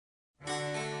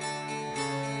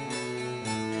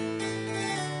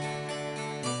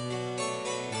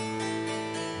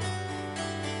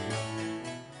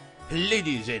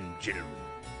Ladies and gentlemen,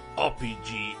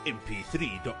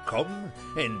 RPGMP3.com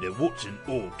and the Watson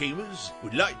All Gamers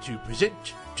would like to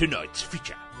present tonight's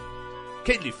feature.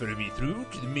 Kindly follow me through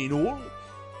to the main hall.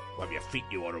 Wipe your feet,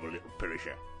 you horrible little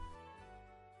perisher.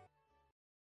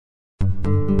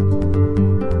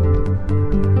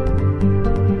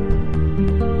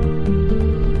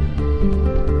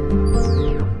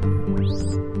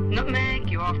 Nutmeg,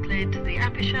 you are cleared to the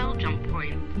Apichel jump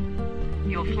point.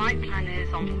 Your flight plan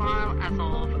is on file as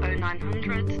of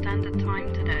 0900 standard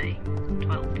time today,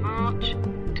 12th March,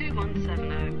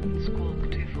 2170,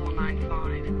 squawk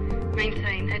 2495.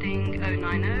 Maintain heading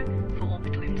 090 for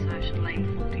orbital insertion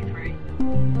lane 43.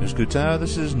 Nisku Tower,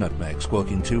 this is Nutmeg,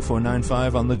 squawking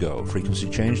 2495 on the go. Frequency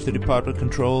change to department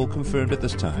control confirmed at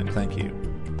this time. Thank you.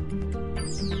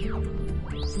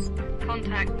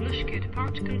 Contact Nushku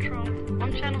Departure Control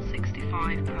on channel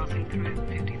 65, passing through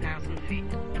 50,000 feet.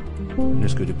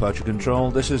 Nisku Departure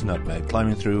Control, this is Nutmeg,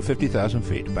 climbing through 50,000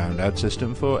 feet, bound out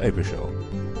system for Aprishal.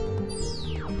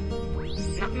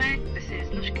 Nutmeg, this is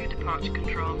Nushku Departure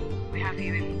Control. We have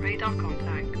you in radar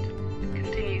contact.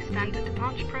 Continue standard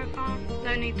departure profile.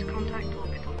 No need to contact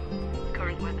orbital.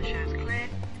 Current weather shows clear.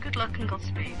 Good luck and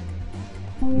Godspeed.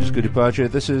 Nisku Departure,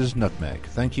 this is Nutmeg.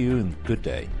 Thank you and good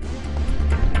day.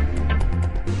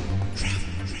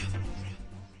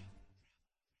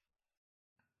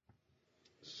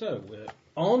 So we're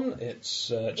on. It's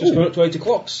just going up to 8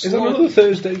 o'clock. Is another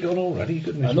Thursday gone already?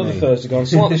 Goodness Another me. Thursday gone.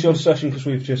 Slightly shorter session because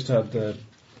we've just had the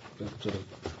sort of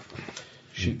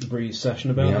shoot the breeze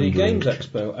session about the Games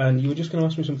Expo, and you were just going to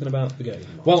ask me something about the game.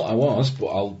 Well, I was,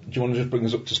 but do you want to just bring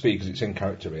us up to speed because it's in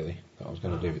character really? I was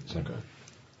going to do it. So. Okay.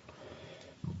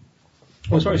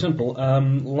 Well, it's very simple.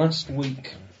 Last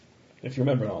week, if you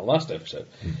remember in our last episode,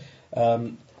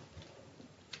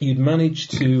 you'd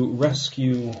managed to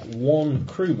rescue one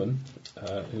crewman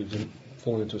who's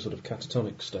fallen into a sort of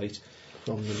catatonic state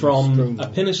from a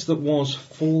pinnace that was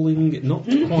falling not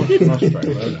quite from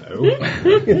Nostromo,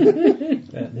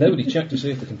 no. Nobody checked to see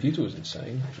if the computer was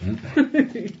insane.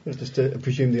 Just to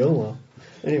presume they all are.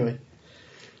 Anyway.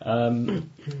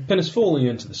 Pinnace falling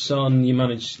into the sun, you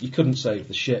couldn't save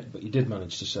the ship, but you did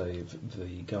manage to save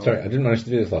the guy. Sorry, I didn't manage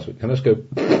to do this last week. Can I just go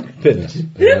pinnace?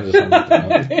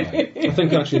 I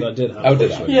think actually that did happen. Oh,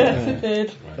 did that? Yes, it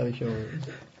did. Very sure.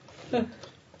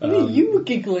 You were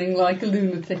giggling like a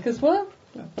lunatic as well.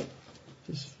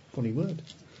 Just a funny word.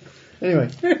 Anyway.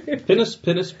 Pinnace.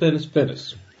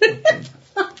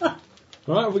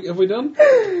 Right, have we done?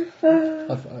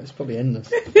 It's probably endless.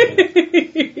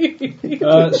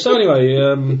 So anyway,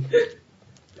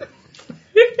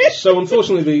 so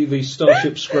unfortunately the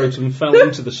starship scrotum fell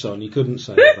into the sun. You couldn't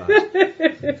save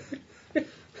that.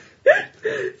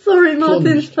 Sorry,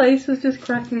 Martin's face was just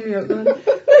cracking me up then.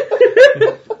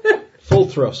 Full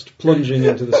thrust, plunging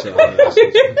into the sun.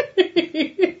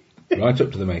 Right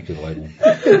up to the maker's label.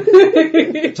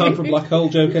 Time for a black hole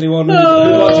joke, anyone? No.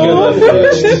 Who'd like to go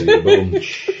there first?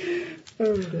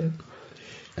 Boom.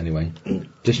 Anyway,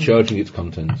 discharging its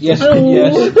contents. Yes. Hope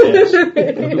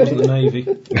it wasn't the Navy.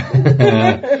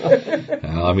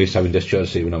 I'm used to having discharge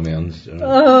semen on my hands.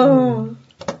 Oh.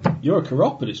 You're a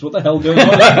chiropodist. What the hell goes on?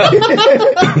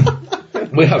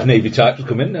 We have Navy types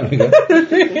come in now. I mean,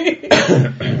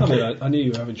 I knew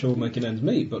you were having trouble making ends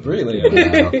meet, but really...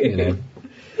 you know.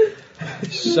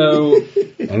 So...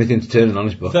 Anything to turn an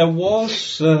honest book. There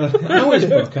was... Howard's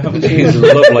book, I haven't seen He's it.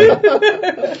 lovely.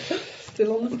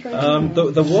 Still on the straight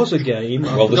there was a game...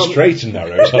 Well, the straight and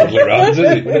narrow is hardly right, is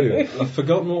it? Anyway. I've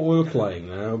forgotten what we were playing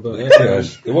now, but...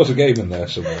 Yes, there was a game in there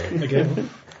somewhere. A game?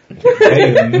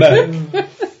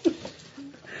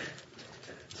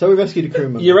 So we rescued a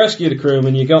crewman. You rescued a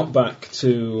crewman, you got back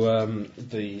to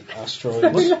the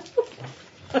asteroids.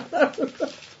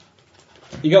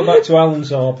 You got back to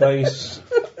Alanzar base.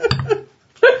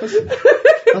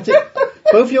 That's it.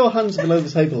 Both your hands are below the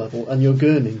table level and you're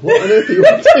gurning. What on earth are you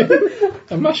up to?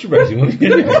 I'm masturbating. What are you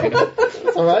doing?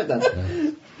 That's alright then.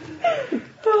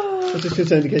 I was just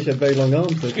concerned in case you had very long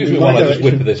arms. Excuse me while I just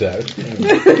whip this out.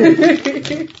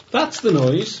 That's the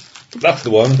noise. That's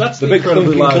the one. That's the the big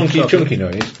incredibly loud clunky, chocolate. chunky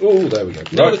noise. Oh, there we go.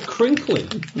 No, Right. the crinkling.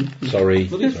 Sorry.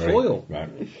 Bloody foil. Right.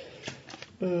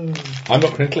 I'm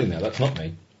not crinkling now. That's not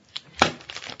me.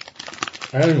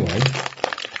 Anyway.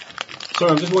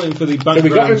 Sorry, I'm just waiting for the So we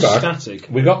got background him back. static.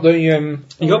 We got the You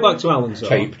got back to Alanzar.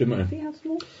 tape, didn't we? Do you have some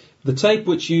more? The tape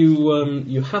which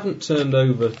you haven't turned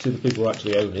over to the people who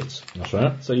actually own it. That's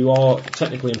right. So you are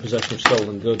technically in possession of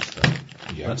stolen goods then.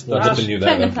 Yeah. That's nothing new there.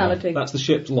 then. Technicality. That's the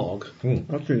ship's log.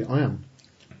 Actually, I am.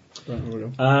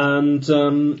 And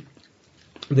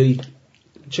the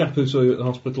chap who saw you at the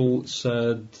hospital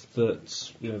said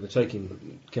that they're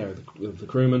taking care of the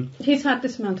crewman. He's had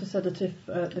this amount of sedative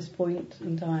at this point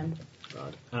in time.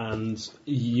 Right. And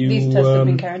you... These tests have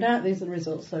been carried out. These are the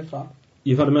results so far.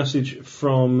 You've had a message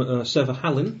from Sever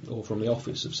Hallin, or from the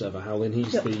office of Sever Hallin.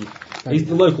 He's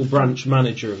the local branch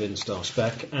manager of Instar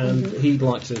Spec, and he'd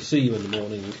like to see you in the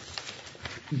morning.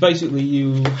 Basically,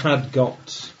 you had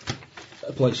got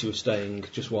a place you were staying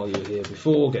just while you were here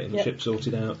before, getting the ship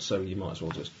sorted out, so you might as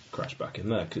well just crash back in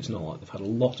there, because it's not like they've had a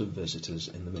lot of visitors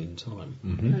in the meantime.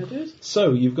 No, it is.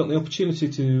 So you've got the opportunity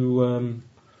to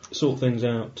sort things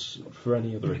out for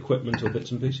any other equipment or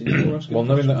bits and pieces. Well,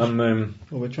 knowing that I'm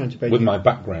we're trying to with my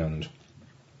background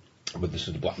with the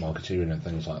sort of black marketeering and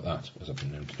things like that, as I've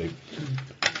been known to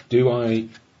do I,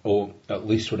 or at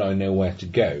least would I know where to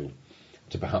go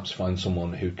to perhaps find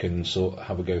someone who can sort of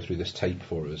have a go through this tape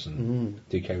for us and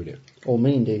decode it? Or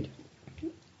me, indeed.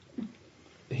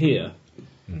 Here.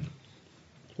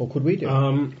 Or could we do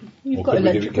it? You've Or got could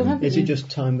we do it electrical, in- haven't Is you? it just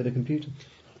time with a computer?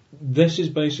 This is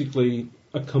basically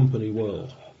a company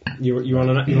world. You're on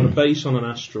a base on an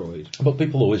asteroid. But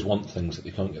people always want things that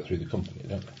they can't get through the company,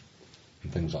 don't they?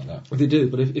 And things like that. They do,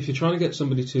 but if you're trying to get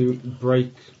somebody to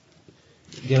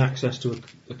get access to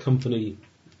a company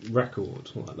record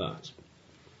like that,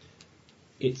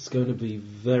 it's going to be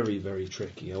very, very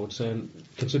tricky. I would say, and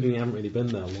considering you haven't really been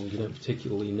there long, you don't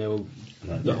particularly know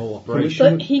the whole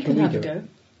operation. But he can have we a do go. it?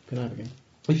 Can I have a go?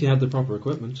 If you had the proper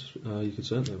equipment, you could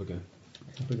certainly have a go.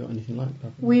 Have we got anything like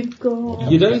that? We've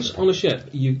got... You don't on a ship.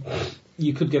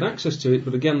 You could get access to it,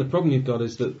 but again, the problem you've got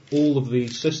is that all of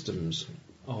these systems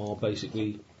are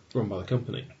basically run by the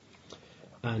company,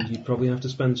 and you'd probably have to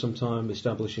spend some time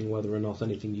establishing whether or not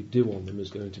anything you do on them is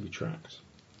going to be tracked.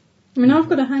 I mean, I've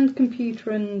got a hand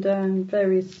computer and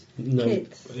various No,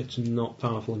 kits. it's not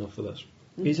powerful enough for this.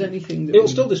 Is there anything that It'll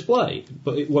we, still display,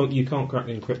 but it won't. You can't crack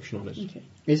the encryption on it. Okay.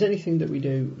 is there anything that we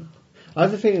do? I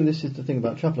have a feeling this is the thing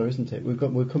about Traveller, isn't it?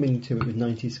 We're coming to it with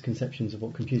 90s conceptions of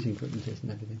what computing equipment is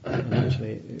and everything, and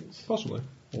actually it's Possibly.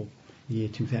 or year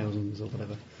 2000s or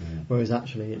whatever. Whereas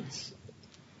actually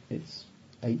it's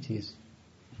 80s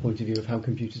point of view of how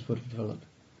computers would have developed.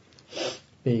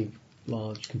 Big,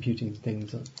 large computing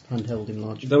things, handheld in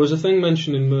large. There was a thing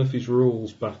mentioned in Murphy's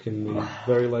Rules back in the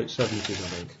very late 70s, I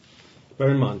think. Bear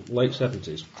in mind, late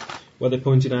 70s, where they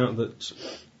pointed out that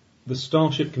the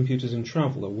Starship computers in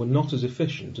Traveller were not as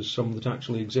efficient as some that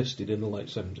actually existed in the late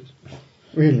 70s.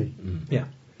 Really? Yeah.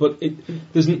 But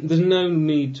there's no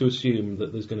need to assume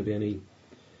that there's going to be any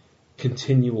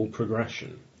continual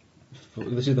progression.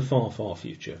 This is the far, far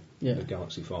future. Yeah. The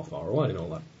galaxy far, far away and all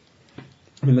that.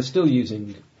 I mean, they're still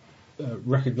using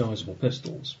recognisable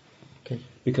pistols. Okay.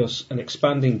 Because an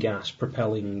expanding gas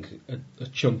propelling a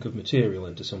chunk of material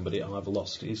into somebody at high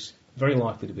velocity is very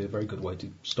likely to be a very good way to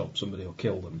stop somebody or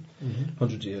kill them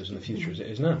hundreds of years in the future as it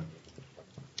is now.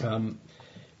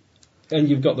 And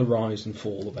you've got the rise and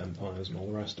fall of empires and all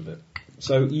the rest of it.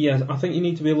 So, yeah, I think you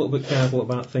need to be a little bit careful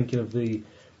about thinking of the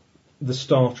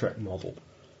Star Trek model,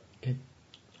 Okay.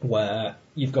 where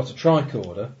you've got a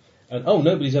tricorder, and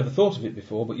nobody's ever thought of it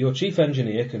before, but your chief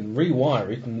engineer can rewire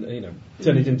it and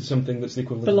turn it into something that's the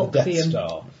equivalent of the Death Boloxium.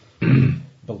 Star.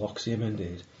 Boloxium,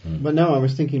 indeed. But now I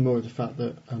was thinking more of the fact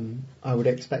that I would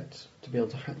expect to be able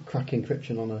to crack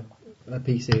encryption on a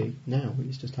PC now.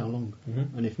 It's just how long.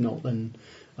 And if not, then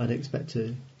I'd expect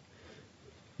to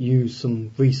use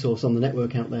some resource on the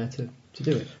network out there to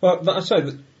do it. Well, I say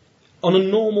that on a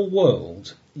normal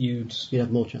world, you'd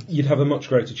have more chance. You'd have a much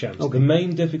greater chance. Okay. The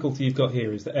main difficulty you've got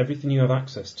here is that everything you have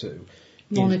access to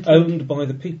is Monitored. owned by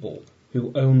the people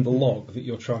who own the log that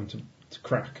you're trying to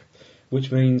crack. Which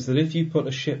means that if you put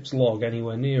a ship's log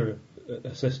anywhere near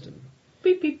a system,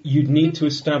 Beep, beep. you'd need to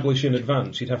establish in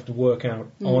advance. You'd have to work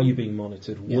out: are you being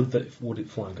monitored? Yeah. Would it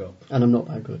flag up? And I'm not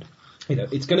that good.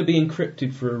 It's going to be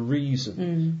encrypted for a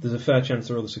reason. There's a fair chance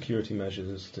there are other security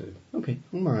measures too. Okay,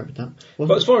 I'm alright with that. Well,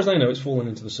 But as far as they know, it's fallen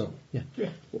into the sun. yeah.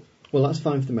 Well, that's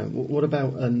fine for the moment. What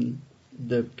about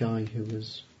the guy who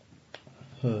was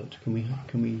hurt? Can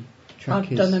we track I've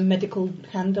his... done a medical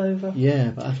handover.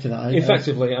 Yeah, but after that...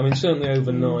 Effectively, I mean, certainly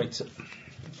overnight,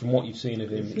 from what you've seen of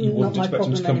him, you Not wouldn't my expect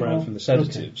him to problem come round anymore. from the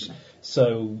sedatives.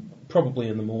 So probably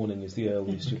in the morning is the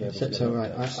earliest you'll be able to get So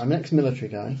right, updates. I'm an ex-military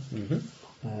guy,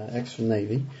 ex from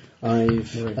Navy.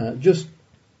 I've Marine. just...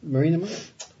 Marine, am I?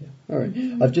 Yeah. All right.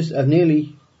 I've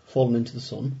nearly fallen into the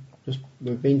sun.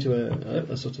 We've been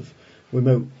to a sort of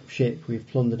remote ship. We've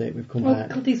plundered it. We've come Oh, back.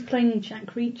 God, he's playing Jack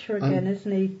Reacher again,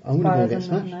 isn't he? I'm gonna go Fires get on that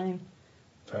smashed. name.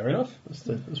 Fair enough.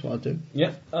 That's what I do.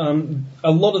 Yeah.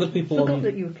 A lot of the people Forgot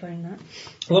that you were playing that.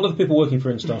 a lot of the people working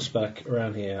for Instar Spec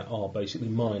around here are basically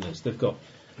miners. They've got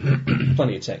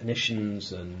plenty of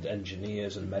technicians and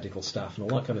engineers and medical staff and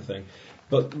all that kind of thing.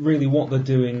 But really what they're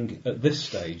doing at this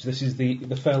stage, this is the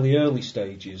fairly early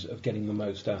stages of getting the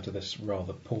most out of this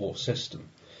rather poor system.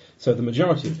 So the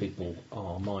majority of people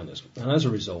are miners, and as a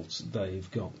result, they've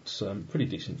got pretty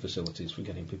decent facilities for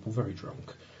getting people very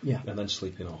drunk and then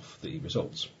sleeping off the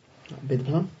results. That'd be the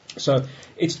plan. So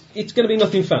it's going to be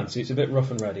nothing fancy. It's a bit rough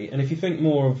and ready. And if you think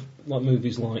more of like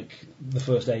movies like the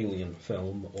first Alien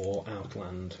film or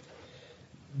Outland,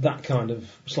 that kind of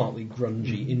slightly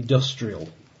grungy industrial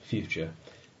future,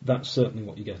 that's certainly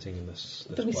what you're getting in this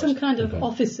There'll be place. some kind of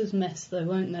officer's mess, though,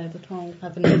 won't there, that I'll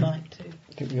have an invite to?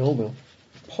 I think we all will.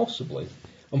 Possibly.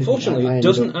 Unfortunately, I it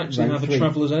doesn't ended up actually rank have a 3.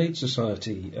 Travellers' Aid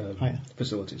Society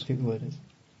facilities. I think the word is.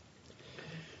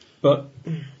 But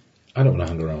I don't want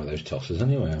to hang around with those tossers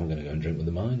anyway. I'm going to go and drink with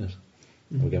the miners.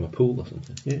 Or game a pool or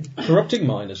something. Yeah. corrupting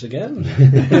miners again.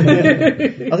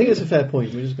 I think it's a fair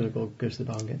point. We're just going to go to the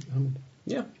bar and get hammered.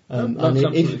 Yeah, And that's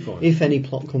absolutely fine. if any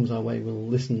plot comes our way, we'll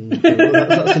listen.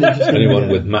 That's an interesting Anyone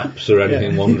with maps or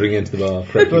anything wandering into the bar,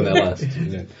 croaking their last.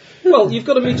 Well, you've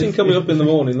got a meeting coming up in the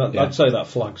morning. I'd say that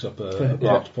flags up a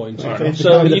marked point. If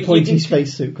So the you pointy can,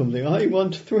 spacesuit comes in, I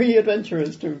want 3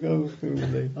 adventurers to go through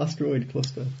the asteroid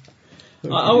cluster.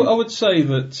 I would say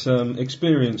that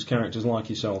experienced characters like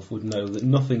yourself would know that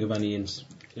nothing of any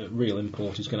real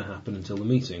import is going to happen until the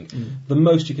meeting. The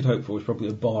most you could hope for is probably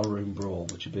a barroom brawl,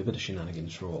 which would be a bit of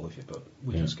shenanigans for all of you, but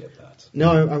we can skip that.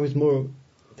 No, I was more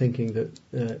thinking that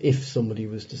if somebody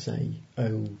was to say,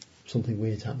 "Oh, something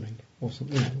weird's happening," or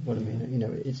something, you know what I mean? You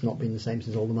know, it's not been the same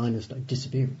since all the miners started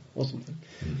disappearing, or something.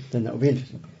 Then that would be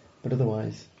interesting. But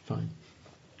otherwise, fine.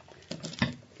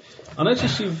 I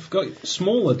notice you've got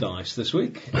smaller dice this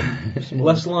week,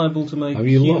 less liable to make Have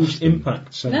you huge lost them?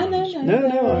 impact sounds.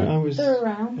 No, I was. They're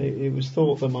around. It was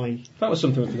thought that my That was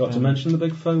something we forgot to mention, the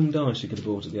big foam dice you could have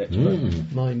bought at the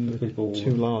expo. mine were People-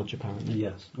 too large, apparently.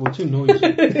 Yes. Well, too noisy.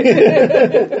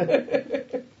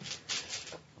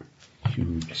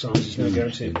 Huge. Size is no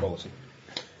guarantee of quality.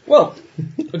 Well,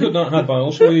 a good night had by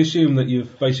all. Shall we assume that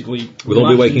you've basically... We'll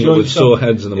all be waking up enjoyed with yourself? sore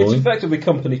heads in the morning. It's effectively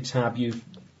company tab.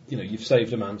 You've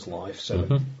saved a man's life,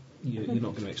 so you're not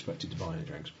going to be expected to buy any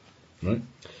drinks. Right.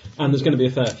 And there's going to be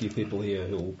a fair few people here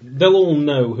they'll all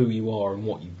know who you are and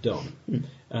what you've done,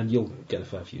 and you'll get a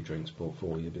fair few drinks bought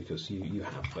for you because you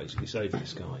have basically saved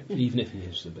this guy, even if he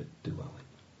is a bit doolally.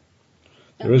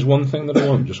 There is one thing that I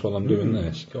want just while I'm doing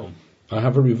this. Go on. I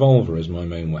have a revolver as my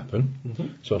main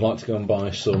weapon, so I'd like to go and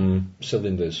buy some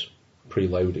cylinders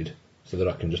preloaded so that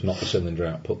I can just knock the cylinder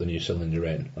out, put the new cylinder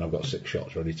in, and I've got 6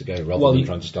 shots ready to go rather than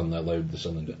trying to stand there load the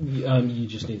cylinder. You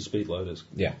just need speed loaders.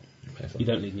 Yeah. You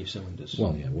don't need new cylinders.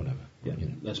 Well, yeah, whatever. Yeah,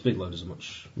 their speed loaders are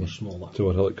much smaller. So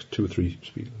what, like 2 or 3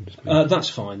 speed loaders? That's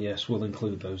fine, yes. We'll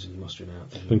include those in your mustering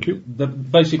out. Thank you.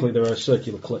 Basically, they're a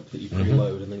circular clip that you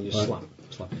preload and then you slap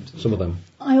into them. Some of them.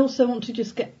 I also want to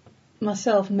just get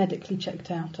myself medically checked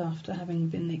out after having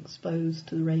been exposed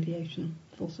to the radiation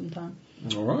for some time.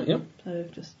 All right, yep. So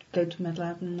just go to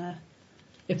MedLab and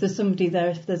if there's somebody there,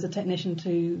 if there's a technician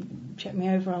to check me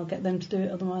over, I'll get them to do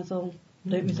it. Otherwise, I'll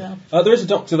do it myself. There is a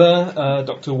doctor there,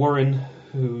 Dr. Warren,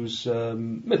 who's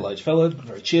middle-aged fellow,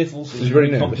 very cheerful, so he's very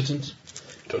very nervous. competent.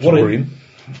 Dr. Worrying.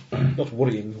 Not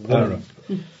worrying. Warren.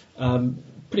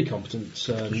 Pretty competent.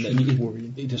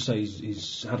 And he does say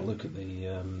he's had a look at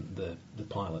the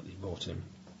pilot that he brought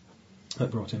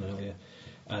in earlier,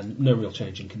 and no real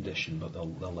change in condition, but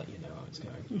they'll let you know how it's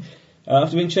going.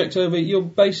 After being checked over, you're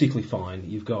basically fine.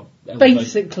 You've got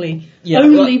Basically.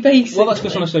 Only basically. Well, that's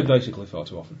because I say basically far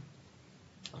too often.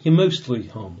 You're mostly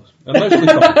harmless. Mostly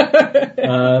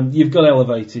fine. You've got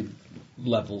elevated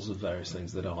levels of various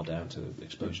things that are down to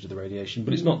exposure to the radiation,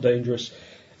 but it's not dangerous.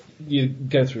 You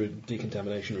go through a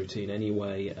decontamination routine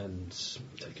anyway and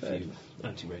take a few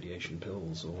anti-radiation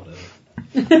pills or whatever.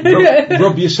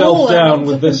 Rub yourself down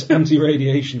with this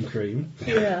anti-radiation cream.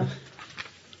 Yeah.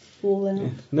 All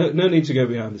out. No need to go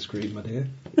behind the screen, my dear.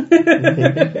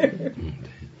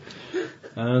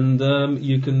 And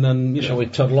you can then, Shall we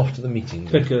toddle off to the meeting?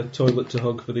 pick a toilet to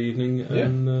hug for the evening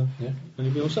and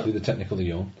you'll be all set. Do the technical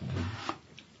yawn.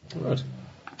 Right.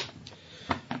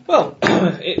 Well,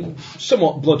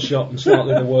 somewhat bloodshot and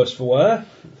slightly the worse for wear.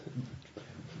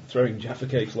 Throwing Jaffa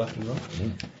cakes left and right.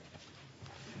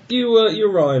 You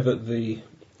arrive at the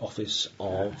office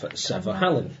of Sever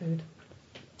Hallen,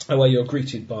 where you're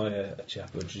greeted by a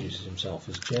chap who introduces himself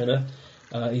as Jenner.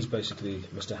 He's basically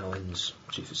Mr. Hallen's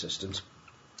chief assistant.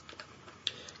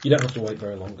 You don't have to wait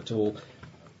very long at all.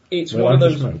 It's one of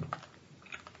those. Smoke.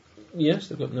 Yes,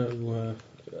 they've got no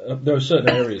There are certain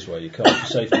areas where you can't for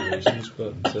safety reasons,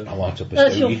 but... I light up a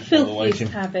That's your stogie while filthiest waiting.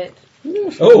 habit.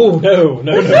 Oh, no.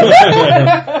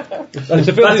 It's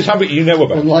a filthiest habit you know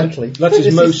about. Unlikely. That's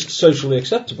his most socially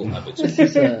acceptable habit.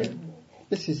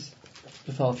 This is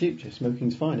the far future.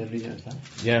 Smoking's fine, everybody knows that.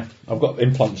 Yeah, I've got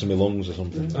implants in my lungs or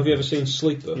something. Have you ever seen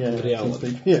Sleeper? Yeah, Woody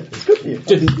Allen? yeah, it's good for you.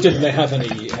 Didn't they have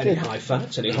any high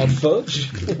fats, any hot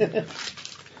fudge?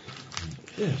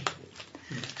 Yeah.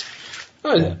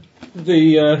 Oh,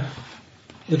 Yeah.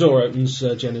 The door opens,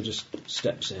 Jenna just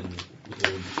steps in,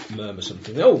 he'll murmur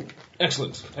something. Oh,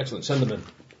 excellent, send them in.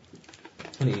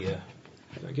 And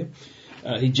thank you.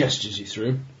 He gestures you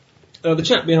through. The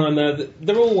chap behind there,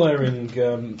 they're all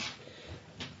wearing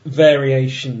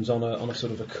variations on a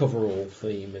sort of a coverall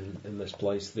theme in this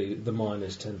place. The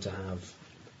miners tend to have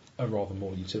a rather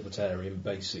more utilitarian,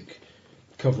 basic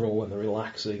coverall when they're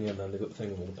relaxing, and then they've got the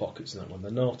thing with all the pockets and that when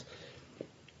they're not.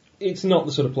 It's not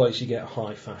the sort of place you get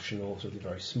high fashion or something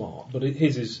very smart, but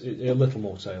his is a little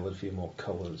more tailored, a few more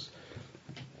colours.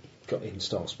 Got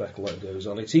in-style spec logos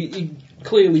on it. He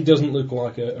clearly doesn't look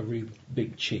like a real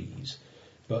big cheese,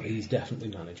 but he's definitely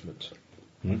management.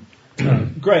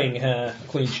 Greying hair,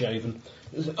 clean shaven.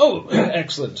 Oh,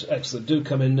 excellent. Do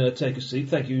come in, take a seat.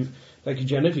 Thank you,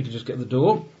 Jenna. If you could just get the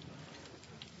door.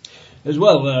 As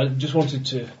well, just wanted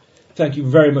to thank you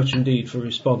very much indeed for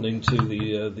responding to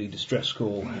the distress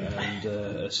call and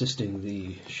assisting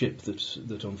the ship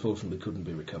that unfortunately couldn't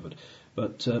be recovered.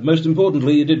 But most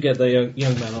importantly, you did get the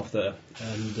young man off there,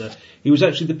 and he was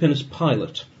actually the pinnace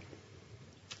pilot.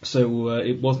 So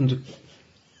it wasn't a...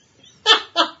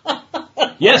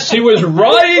 Yes, he was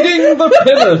riding the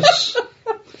pinnace!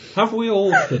 Have we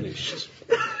all finished?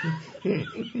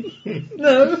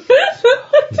 No.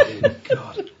 Dear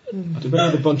God. I'd have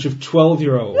had a bunch of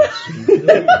 12-year-olds.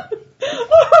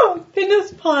 Oh,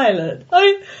 pinnace pilot.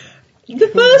 The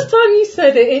first time you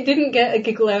said it, it didn't get a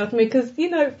giggle out of me because,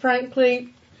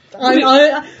 frankly,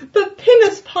 but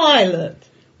pinnace pilot.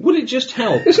 Would it just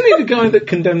help? Isn't he the guy that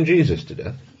condemned Jesus to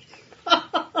death?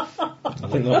 I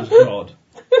think that was God.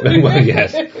 Well,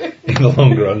 yes, in the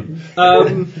long run.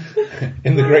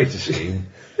 In the greater scheme.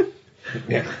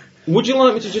 Yeah. Would you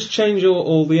like me to just change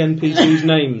all the NPCs'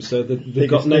 names so that they've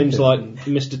got names like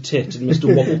Mr. Tit and Mr.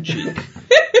 Wobblecheek?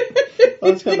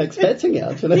 I was kind of expecting it,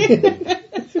 actually.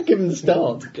 Give him the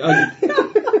start.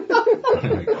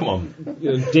 Come on.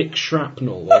 Dick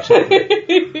Shrapnel or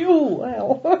something. Oh,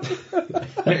 wow.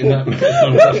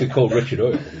 It's actually called Richard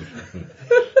Oil.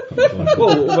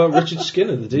 Well, what about Richard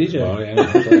Skinner, the DJ? Oh, yeah,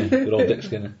 good old Dick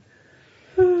Skinner.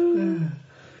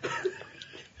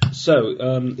 So,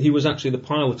 he was actually the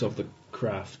pilot of the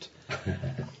craft.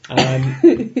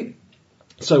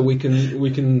 So we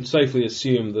can safely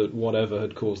assume that whatever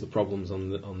had caused the problems on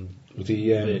the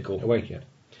vehicle. Awake yet?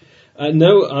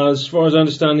 No, as far as I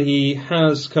understand, he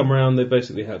has come around. They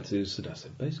basically had to sedate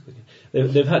him.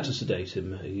 They've had to sedate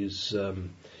him. He's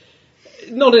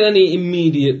not in any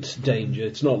immediate danger.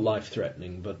 It's not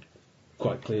life-threatening, but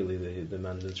quite clearly the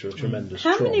man went through a tremendous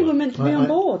trauma. How many were meant to be on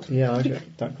board? Yeah, I got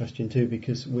that question too,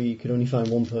 because we could only find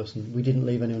one person. We didn't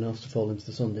leave anyone else to fall into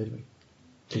the sun, did we?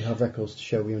 We have records to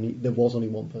show there was only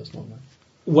one person on there.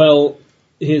 Well,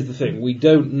 here's the thing. We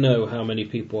don't know how many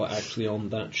people are actually on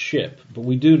that ship, but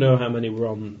we do know how many were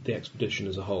on the expedition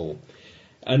as a whole.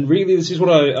 And really, this is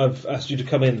what I've asked you to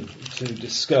come in to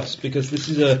discuss, because this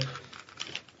is a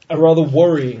rather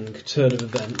worrying turn of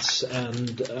events,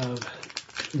 and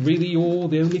really you're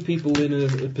the only people in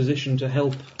a position to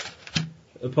help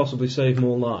possibly save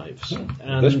more lives.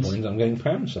 And And at this point, I'm getting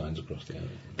pound signs across the area.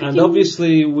 And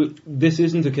obviously, this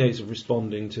isn't a case of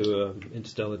responding to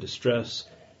interstellar distress.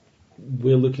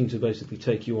 We're looking to basically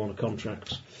take you on a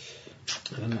contract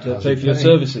and pay for your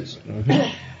services.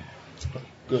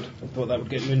 Good. I thought that would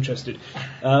get you interested.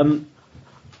 Jenna,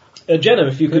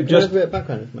 if you could Can I just... have a bit of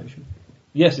background information?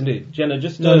 Yes, indeed. Jenna,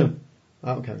 just... No.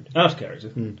 Out of character. Out of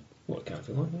character. What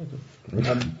character like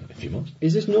that? If you must.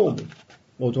 Is this normal?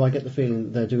 Or do I get the feeling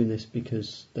that they're doing this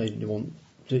because they want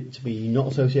it to be not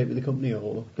associated with the company,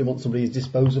 or they want somebody who's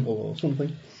disposable or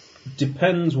something?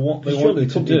 Depends what they Surely want you the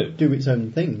to company do. do its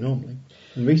own thing normally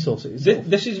and resource it.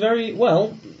 This is very...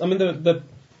 Well, I mean, they're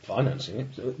financing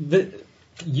it.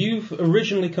 You've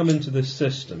originally come into this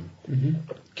system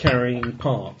carrying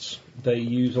parts. They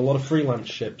use a lot of freelance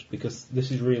ships because this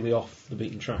is really off the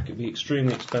beaten track. It'd be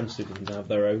extremely expensive for them to have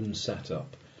their own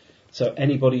setup. So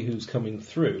anybody who's coming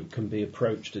through can be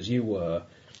approached as you were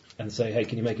and say, hey,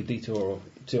 can you make a detour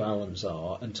to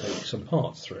Alanzar and take some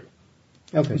parts through?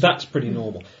 Okay. That's pretty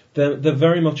normal. They're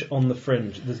very much on the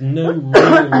fringe. There's no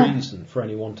real reason for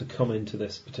anyone to come into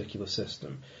this particular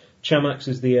system. Chamax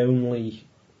is the only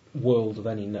world of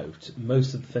any note.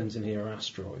 Most of the things in here are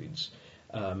asteroids.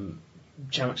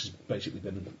 Chamax has basically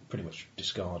been pretty much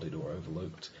discarded or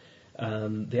overlooked.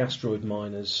 The asteroid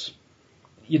miners,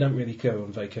 you don't really go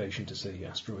on vacation to see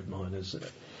asteroid miners.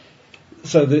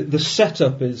 So the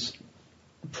setup is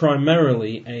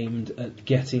primarily aimed at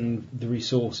getting the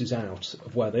resources out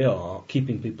of where they are,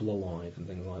 keeping people alive and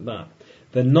things like that.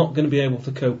 They're not going to be able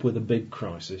to cope with a big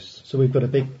crisis. So we've got a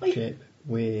big ship.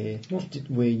 We're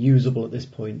usable at this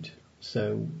point.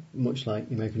 So much like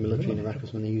the American military in Iraq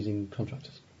was when they're using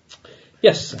contractors.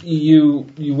 Yes, you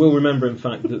will remember, in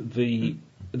fact, that the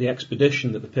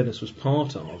expedition that the Pinnace was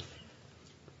part of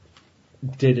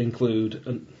did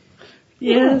include...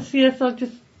 Yes, I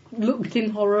just looked in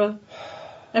horror.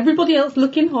 Everybody else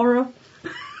look in horror.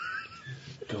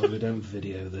 God, we don't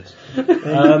video this.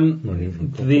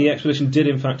 The expedition did,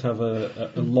 in fact, have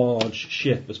a large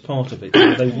ship as part of it.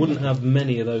 They wouldn't have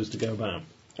many of those to go about.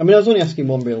 I mean, I was only asking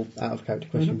one real out-of-character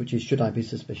question, which is, should I be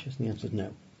suspicious? And the answer is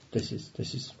no. This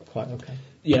is quite okay.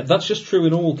 Yeah, that's just true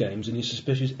in all games, and you're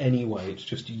suspicious anyway. It's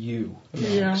just you.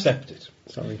 Accept it.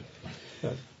 Sorry.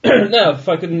 Now, if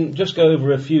I can just go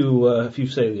over a few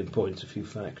salient points, a few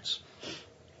facts.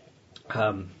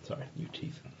 Sorry, new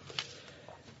teeth.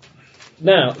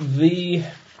 Now, the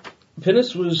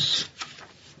Pinnace was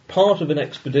part of an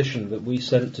expedition that we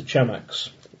sent to Chamax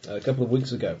a couple of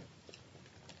weeks ago.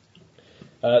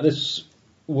 This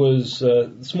was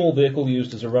a small vehicle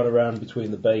used as a runaround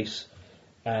between the base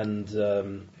and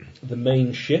the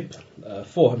main ship,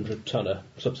 400-tonner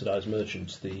subsidised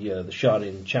merchant, the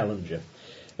Shining Challenger.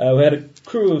 We had a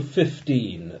crew of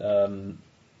 15.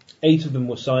 8 of them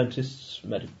were scientists,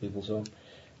 medical people, so on,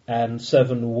 and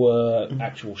 7 were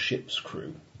actual ship's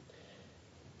crew.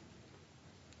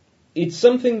 It's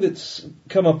something that's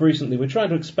come up recently. We're trying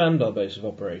to expand our base of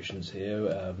operations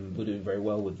here. We're doing very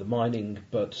well with the mining,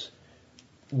 but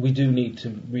we do need to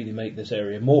really make this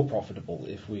area more profitable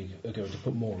if we are going to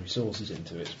put more resources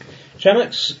into it.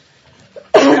 Chamax,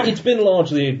 it's been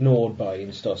largely ignored by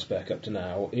Instar Spec up to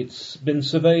now. It's been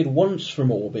surveyed once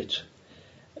from orbit.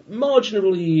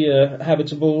 Marginally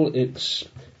habitable. It's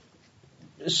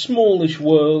a smallish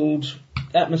world.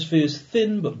 Atmosphere's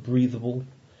thin but breathable.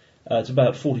 It's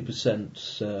about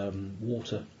 40%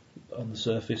 water on the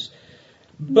surface.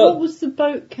 But what was the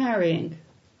boat carrying?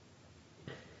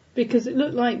 Because it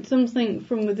looked like something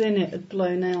from within it had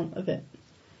blown out of it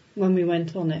when we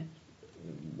went on it.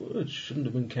 Well, it shouldn't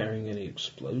have been carrying any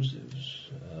explosives.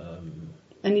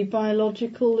 Any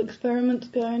biological experiments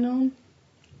going on?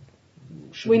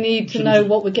 We need to know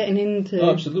what we're getting into.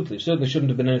 Oh, absolutely. Certainly shouldn't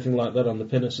have been anything like that on the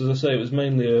Pinnace. As I say, it was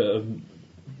mainly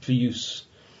for use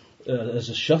as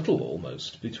a shuttle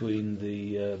almost between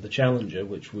the Challenger,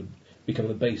 which would become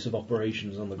the base of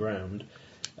operations on the ground,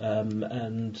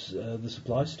 and the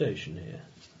supply station here.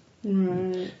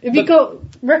 Right. Have you got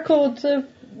records of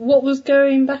what was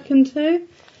going back into?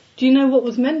 Do you know what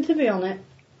was meant to be on it?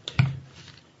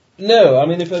 No, I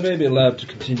mean, if I may be allowed to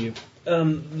continue.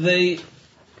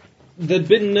 There'd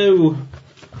been no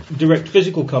direct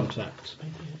physical contact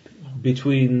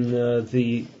between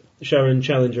the Sharon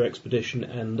Challenger expedition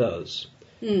and us.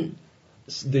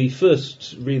 The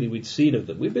first really we'd seen of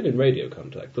them, we'd been in radio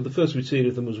contact, but the first we'd seen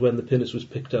of them was when the Pinnace was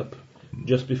picked up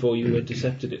just before you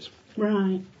intercepted it.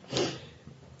 Right.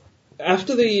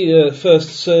 After the first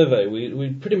survey, we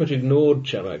pretty much ignored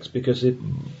Chamax because it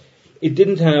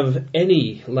didn't have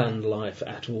any land life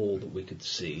at all that we could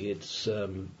see. It's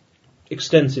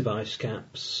extensive ice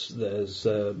caps. There's It's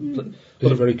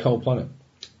a very cold planet.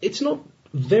 It's not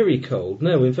very cold.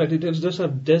 No, in fact, it does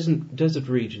have desert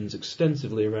regions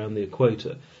extensively around the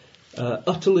equator,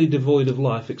 utterly devoid of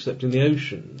life except in the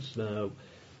oceans. Now,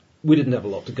 we didn't have a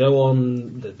lot to go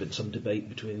on. There'd been some debate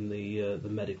between the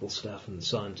medical staff and the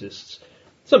scientists.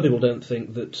 Some people don't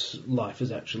think that life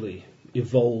has actually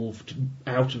evolved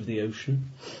out of the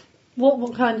ocean.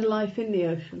 What kind of life in the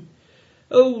ocean?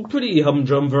 Oh, pretty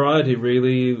humdrum variety,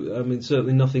 really. I mean,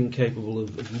 certainly nothing capable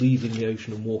of leaving the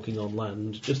ocean and walking on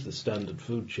land, just the standard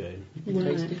food chain.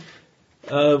 Right.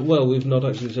 Well, we've not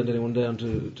actually sent anyone down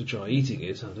to try eating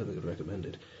it. I don't think I'd recommend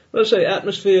it. But I'd say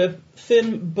atmosphere,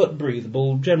 thin but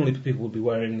breathable. Generally, people would be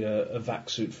wearing a vac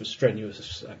suit for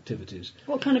strenuous activities.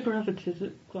 What kind of gravity has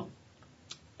it got?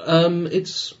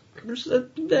 It's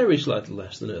very slightly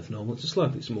less than Earth normal. It's a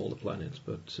slightly smaller planet,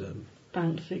 but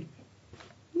Bouncy.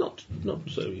 not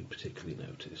so you'd particularly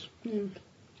notice. Mm.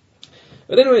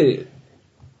 But anyway,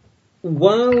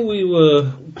 while we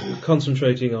were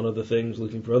concentrating on other things,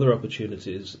 looking for other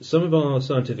opportunities, some of our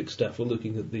scientific staff were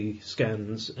looking at the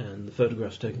scans and the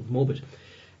photographs taken from orbit,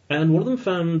 and one of them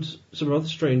found some rather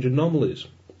strange anomalies.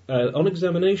 On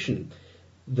examination,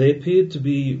 They appeared to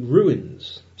be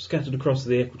ruins scattered across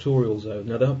the equatorial zone.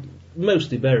 Now, they're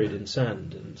mostly buried in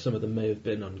sand, and some of them may have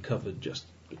been uncovered just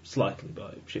slightly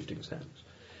by shifting sands.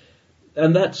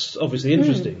 And that's obviously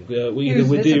interesting. We're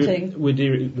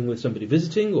dealing with somebody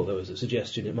visiting, or there was a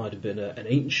suggestion it might have been an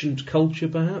ancient culture,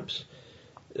 perhaps.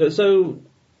 So,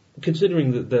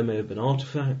 considering that there may have been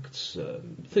artefacts,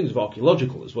 things of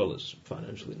archaeological as well as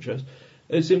financial interest,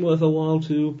 it seemed worth a while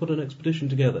to put an expedition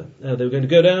together. They were going to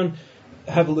go down,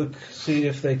 have a look, see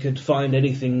if they could find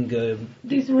anything.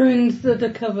 These ruins that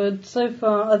are covered so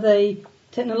far, are they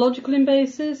technological in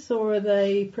basis or are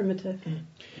they primitive?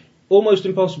 Almost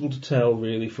impossible to tell,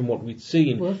 really, from what we'd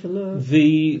seen. Worth a look.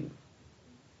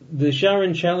 The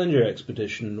Sharon Challenger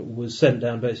expedition was sent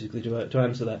down basically to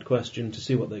answer that question, to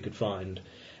see what they could find.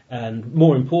 And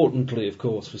more importantly, of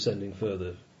course, for sending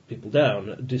further people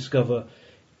down, discover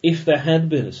if there had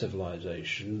been a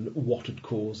civilization, what had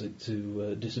caused it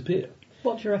to disappear.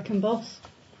 What do you reckon, boss?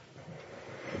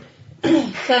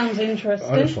 Sounds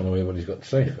interesting. I just want to hear what he's got to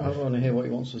say. I want to hear what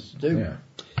he wants us to do. Yeah.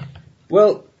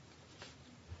 Well,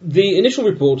 the initial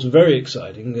reports are very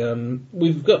exciting.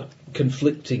 We've got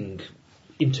conflicting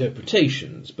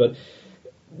interpretations, but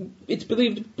it's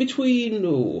believed between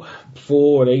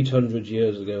 400 and 800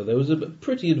 years ago there was a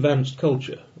pretty advanced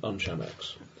culture on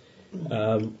Shamax.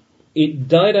 It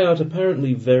died out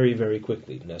apparently very, very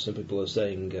quickly. Now, some people are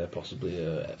saying possibly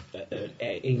an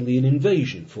alien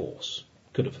invasion force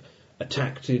could have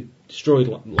attacked it, destroyed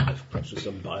life, perhaps with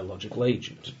some biological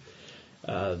agent.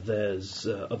 There's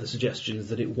other suggestions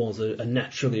that it was a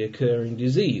naturally occurring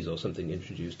disease or something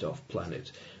introduced off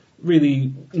planet.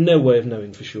 Really, no way of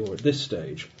knowing for sure at this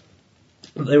stage.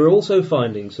 They were also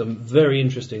finding some very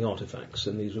interesting artefacts,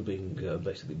 and these were being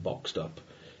basically boxed up.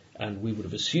 And we would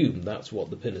have assumed that's what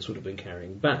the pinnace would have been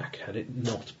carrying back, had it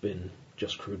not been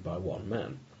just crewed by one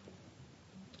man.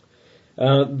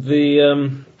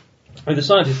 The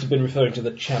scientists have been referring to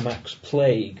the Chamax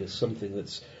plague as something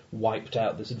that's wiped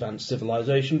out this advanced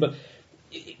civilization, but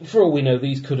for all we know,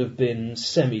 these could have been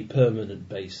semi-permanent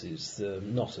bases,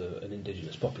 not an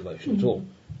indigenous population at all.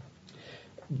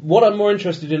 What I'm more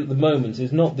interested in at the moment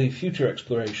is not the future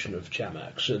exploration of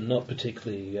Chamax, and not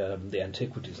particularly the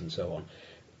antiquities and so on.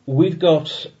 We've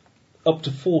got up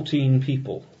to 14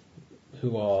 people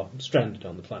who are stranded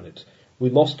on the planet. We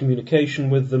lost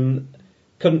communication with them,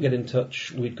 couldn't get in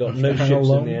touch, we'd got no ships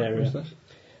in the area.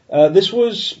 This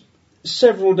was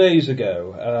several days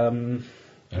ago.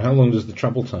 And how long does the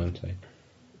travel time take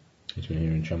between here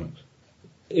and Chamax?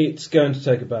 It's going to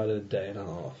take about a day and a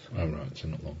half. Oh, right, so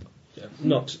not long. Yeah,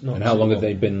 not. And how long had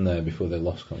they been there before they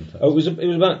lost contact? Oh, it was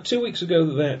about 2 weeks ago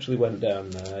that they actually went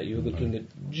down there. You were looking at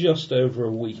just over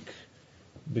a week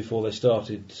before they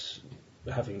started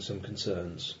having some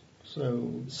concerns.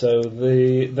 So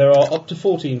there are up to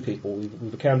 14 people.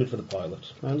 We've accounted for the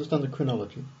pilot. I understand the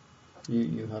chronology.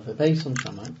 You have a base on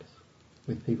Chamax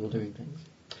with people doing things.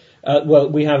 Well,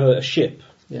 we have a ship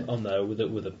Yeah. on there with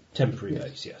a temporary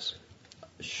base. Yes.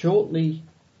 Shortly,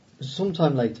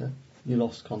 sometime later, you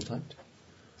lost contact.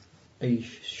 A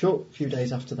short few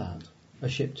days after that, a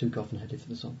ship took off and headed for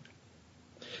the sun.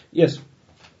 Yes.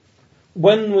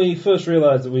 When we first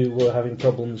realised that we were having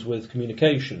problems with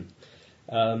communication,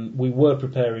 we were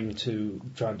preparing to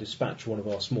try and dispatch one of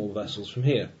our small vessels from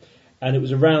here. And it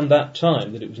was around that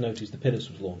time that it was noticed the pinnace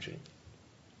was launching.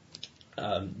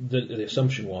 The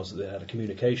assumption was that they had a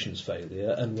communications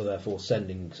failure and were therefore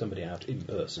sending somebody out in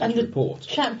person to report. And the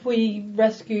chap we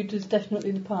rescued is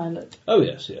definitely the pilot? Oh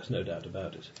yes, no doubt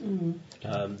about it.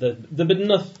 There've been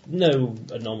no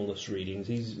anomalous readings.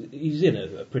 He's in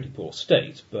a pretty poor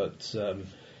state, but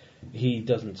he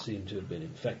doesn't seem to have been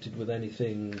infected with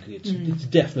anything. It's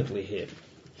definitely him.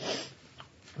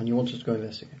 And you want us to go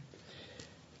investigate?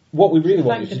 What we really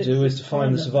want you to do is to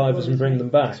find the survivors and bring them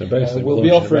back. So basically we'll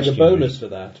be offering a bonus for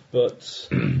that, but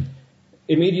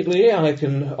immediately I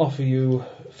can offer you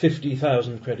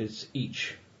 50,000 credits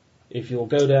each. If you'll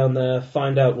go down there,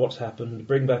 find out what's happened,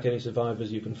 bring back any survivors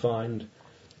you can find.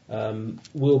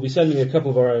 We'll be sending a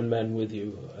couple of our own men with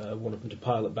you, one of them to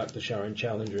pilot back the Sharon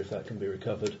Challenger if that can be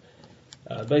recovered.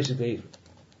 Basically,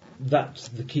 that's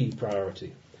the key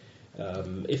priority.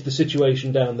 If the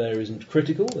situation down there isn't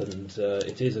critical and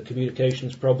it is a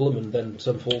communications problem and then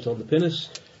some fault on the pinnace,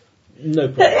 no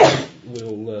problem.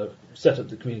 We'll set up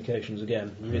the communications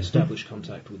again and re-establish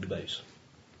contact with the base.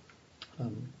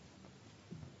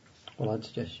 Well, I'd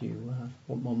suggest you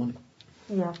want more money.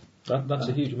 Yeah. That's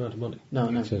a huge amount of money. No,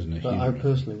 Certainly but huge I amount.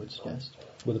 personally would suggest,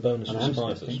 With a bonus and for I am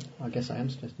survivors. suggesting, I guess I am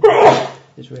suggesting,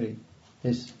 it's really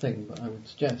his thing, but I would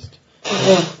suggest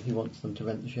he wants them to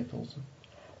rent the ship also.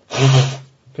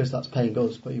 Because that's paying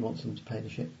us, but he wants them to pay the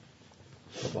ship.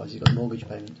 Otherwise, he's got a mortgage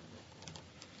payment.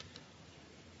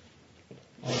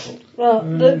 Well,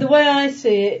 the way I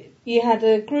see it, you had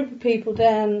a group of people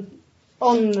down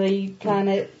on the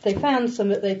planet, they found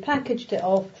something, they packaged it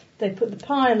off, they put the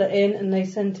pilot in and they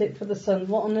sent it for the sun.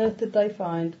 What on earth did they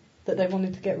find that they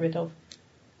wanted to get rid of?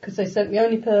 Because they sent the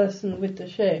only person with the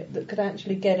ship that could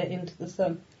actually get it into the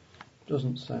sun.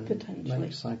 Doesn't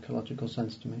make psychological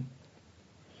sense to me.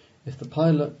 If the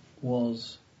pilot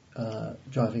was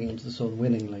driving into the sun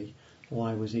willingly,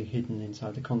 why was he hidden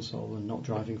inside the console and not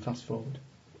driving fast forward?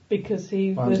 Because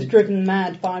he was driven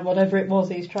mad by whatever it was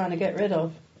he's trying to get rid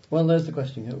of. Well, there's the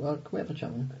question. Well, can we have a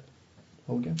chat with him?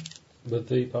 Before we go? With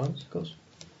the pilot? Of course.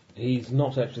 He's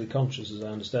not actually conscious, as I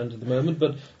understand, at the moment.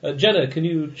 But Jenna, can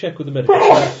you check with the medical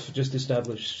staff, just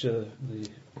establish the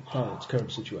pilot's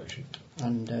current situation?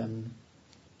 And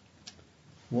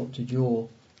what did your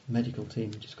medical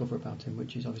team discover about him,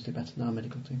 which is obviously better than our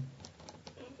medical team?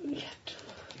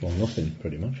 Well, nothing,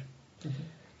 pretty much.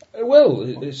 Well,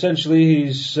 essentially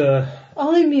he's...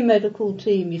 I'm your medical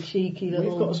team, you cheeky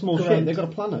little... We've got a small ship, they've got a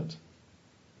planet.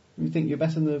 You think you're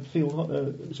better than the field...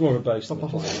 it's more of a base than a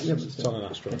planet. Yeah, it's on an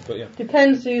asteroid, but yeah.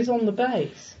 Depends who's on the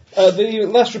base. The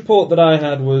last report that I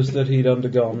had was that he'd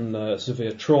undergone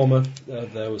severe trauma.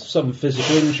 There was some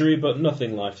physical injury, but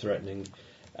nothing life-threatening.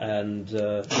 And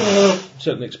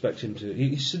certainly expect him to...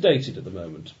 He's sedated at the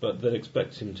moment, but they'd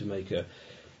expect him to make a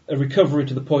recovery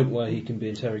to the point where he can be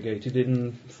interrogated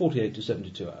in 48 to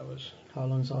 72 hours. How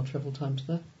long's our travel time to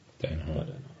there? Don't know. I don't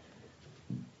know.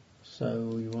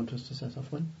 So you want us to set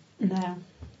off when? No.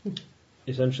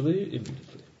 Essentially,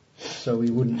 immediately. So we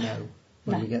wouldn't know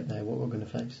when we get there what we're going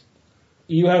to face?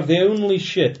 You have the only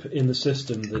ship in the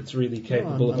system that's really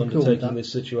capable of undertaking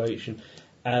this situation,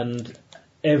 and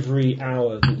every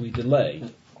hour that we delay,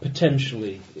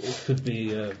 potentially, it could be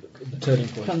the turning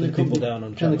point for people down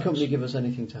on Can the company give us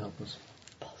anything to help us?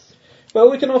 Well,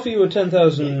 we can offer you a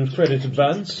 10,000 credit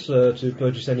advance to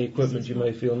purchase any equipment you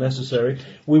may feel necessary.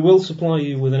 We will supply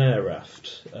you with an air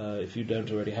raft if you don't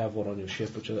already have one on your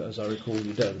ship, which, as I recall,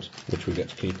 you don't. Which we get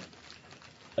to keep.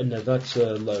 No, that's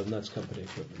a loan. That's company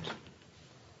equipment.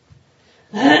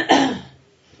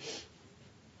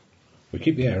 We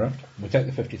keep the air raft. We take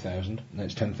the 50,000, and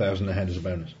it's 10,000 ahead as a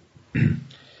bonus.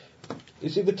 You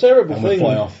see, the terrible and thing... we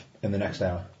fly off in the next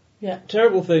hour. Yeah.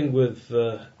 Terrible thing with...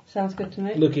 Sounds good to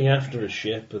me. looking after a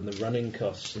ship and the running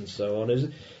costs and so on is,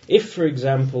 if, for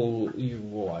example,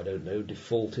 you, I don't know,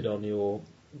 defaulted on your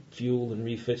fuel and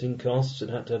refitting costs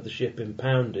and had to have the ship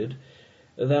impounded,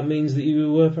 that means that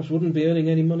you perhaps wouldn't be earning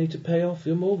any money to pay off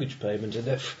your mortgage payment, and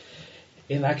if,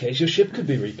 in that case, your ship could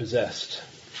be repossessed.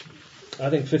 I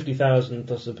think 50,000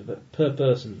 plus per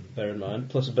person, bear in mind,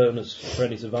 plus a bonus for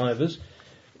any survivors,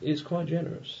 is quite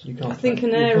generous. I think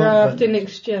an air raft in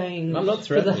exchange I'm not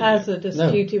for the hazardous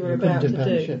duty we're about to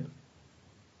do. Ship.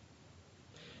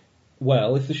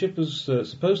 Well, if the ship was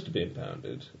supposed to be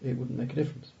impounded, it wouldn't make a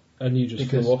difference. And you just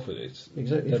flew off with it,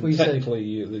 exactly. Then technically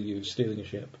you're stealing a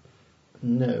ship.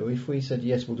 No, if we said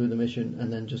yes, we'll do the mission,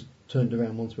 and then just turned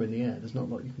around once we're in the air, there's not a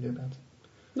lot you can do about it.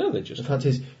 No, they just... The fact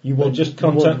is, just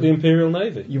contact the Imperial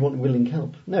Navy. You want willing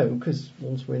help. No, because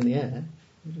once we're in the air,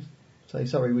 you just say,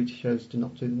 sorry, we chose to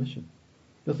not do the mission.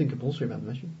 Nothing compulsory about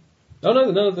the mission. Oh,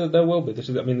 no, there will be. This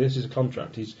is a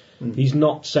contract. He's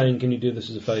not saying, can you do this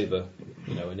as a favour?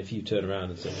 And if you turn around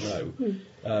and say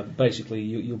no, basically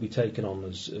you'll be taken on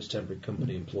as temporary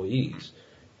company employees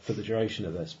for the duration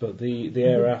of this. But the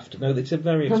air raft, no, it's a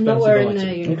very expensive I'm not wearing item.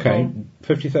 their uniform. Okay,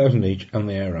 50,000 each and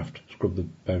the air raft. Scrub the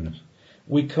bonus.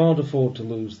 We can't afford to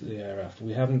lose the air raft.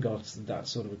 We haven't got that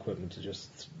sort of equipment to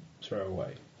just throw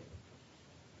away.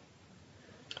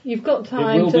 You've got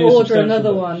time to order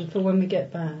another one for when we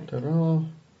get back. There are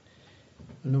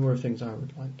a number of things I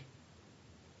would like.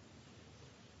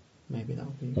 Maybe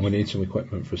that'll be... And we need some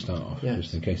equipment for a start off,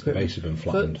 just in case the base has been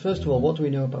flattened. First of all, what do we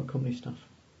know about company staff?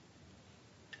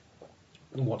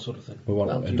 What sort of thing? We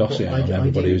want a dossier on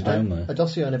everybody who's down there. A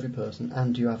dossier on every person,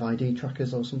 and do you have ID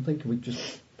trackers or something? Can we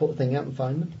just put a thing out and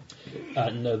find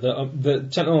them? No, the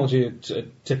technology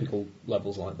at typical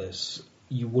levels like this,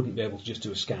 you wouldn't be able to just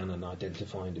do a scan and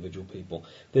identify individual people.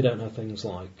 They don't have things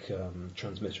like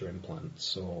transmitter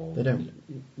implants or... They don't?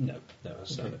 No,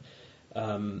 that's standard.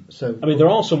 So, there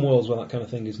are some worlds where that kind of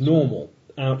thing is normal.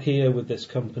 Out here with this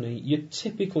company, you're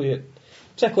typically at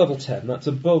tech level 10. That's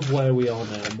above where we are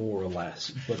now, more or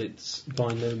less, but it's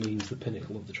by no means the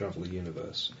pinnacle of the traveller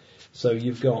universe. So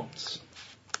you've got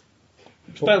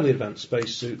fairly advanced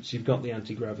spacesuits, you've got the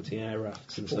anti-gravity air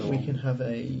rafts and so on. We can have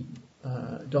a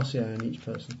dossier on each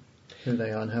person, who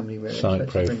they are and how many we're site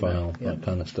expected to bring profile, back. that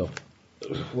kind of stuff.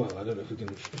 Well, I don't know if we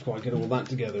can quite get all that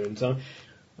together in time.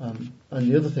 And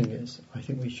the other thing is, I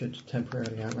think we should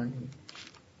temporarily outrank them.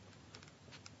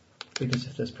 Because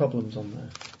if there's problems on there,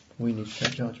 we need to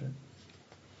take charge of it.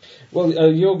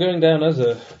 Well, you're going down as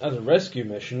a rescue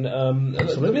mission.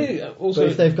 Absolutely. Also,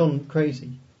 but if they've gone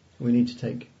crazy, we need to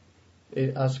take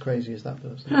it as crazy as that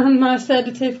person. My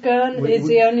sedative gun is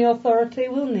the only authority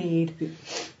we'll need.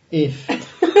 If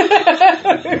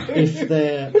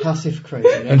they're passive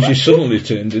crazy, and she suddenly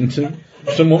turned into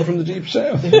someone from the deep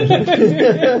south.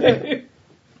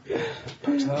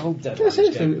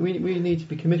 Seriously, we need to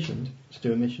be commissioned to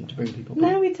do a mission to bring people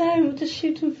back. No, we don't. We'll just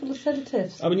shoot them full of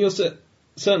sedatives. I mean, you'll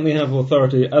certainly have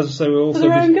authority. As I say, For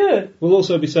their own good. We'll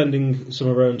also be sending some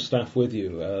of our own staff with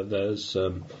you. There's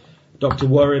Dr.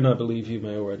 Warren, I believe you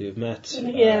may already have met.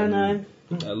 Yeah, I know.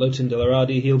 Lotin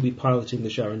Delaradi, he'll be piloting the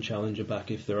Sharon Challenger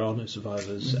back if there are no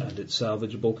survivors and it's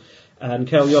salvageable. And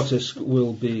Kalyotisk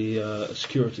will be a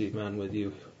security man with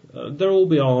you. They'll all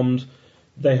be armed.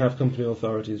 They have company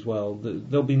authority as well.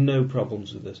 There'll be no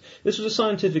problems with this. This was a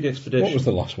scientific expedition. What was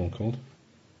the last one called?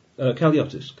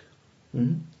 Kalyotisk.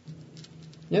 Mm-hmm.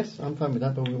 Yes, I'm fine with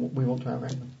that, but we want to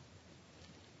outrank them.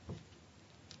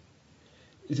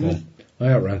 Well,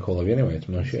 I outrank all of you anyway, it's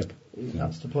my ship.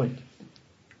 That's the point.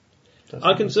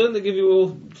 I can certainly give you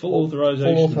all full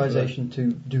authorization. Full authorization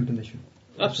to do the mission.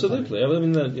 Absolutely. I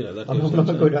mean, that I'm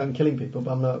not going out and killing people,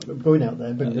 but I'm not going out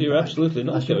there. You're absolutely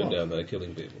not going down there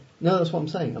killing people. No, that's what I'm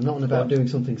saying. I'm not on about doing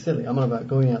something silly. I'm on about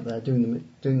going out there, doing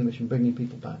the mission, bringing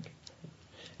people back.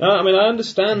 I mean, I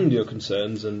understand your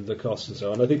concerns and the costs and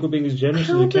so on. I think we're being as generous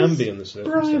as we can be in the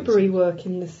circumstances. How does bribery work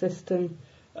in this system?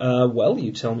 Well,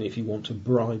 you tell me if you want to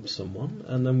bribe someone,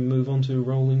 and then we move on to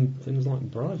rolling things like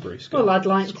bribery. Well, I'd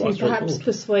like to perhaps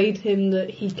persuade him that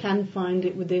he can find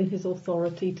it within his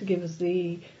authority to give us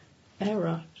the air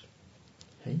right.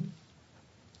 Hey?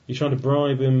 You're trying to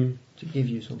bribe him to give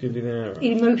you something. Give you the air right.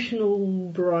 Emotional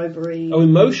bribery. Oh,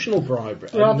 emotional bribery.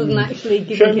 Rather than actually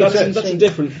giving him something. That's a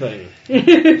different thing.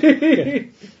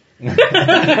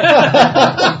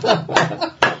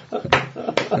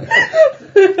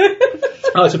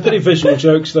 Oh, it's a pity visual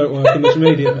jokes don't work in this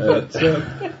medium. But,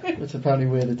 it's apparently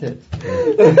weird it is.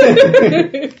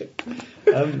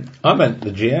 I meant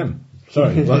the GM.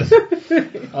 Sorry. You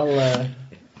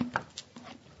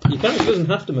it doesn't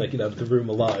have to make it out of the room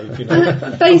alive, you know.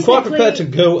 I'm quite prepared to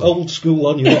go old school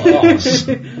on your arse.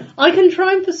 I can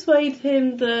try and persuade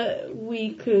him that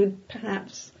we could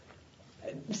perhaps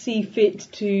see fit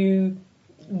to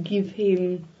give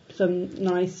him some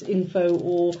nice info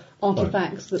or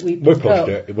artefacts that we We're pushed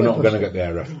it. We're not going to get the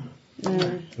air ref.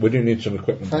 No. We do need some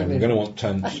equipment. We're going to want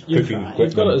tents, cooking equipment.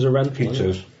 You've got it as a rental.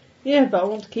 Pizzas. Yeah, but I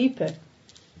want to keep it.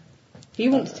 He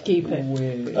wants to keep it.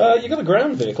 You got a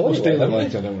ground vehicle. We'll steal it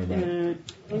later, don't worry about it.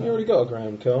 You already got a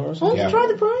ground car or I something. want to try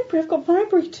the bribery. I've got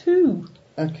bribery too.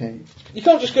 Okay. You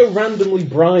can't just go randomly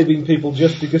bribing people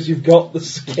just because you've got the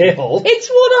skill. It's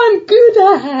what I'm good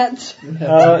at.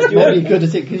 You want to be good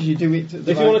at it because you do it.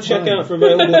 If you want to check out for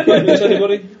available equipment,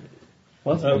 anybody?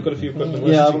 What? We've got a few equipment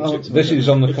lists. This is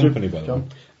on the company, by the way.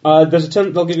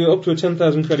 They'll give you up to a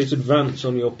 10,000 credits advance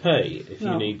on your pay if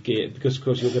you need gear, because of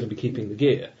course you're going to be keeping the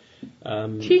gear.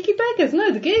 Cheeky beggars!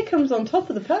 No, the gear comes on top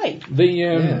of the pay.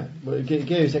 Well,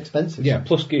 gear is expensive. Yeah,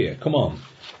 plus gear. Come on.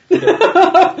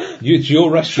 It's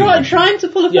your rescue. Trying to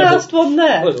pull a fast one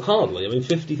there. Well, hardly. I mean,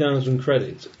 50,000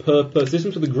 credits per person. This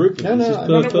isn't for the group. This is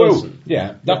per person. Well,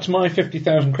 yeah, that's my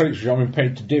 50,000 credits which I'm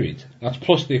paid to do it. That's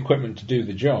plus the equipment to do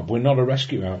the job. We're not a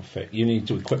rescue outfit. You need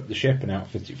to equip the ship and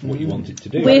outfit it for what you want it to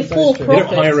do. We're for profit. You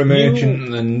don't hire a merchant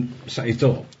and then set it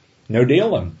up. No deal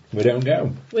then. We don't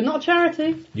go. We're not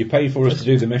charity. You pay for us to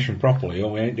do the mission properly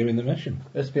or we ain't doing the mission.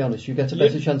 Let's be honest, you get a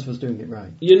better chance of us doing it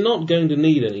right. You're not going to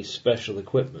need any special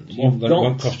equipment. Well, that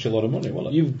won't cost you a lot of money, will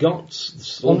it? You've got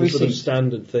all the sort of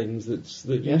standard things that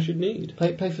you should need.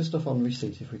 Pay for stuff on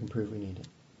receipt if we can prove we need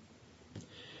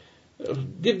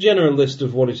it. Give Jenna a list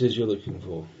of what it is you're looking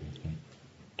for.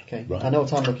 Okay, right. I know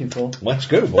what I'm looking for. Let's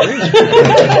go, boys.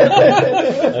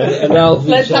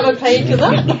 Let's have a page of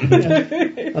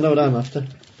that. I know what I'm after.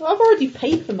 Well, I've already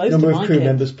paid for most Number of my crew kit.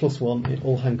 members plus one,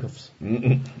 all handcuffs.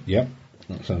 Yep,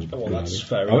 that sounds good. Well, that's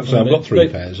fair. So I've got 3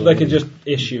 pairs. They can just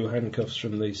issue handcuffs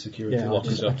from the security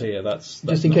lockers up here. That's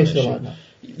just in case they're like that.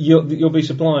 You'll be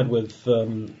supplied with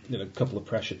a couple of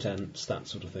pressure tents, that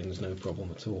sort of thing. There's no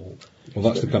problem at all. Well,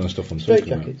 that's the kind of stuff I'm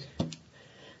talking about. Jackets.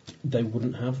 They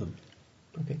wouldn't have them.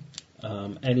 Okay.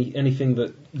 Anything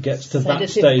that gets to that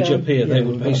stage up here, they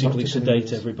would basically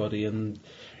sedate everybody, and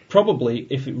probably,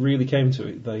 if it really came to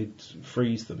it, they'd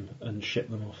freeze them and ship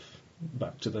them off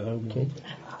back to the homeland.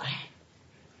 Okay.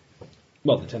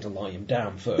 Well, they tend to lie him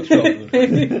down first, rather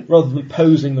than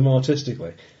posing them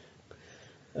artistically.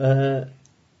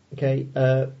 Okay.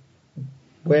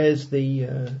 Where's the?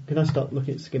 Can I start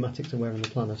looking at schematics aware on the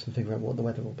planet and figure out what the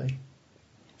weather will be?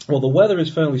 Well, the weather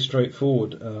is fairly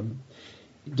straightforward.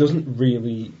 It doesn't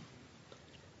really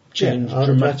change Do I have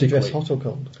to dramatically. dress hot or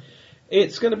cold?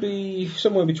 It's going to be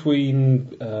somewhere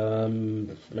between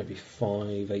maybe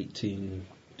 18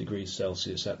 degrees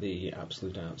Celsius at the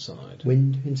absolute outside.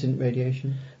 Wind, incident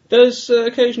radiation. There's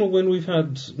occasional wind. We've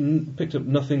had picked up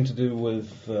nothing to do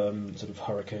with sort of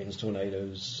hurricanes,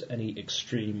 tornadoes, any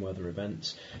extreme weather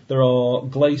events. There are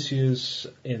glaciers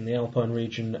in the Alpine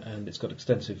region, and it's got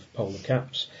extensive polar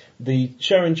caps. The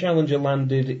Sharon Challenger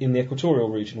landed in the equatorial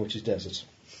region, which is desert.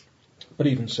 But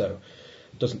even so,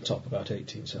 it doesn't top about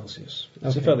 18 Celsius.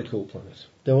 It's a fairly cool planet.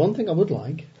 The one thing I would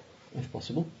like, if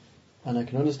possible, and I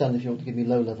can understand if you want to give me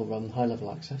low level rather than high level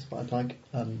access, but I'd like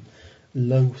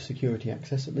low security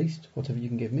access at least, whatever you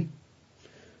can give me.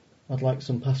 I'd like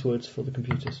some passwords for the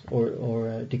computers, or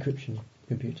a decryption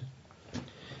computer.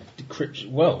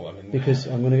 Decryption? Well, I mean... Because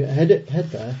I'm going to head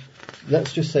there.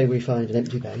 Let's just say we find an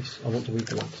empty base. I want to read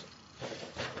the logs.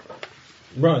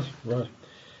 Right.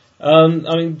 I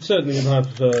mean, certainly we'll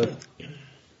have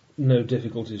no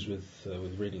difficulties with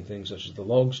reading things such as the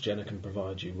logs. Jenna can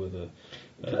provide you with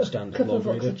a standard couple log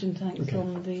of reader. oxygen tanks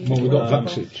on the... Well, we've got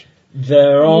vaccines.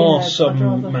 There are Yeah, I'd rather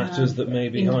some matters have that may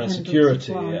be higher independent security,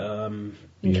 supply.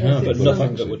 Yeah, case but it's nothing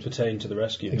some- that would pertain to the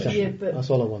rescue Exactly. mission. Yeah, but That's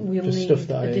all I want. we'll Just need stuff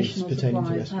that is additional pertaining to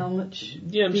supplies. rescue. How much?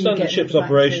 Yeah, do you standard get ship's for vaccine?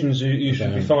 operations you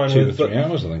should be fine 2 or with, 3 but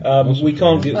hours, I think. we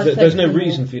can't give, I'd there's say no more.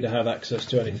 reason for you to have access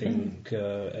to anything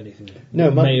No,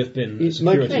 that may have been a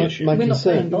security issue. My We're not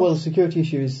concern, playing boss. well, the security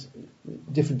issue is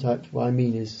different type. What I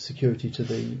mean is security to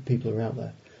the people who are out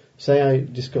there. Say I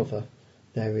discover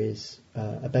there is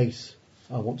a base.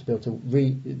 I want to be able to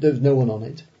read. There's no one on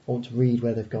it. I want to read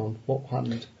where they've gone, what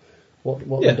happened, what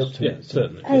led up to it. So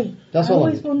certainly. Hey, That's I all I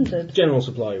always need. wondered. General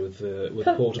supply with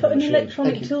portable Put an machine.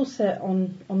 electronic Thank you. tool set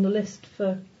on the list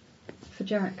for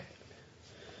Jack.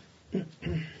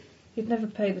 He'd never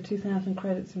pay the 2,000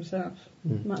 credits himself.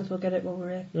 Might as well get it while we're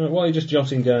here. Right, while you're just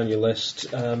jotting down your list,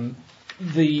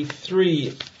 the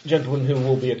 3 gentlemen who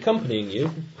will be accompanying you,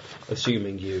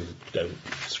 assuming you don't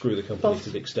screw the company Boss, to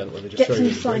the extent where they just Get throw some you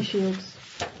in the psi drink. shields.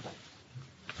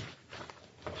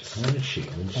 Iron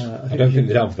shields. I I don't think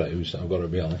they have those, I've got to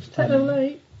be honest. Take them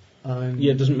late.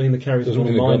 Yeah, it doesn't mean they carry them Doesn't on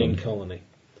a mean they've got mining them. colony.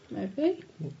 Maybe.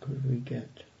 What could we get?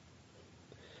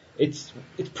 It's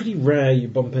pretty rare you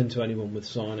bump into anyone with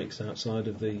psionics outside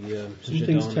of the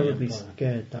Something's Zhidani terribly Empire.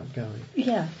 scared that guy.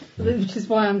 Yeah, which is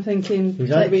why I'm thinking. He's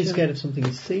either been protection. scared of something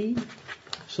he's seen,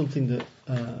 something that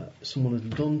someone has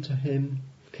done to him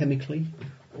chemically,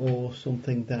 or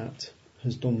something that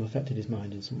has affected his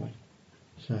mind in some way.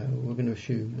 So we're going to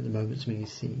assume at the moment something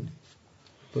he's seen.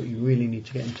 But you really need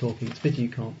to get him talking. It's a pity you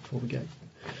can't before we go.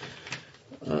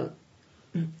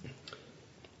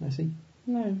 I see.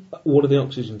 No. What are the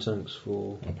oxygen tanks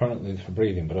for? Apparently for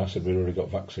breathing, but I said we'd already got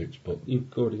vaccines, but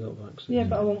You've already got vaccines. Yeah,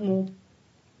 but I want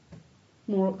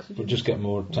more oxygen. we'll just get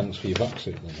more tanks for your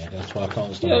vaccine then. That's why I can't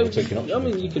understand how we're taking I oxygen.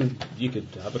 mean, you could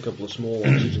have a couple of small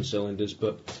oxygen cylinders,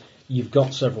 but you've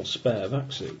got several spare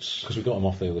vaccines. Because we got them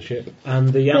off the other ship. And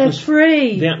the They're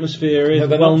free. The atmosphere is No,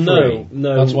 they're well, not free.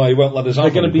 no. That's why he won't let us They're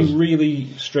have going to them, be 'cause really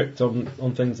strict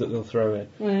on things that they'll throw in.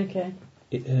 Okay.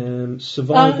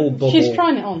 Survival bubble. She's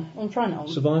trying it on. I'm trying it on.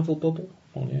 Survival bubble.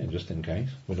 Oh yeah, just in case.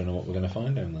 We don't know what we're going to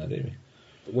find down there, do we?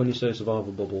 When you say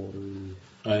survival bubble,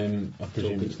 I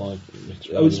presume it's like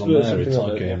Oh, it's on there. something It's like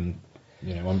like that,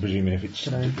 you know, I'm presuming if it's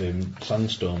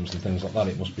sandstorms and things like that,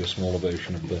 it must be a smaller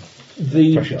version of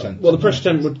the pressure tent. Well, the pressure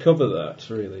tent would cover that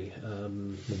really.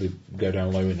 Will they go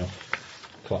down low enough,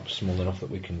 collapse small enough that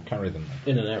we can carry them?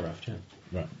 In an air raft, yeah.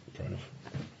 Right, fair enough.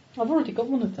 I've already got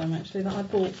one of them actually that I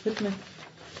bought with me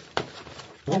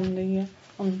on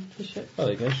the ship. Oh,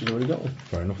 there you go. She's already got one.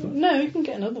 Fair enough. Then. No, you can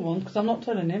get another one because I'm not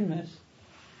telling him this.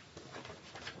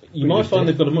 You We might just find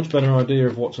did. they've got a much better idea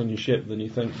of what's on your ship than you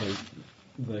think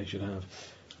they should have.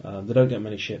 They don't get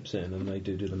many ships in, and they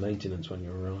do the maintenance when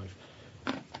you arrive.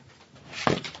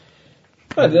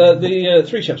 The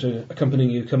 3 ships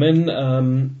accompanying you come in.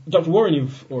 Dr. Warren,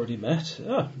 you've already met.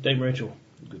 Dame Rachel,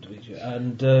 good to meet you.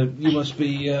 And you must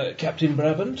be Captain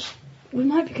Brabant. We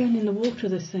might be going in the water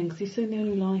this thing because he's saying the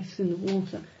only life's in the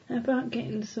water. How about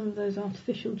getting some of those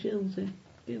artificial gills in?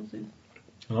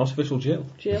 An artificial Jill.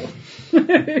 Jill.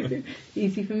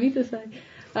 Easy for me to say.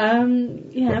 How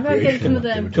about getting some of A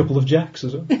them? couple of jacks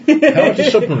as well. How about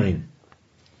a submarine?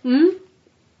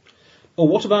 Or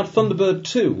what about Thunderbird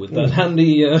 2 with that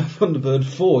handy Thunderbird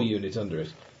 4 unit under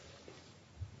it?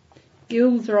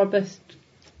 Gills are our best.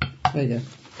 There you go.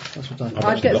 That's what I I've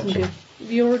I'd get got some some. gills.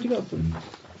 Have you already got some?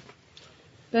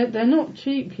 They're not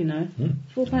cheap, you know.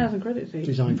 4,000 credits each.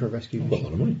 Designed for a rescue Got a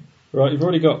lot of money. Right, you've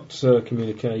already got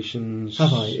communications.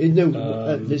 Have I?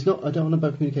 No, there's not. I don't want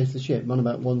about communications with the ship. I'm on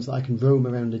about ones that I can roam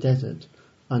around the desert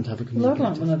and have a Well, I'd communicator.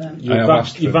 like one of them.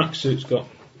 Your vac suit's got.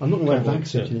 I'm not going to wear a Probably, vac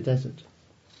suit yeah. in the desert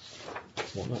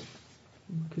What not?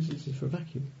 because it's for a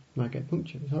vacuum. Might get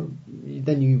punctured.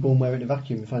 Then you go and wear it in a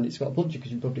vacuum and find it's got a puncture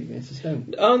because you've rubbed it against a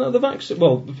stone. Oh no, the vac suit.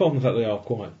 Well, apart from the fact they are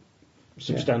quite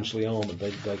substantially armoured,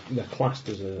 they're classed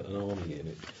as an army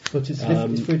unit. But it's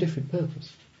for a different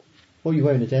purpose. What you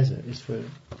wear in the desert is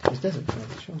desert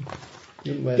clothes, sure.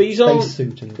 You wouldn't wear These a aren't. space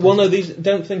suit. In the Well, no, desert. these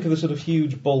don't think of the sort of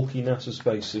huge, bulky NASA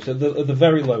spacesuits. At the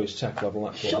very lowest tech level,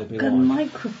 that's what they'd be Shotgun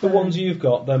like. microphone. The ones you've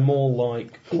got, they're more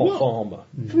like cloth armour,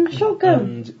 From a shotgun.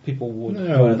 and people would.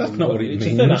 No, wear that's them, not but what it it's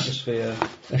means. a thin atmosphere.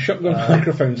 A shotgun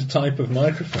microphone's a type of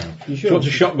microphone. You So sure? what's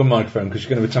a shotgun microphone? Because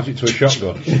you're going to attach it to a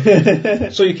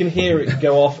shotgun. So you can hear it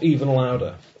go off even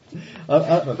louder.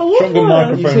 Shotgun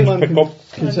You see why microphones pick I'm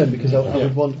up. concerned because I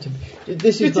would want to.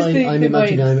 This is Good to my. see I'm the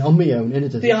imagining waves. I'm on my own in a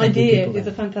desert. The taking idea people is a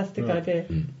out. fantastic idea.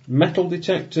 Metal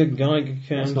detector, Geiger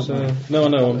That's not counter. mine. No, I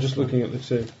know. I'm That's just mine. looking at the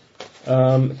two.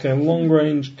 Okay, long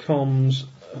range comms.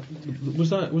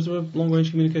 Was there a long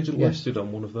range communicator Yes. listed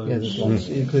on one of those? Yeah, there's lots,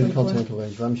 including continental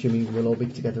range. But I'm assuming we'll all be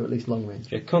together at least long range.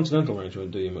 Yeah, continental range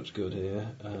won't do you much good here.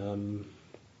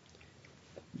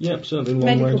 Yep, certainly long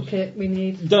Medical range. kit we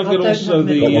need. Don't I forget also have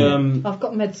medical. the. I've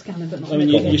got med scanner, but not I mean,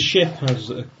 medical. your ship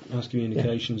has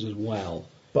communications as well.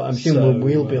 But I'm assuming So,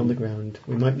 we'll be on the ground.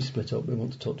 We might be split up. We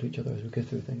want to talk to each other as we go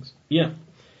through things. Yeah.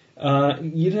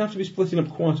 You'd have to be splitting up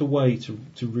quite a way to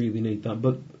really need that,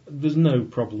 but there's no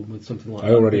problem with something like I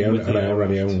that. already own, with and the I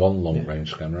already aircraft. own one long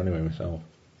range scanner anyway myself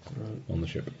Right. on the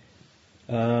ship.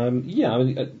 Yeah, I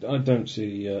mean, I don't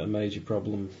see a major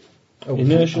problem. Oh,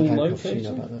 Inertial handcuffs, you locator?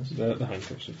 know about those. The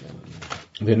handcuffs are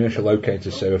fine. The inertial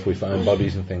locator, so if we find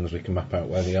bodies and things, we can map out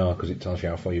where they are because it tells you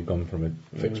how far you've gone from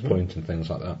a fixed point and things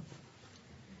like that.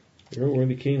 You're all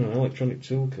really keen on electronic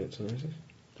toolkits, I notice.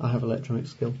 I have electronic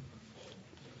skill.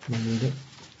 I need it.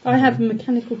 I have a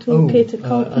mechanical toolkit, a I know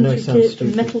carpentry it sounds kit, a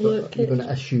stupid, metalwork but kit. I'm going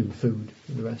to assume food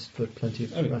for the rest, for plenty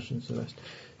of Okay. rations for the rest.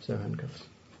 So handcuffs.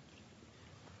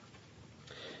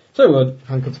 So,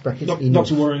 Handcuffs, brackets,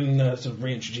 Dr. Warren sort of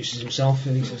reintroduces himself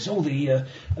and he says,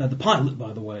 the pilot,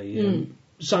 by the way,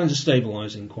 signs are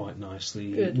stabilising quite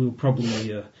nicely. Good. We'll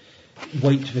probably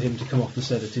wait for him to come off the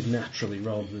sedative naturally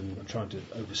rather than trying to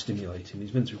overstimulate him.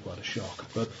 He's been through quite a shock,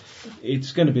 but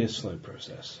it's going to be a slow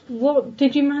process. What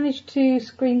did you manage to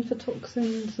screen for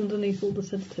toxins underneath all the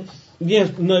sedatives?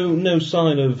 Yes, no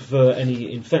sign of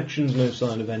any infections, no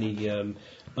sign of any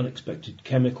unexpected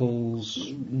chemicals,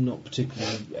 not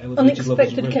particularly elevated levels of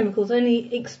Unexpected risk. chemicals,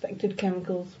 any expected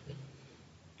chemicals.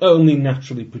 Only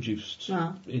naturally produced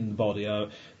Ah. in the body.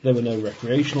 There were no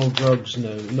recreational drugs,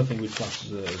 nothing we'd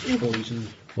class as poison.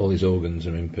 All his organs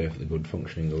are in perfectly good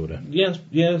functioning order. Yes.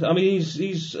 I mean,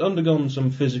 he's undergone some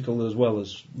physical as well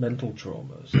as mental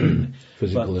traumas.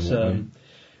 Physical in what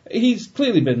way? He's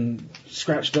clearly been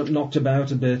scratched up, knocked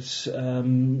about a bit.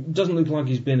 Doesn't look like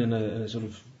he's been in a sort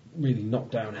of really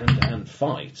knockdown hand-to-hand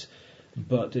fight,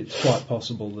 but it's quite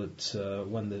possible that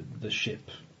when the ship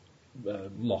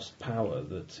lost power,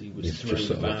 that he was He's just thrown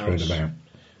sort of about. thrown about.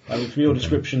 I mean, from your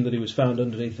description that he was found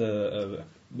underneath a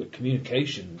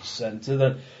communications centre,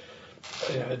 then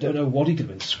I don't know what he could have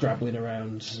been scrabbling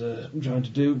around trying to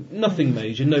do. Nothing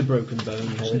major, no broken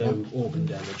bones, no organ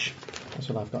damage. That's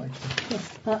what I've got. Actually.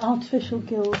 Yes, artificial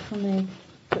gills for me,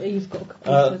 but he's got a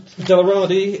couple of bits.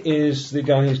 Delaradi is the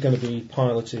guy who's going to be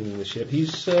piloting the ship.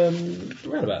 He's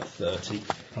around about 30.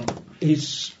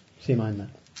 He's mine there.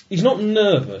 He's not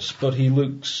nervous, but he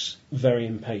looks very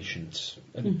impatient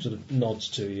and sort of nods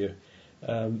to you.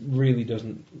 Really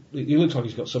doesn't. He looks like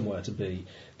he's got somewhere to be.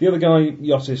 The other guy,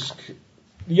 Yotisk,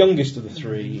 the youngest of the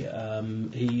three,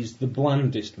 he's the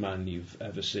blandest man you've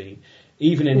ever seen.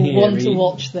 Even in here, One to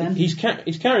watch then. He's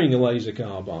carrying a laser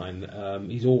carbine.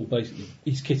 He's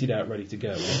kitted out, ready to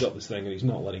go. He's got this thing and he's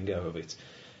not letting go of it.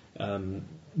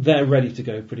 They're ready to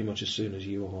go pretty much as soon as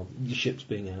you are. Your ship's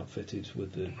being outfitted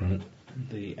with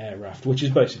the air raft, which has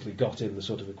basically got in the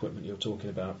sort of equipment you're talking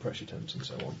about, pressure temps and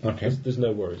so on. Okay. There's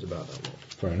no worries about that lot.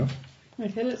 Fair enough.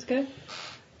 Okay, let's go.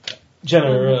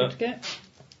 Jenna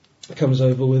comes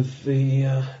over with the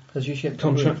Has your ship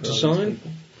contract to got room for all sign. these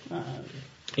people?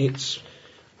 It's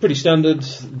pretty standard.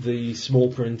 The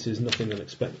small print is nothing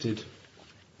unexpected.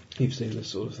 You've seen this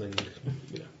sort of thing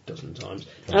a dozen times.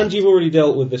 And you've already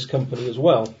dealt with this company as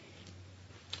well.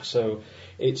 So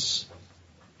it's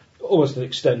almost an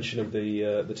extension of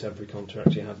the temporary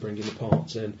contract you had bringing the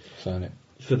parts in. Sign it.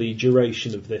 For the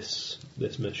duration of this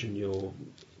mission, you're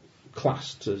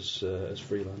classed as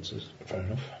freelancers. Fair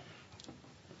enough.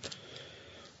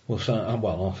 I'll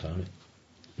sign it.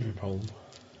 No problem.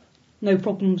 No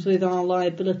problems with our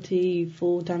liability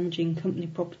for damaging company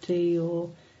property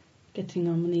or getting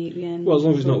our money at the end. Well, as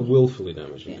long as it's not willfully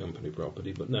damaging company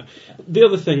property, but no. The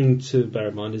other thing to bear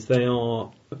in mind is they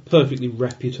are a perfectly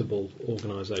reputable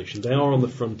organisation. They are on the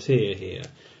frontier here,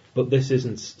 but this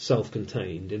isn't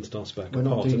self-contained. Interspec are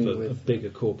part of a bigger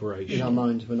corporation. In our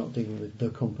minds, we're not dealing with the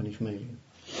company from Alien.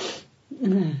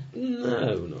 No,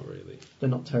 not really. They're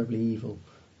not terribly evil,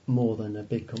 more than a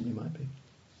big company might be.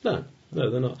 No,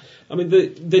 they're not. I mean,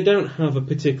 they don't have a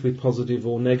particularly positive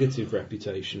or negative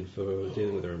reputation for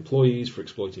dealing with their employees, for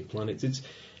exploiting planets.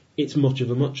 It's much of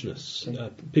a muchness.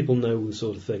 People know the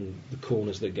sort of thing, the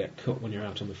corners that get cut when you're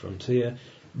out on the frontier,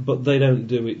 but they don't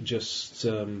do it just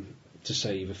to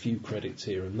save a few credits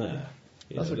here and there.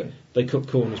 They cut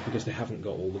corners because they haven't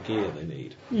got all the gear they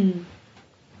need. Mm.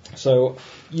 So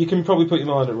you can probably put your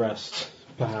mind at rest,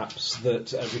 perhaps,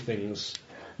 that everything's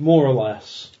more or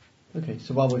less Okay,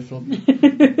 so while we're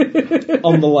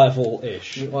on the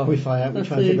level-ish. while we fly out, we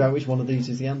try and figure out which one of these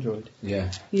is the android.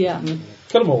 Yeah. Yeah.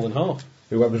 Cut them all in half.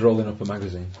 Whoever's rolling up a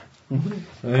magazine.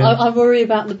 I worry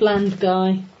about the bland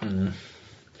guy.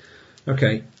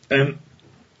 Okay.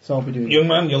 So I'll be doing. Young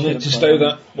man, you'll need to stow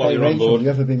that while you're on Rachel, board. have you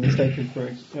ever been mistaken for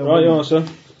it? Right, you are, sir.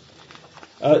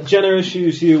 Jenna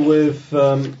issues you with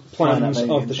plans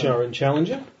of the Sharon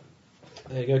Challenger.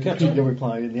 There you go, Captain. Your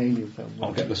reply in the Alien film.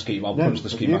 I'll get the scheme. I'll No, punch the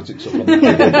have you? schematics up on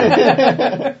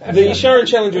the The Sharon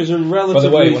Challenger is a relatively... By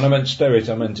the way, when I meant stow it,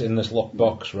 I meant in this locked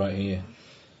box right here.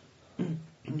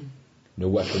 No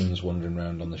weapons wandering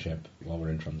around on the ship while we're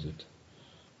in transit.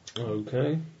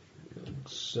 Okay.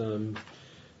 It's, I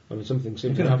mean, something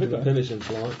seems can to have happen it, to though. Pinnis in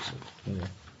flight. So. Yeah.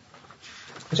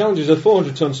 The Challenger is a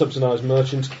 400-ton subsidised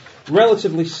merchant.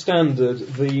 Relatively standard.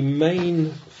 The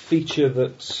main feature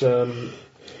that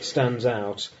stands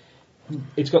out,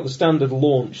 it's got the standard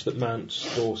launch that mounts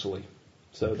dorsally.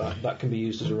 So that can be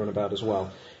used as a runabout as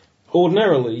well.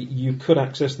 Ordinarily, you could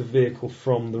access the vehicle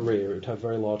from the rear. It would have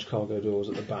very large cargo doors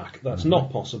at the back. That's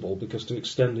not possible because to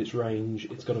extend its range,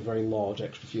 it's got a very large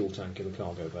extra fuel tank in the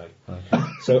cargo bay. Okay.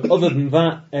 So other than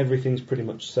that, everything's pretty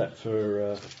much set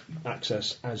for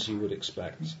access as you would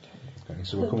expect. Okay,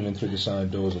 so we're coming in through the side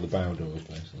doors or the bow doors,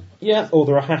 basically. Yeah, or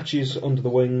there are hatches under the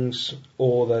wings,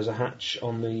 or there's a hatch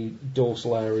on the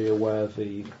dorsal area where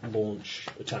the launch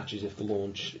attaches if the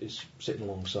launch is sitting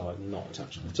alongside and not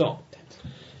attached to the top.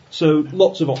 So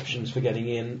lots of options for getting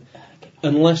in.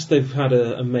 Unless they've had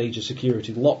a major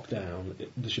security lockdown,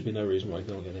 there should be no reason why you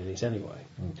can't get in it anyway.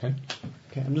 Okay.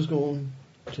 Okay, I'm just going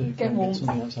to Get go warm. get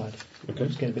something outside. Okay.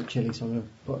 It's getting a bit chilly, so I'm going to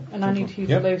put. And I need to use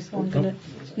Yep. the loose, so I'm going to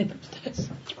nip upstairs.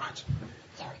 Right.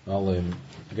 Sorry. I'll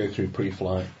go through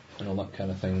pre-flight and all that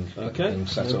kind of thing. Get Okay,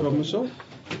 things set no up. problem at all.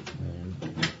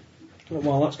 Well,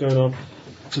 while that's going on,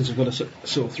 since I've got a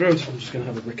sore throat, I'm just going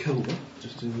to have a Ricola,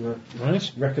 just to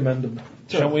Right. recommend them.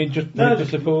 Shall we just No,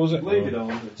 just pause it? leave it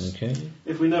on. It's, Okay.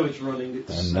 if we know it's running,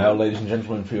 it's... And now, ladies and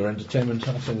gentlemen, for your entertainment,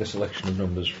 I'll sing a selection of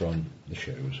numbers from the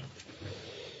shows.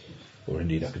 Or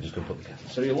indeed, I could just go put the cat.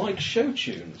 So you like show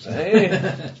tunes,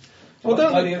 eh? Well,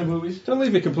 don't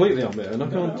leave me completely on my own. I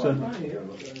can't...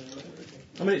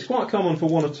 I mean, it's quite common for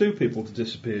one or two people to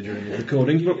disappear during the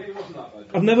recordings, but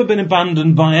I've never been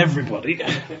abandoned by everybody.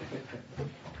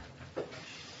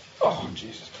 Oh,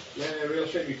 Jesus. Yeah, real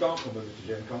shame you can't come with me to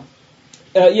Gen Con.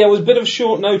 Yeah, it was a bit of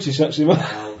short notice, actually.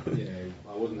 Well,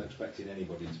 I wasn't expecting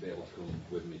anybody to be able to come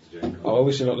with me to Gen Con. Oh,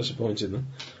 obviously not disappointed then.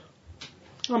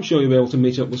 I'm sure you'll be able to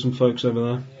meet up with some folks over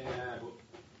there. Yeah, but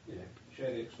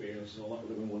share the experience and all that would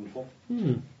have been wonderful.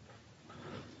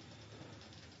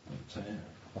 But,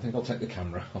 I think I'll take the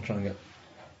camera. I'll try and get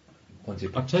plenty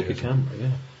of I'd pictures. take a camera,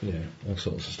 yeah. You know, all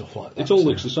sorts of stuff like that. It all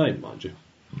looks the same, mind you.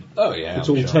 Oh yeah, It's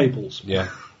I'm all sure. tables. Yeah.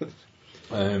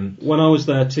 When I was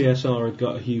there, TSR had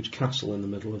got a huge castle in the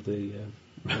middle of the...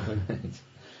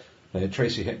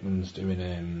 Tracy Hickman's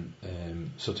doing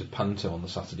sort of panto on the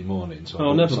Saturday morning. So I Oh,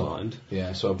 bought never myself- mind.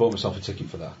 Yeah, so I bought myself a ticket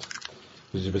for that.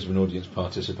 There's a bit of an audience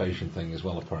participation thing as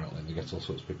well, apparently. They get all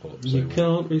sorts of people up. You So,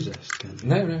 can't resist, can you?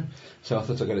 No. So I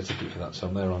thought I'd get a ticket for that. So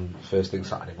I'm there on first thing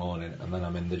Saturday morning, and then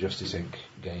I'm in the Justice Inc.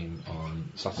 game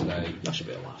on Saturday. That should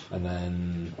be a laugh. And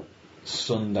then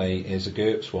Sunday is a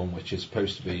GURPS one, which is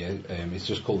supposed to be, it's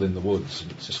just called In the Woods.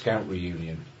 It's a scout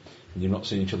reunion. And you've not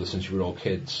seen each other since you were all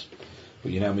kids.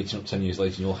 But you're now meeting up 10 years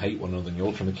later and you'll hate one another and you're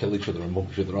all trying to kill each other and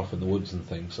bump each other off in the woods and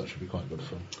things. That should be quite good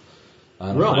fun.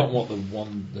 And Right. I've forgotten what the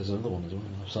one, there's another one as well.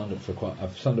 I've signed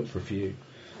up for a few.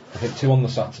 I think 2 on the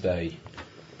Saturday,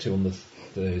 2 on the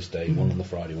Thursday, 1 on the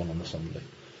Friday, 1 on the Sunday.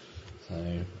 So,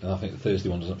 and I think the Thursday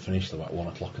one doesn't finish till about 1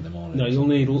 o'clock in the morning. No, or you'll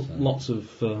need something, so. lots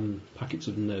of packets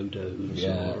of no-dos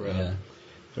or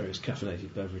various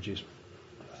caffeinated beverages.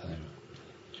 So,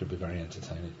 should be very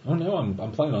entertaining. Oh no,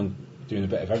 I'm planning on doing a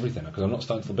bit of everything because I'm not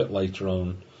starting till a bit later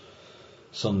on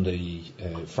Sunday,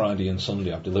 Friday and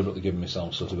Sunday. I've deliberately given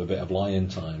myself sort of a bit of lie-in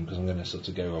time because I'm going to sort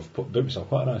of go. I've built myself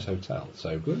quite a nice hotel,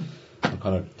 so good. I'm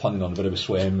kind of planning on a bit of a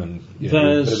swim and a bit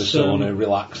of a sauna,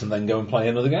 relax, and then go and play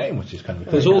another game, which is kind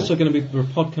of. There's also going to be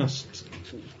podcaster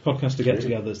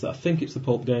get-togethers. That I think it's the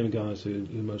Pulp Gamer guys who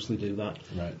mostly do that.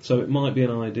 Right. So it might be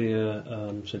an idea,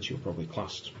 since you're probably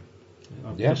classed.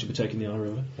 I guess you'll be taking the eye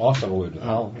over. Well, I'll have a word with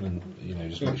Hal, and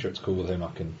just make sure it's cool with him.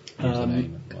 I can use the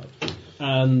name.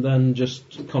 And then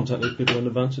just contact these people in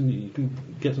advance, and you can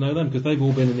get to know them because they've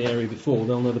all been in the area before.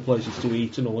 They'll know the places to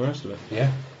eat and all the rest of it.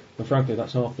 Yeah. And frankly,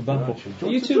 that's half the battle.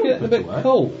 Right, You two getting a bit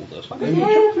cold? Sit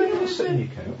in your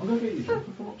coat. I'm going to get you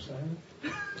jumper from upstairs.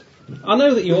 I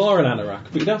know that you are an anorak,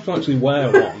 but you'd have to actually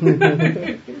wear one.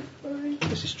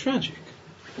 This is tragic.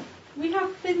 We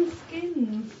have thin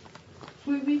skins.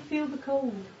 We feel the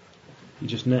cold. You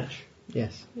just nesh.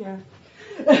 Yes, Yeah.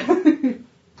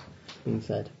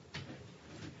 instead.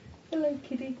 Hello,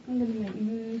 kitty. I'm going to make you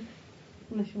move.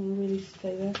 Unless you want to really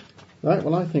stay there. Right,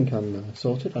 well, I think I'm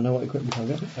sorted. I know what equipment I'll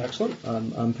get. Excellent.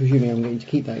 I'm presuming I'm going to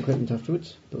keep that equipment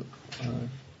afterwards, but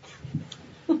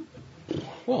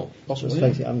Well, let's possibly.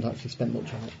 face it, I haven't actually spent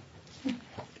much on it.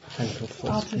 Handcuffs,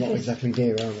 that's not exactly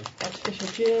gear, are they? Artificial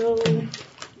Jill.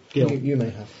 Gil. You may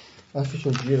have.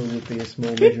 Artificial Jill would be a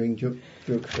small measuring jug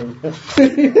from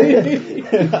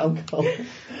alcohol.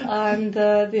 And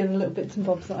the other little bits and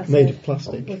bobs that I said. Made of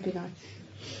plastic. Would be nice.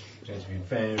 James has been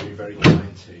very, very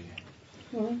kind to you.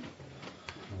 Well,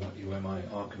 I want you wear my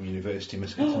Arkham University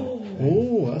biscuits.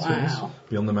 Oh, that's nice. wow.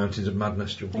 Beyond the Mountains of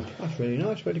Madness, Jill. That's really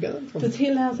nice. Where'd you get them from? Does he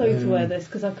allow Zoe to wear this?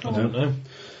 Because I I can't. don't know.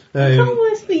 I can't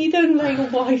wear something you don't allow your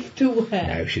wife to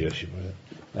wear. No, she does. She wears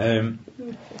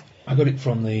it. I got it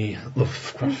from the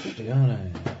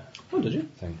Lovecraftiana Oh, did you?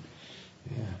 thing.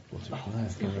 Yeah, what's it from there?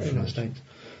 Very nice, thanks.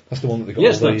 That's the one that they got.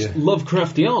 Yes, all that's the,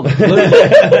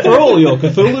 Lovecraftiana. For all your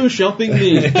Cthulhu shopping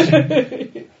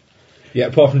needs. Yeah,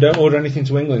 apart from don't order anything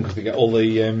to England because they get all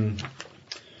the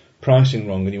pricing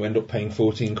wrong and you end up paying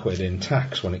 14 quid in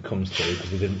tax when it comes through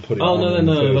because they didn't put it Oh, on.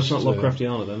 no, that's not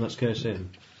Lovecraftiana then, that's KSM.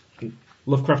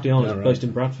 Lovecraftiana is right. based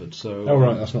in Bradford, so... Oh,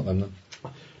 right, that's not them then.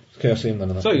 It's KSM then.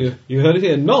 In that So case. you heard it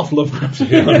here, not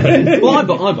Lovecraftiana.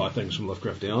 Well, I buy things from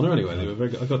Lovecraftiana anyway. They were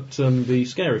very good. I got the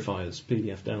Scarifiers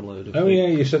PDF download. Of Oh, the, yeah,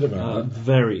 you said about that.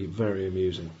 very, very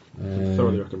amusing.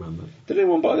 Thoroughly recommend that. Did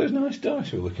anyone buy those nice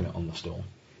dice we were looking at on the stall?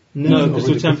 No, because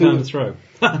they're £10 a throw.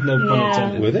 No pun Yeah.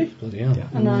 intended. Were they? Bloody hell. Yeah.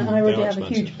 And I already They are have a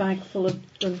huge expensive. bag full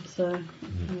of them, so...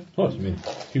 Oh, I mean,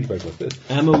 huge bag like this.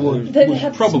 Emma would They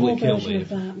had probably a small kill version me. of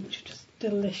that, which are just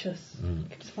delicious. You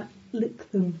can just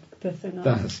lick them. They're so nice.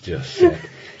 That's just sick.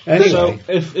 Anyway, So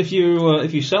if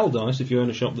you sell dice, if you own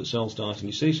a shop that sells dice and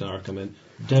you see Sarah come in,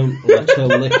 don't let her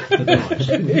lick the dice.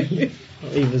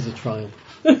 Even as a trial.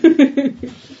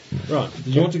 Right, did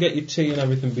you want to get your tea and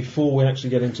everything before we actually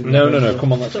get into the... no,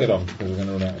 come on, let's get on because we're going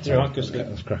to run out of time. Yeah, right, 'cause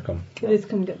Let's crack on. It is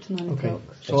coming up to 9 Okay, o'clock.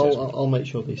 so I'll make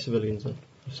sure the civilians are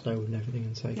stowed and everything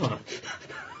and safe. Right.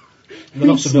 They're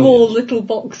not Small civilians. little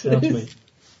boxes. That's me.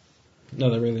 No,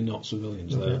 they're really not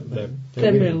civilians. They're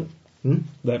They're real.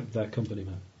 they're company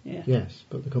men. Yeah. Yes,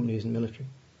 but the company isn't military.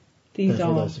 These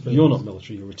Therefore, are. they're civilians. You're not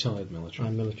military, you're retired military.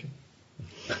 I'm military.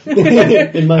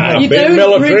 In my head. You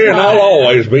don't retire.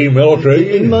 always be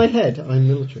military. In my head, I'm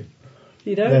military.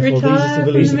 You don't Therefore, these are retire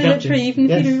from the civilians. military even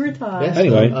Yes. if you do retire. Yes,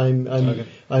 Anyway.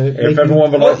 If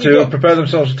everyone would Well, like you to got- prepare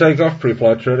themselves to take off,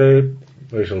 pre-flight ready,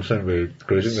 we shall soon be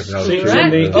cruising with an Seats in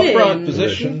Right. the Yeah. upright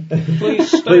position. Please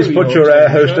stow Please put your air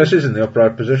temperature. hostesses in the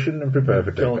upright position and prepare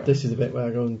for takeoff. God, this is the bit where I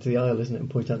go into the aisle, isn't it, and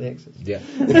point out the exits. Yeah.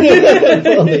 Put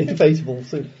on the inflatable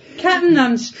suit. Captain,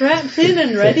 I'm strapped in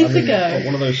and ready to go.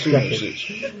 One of those sumo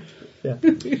seats. Yeah.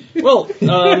 Well,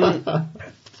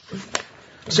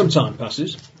 some time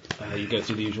passes. You go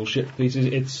through the usual ship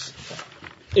pieces.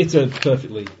 It's a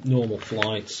perfectly normal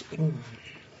flight.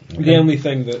 The only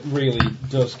thing that really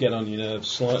does get on your nerves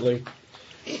slightly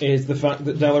is the fact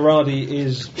that Delaradi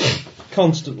is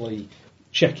constantly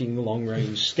checking the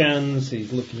long-range scans.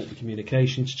 He's looking at the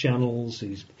communications channels.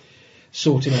 He's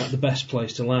sorting out the best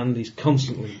place to land. He's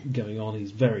constantly going on.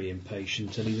 He's very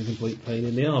impatient and he's a complete pain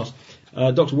in the arse.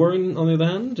 Dr. Warren, on the other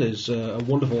hand, is a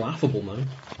wonderful, affable man.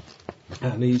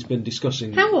 And he's been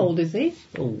discussing... How old is he?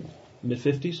 Oh,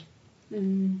 mid-50s.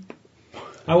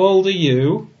 How old are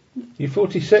you? You're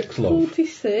 46, love.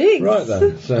 46. Right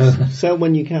then. So, Sell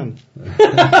when you can.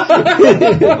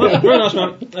 Well, very nice,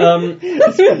 man.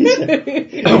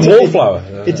 wallflower.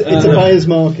 It's a buyer's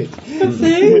market.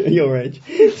 See? At your age.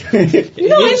 Not in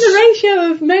the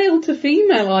ratio of male to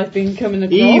female I've been coming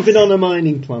across. Even on a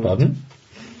mining planet. Pardon?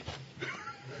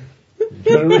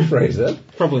 Can I rephrase that?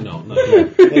 Probably not, no.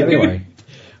 Anyway.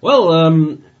 Well, I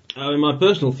mean, my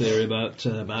personal theory about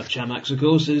Chamax, of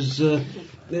course, is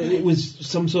it was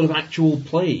some sort of actual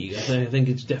plague. I think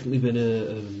it's definitely been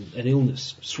an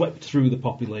illness swept through the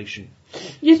population.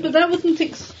 Yes, but that wouldn't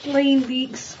explain the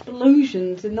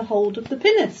explosions in the hold of the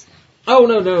pinnace. Oh,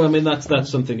 no, I mean, that's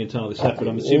something entirely separate.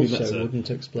 I'm assuming also that's wouldn't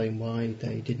explain why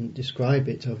they didn't describe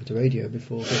it over the radio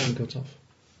before getting cut off.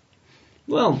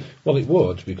 Well, Well, it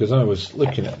would, because I was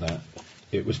looking at that.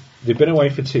 They'd been away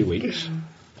for 2 weeks,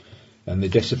 and they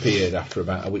disappeared after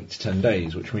about a week to 10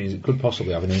 days, which means it could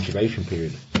possibly have an incubation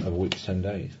period of a week to 10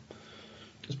 days.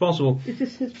 it's possible. Is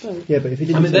this his boat? Yeah, but if he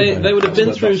didn't I mean, say they would have been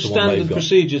That's through the one they've standard got.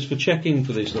 procedures for checking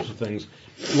for these sorts of things.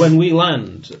 When we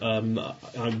land,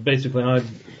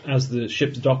 as the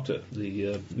ship's doctor,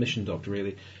 the mission doctor,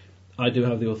 really, I do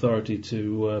have the authority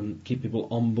to keep people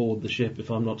on board the ship if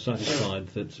I'm not satisfied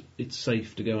that it's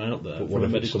safe to go out there But from what a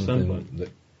if it's medical standpoint. something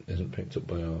that isn't picked up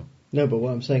by our... No, but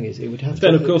what I'm saying is it would have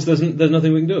Then, to... of course, there's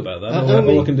nothing we can do about that. How All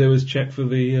many- I can do is check for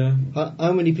the...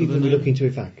 How many people are we looking to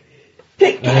evac?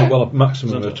 well, a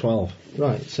maximum of 12.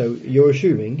 Right, so you're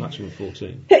assuming maximum of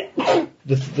 14.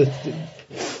 the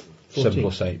 7 14.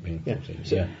 plus 8 being Yeah. 14.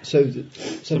 So, Yeah. so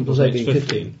 7 plus 8 being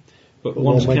 15. But But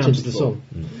one's one went into the countable.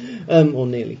 sun. Or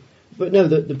nearly. But no,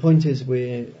 the point is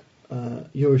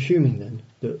you're assuming then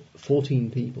that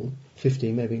 14 people,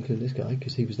 15 maybe including this guy,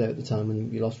 because he was there at the time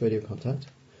when you lost radio contact,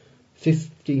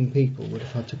 15 people would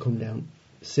have had to come down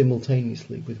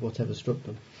simultaneously with whatever struck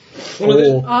them.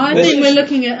 Well, I This think is- we're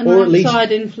looking at an or at least-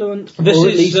 outside influence. This or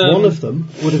at is, least um, one of them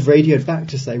would have radioed back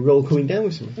to say, we're all coming down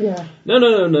with something. Yeah.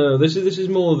 No. This is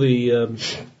more the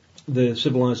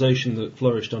civilization that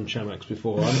flourished on Chamax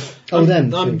before.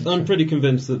 I'm pretty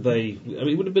convinced that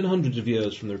it would have been hundreds of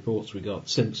years from the reports we got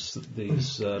since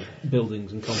these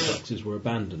buildings and complexes were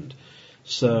abandoned.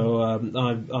 So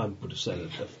I would have said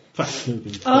a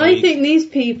fast-moving plague. I think these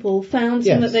people found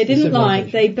something Yes, that they didn't like.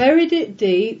 civilization. They buried it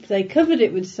deep, they covered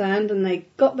it with sand, and they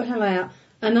got the hell out.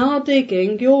 And our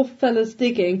digging, your fella's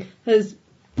digging, has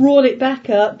brought it back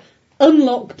up,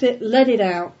 unlocked it, let it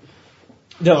out.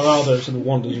 There are those sort of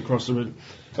wanders across the room.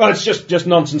 Well, it's just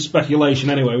nonsense speculation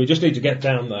anyway. We just need to get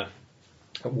down there.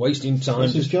 Wasting time.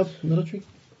 What's his job? Military?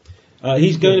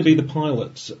 He's going to be the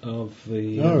pilot of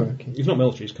the... Oh, okay. He's not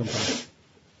military, he's company.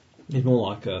 He's more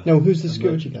like a... No, who's the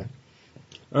security guy?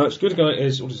 Security guy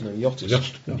is, what is his name, Yachtis.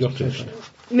 Yachtis.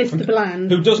 Mr.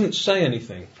 Bland. Who doesn't say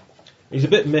anything. He's a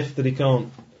bit miffed that he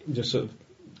can't just sort of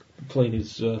clean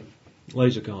his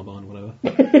laser carbine or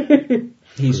whatever.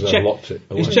 He's locked it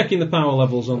away. checking the power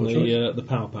levels on choice. the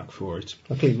power pack for it.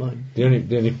 I clean mine. The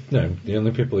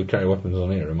only people who carry weapons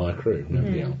on here are my crew,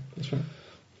 nobody else. That's right.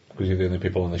 Because you're the only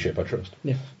people on the ship I trust.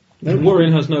 Yeah.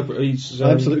 Warren has no... He's,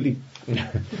 Absolutely.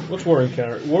 What's Warren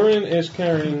carrying? Warren is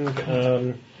carrying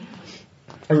a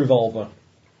revolver.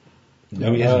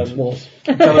 No, he isn't. Was.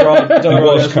 Delray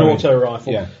has an carrying. auto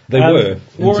rifle. Yeah, they were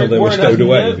until they were Warren stowed has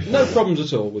away. No problems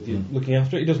at all with you looking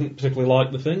after it. He doesn't particularly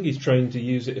like the thing. He's trained to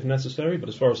use it if necessary, but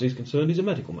as far as he's concerned, he's a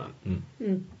medical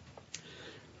man.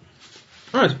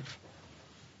 Right.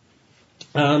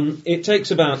 It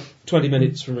takes about 20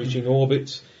 minutes from reaching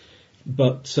orbit,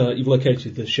 but you've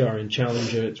located the Sharian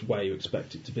Challenger. It's where you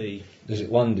expect it to be. Is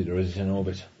it landed or is it in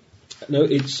orbit? No,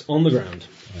 it's on the ground.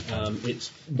 It's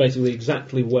basically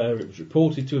exactly where it was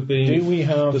reported to have been. Do we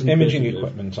have Doesn't imaging appear to be.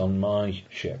 equipment on my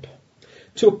ship?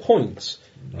 To a point.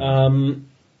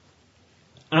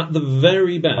 At the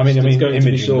very best, I mean, it's going to be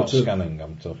imaging, not sort of... scanning.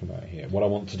 I'm talking about here. What I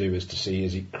want to do is to see: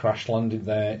 is it crash landed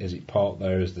there? Is it parked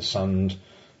there? Is the sand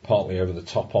partly over the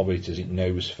top of it? Is it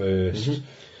nose first?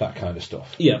 That kind of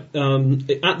stuff. Yeah,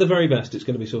 at the very best, it's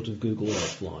going to be sort of Google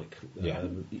Earth-like. Yeah.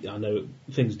 I know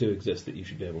things do exist that you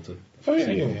should be able to Oh yeah,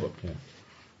 see. yeah.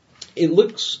 It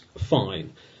looks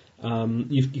fine.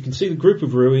 You can see the group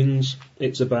of ruins.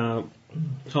 It's about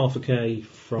half a K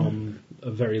from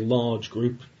a very large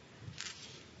group.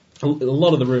 A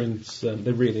lot of the ruins,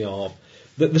 they really are.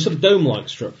 The sort of dome-like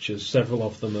structures, several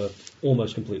of them are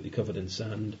almost completely covered in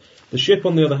sand. The ship,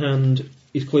 on the other hand,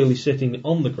 is clearly sitting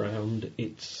on the ground.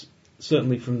 It's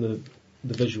certainly from the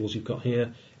visuals you've got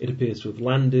here, it appears to have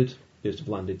landed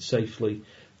safely.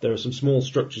 There are some small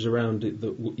structures around it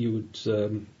that you would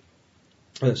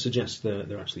suggest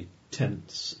they're actually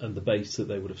tents and the base that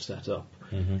they would have set up.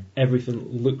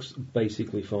 Everything looks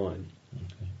basically fine.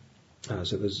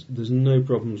 So there's no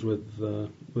problems with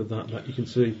that you can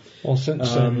see. Well, since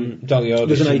Daliardi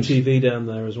there's an ATV down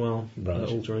there as well, right.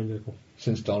 all-terrain vehicle.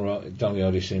 Since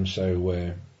Daliardi seems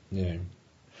so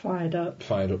fired up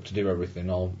to do everything,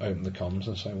 I'll open the comms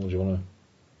and say, well, do you want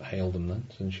to hail them then,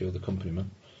 since you're the company man?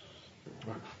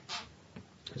 Right.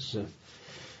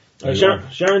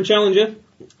 Sharon Challenger,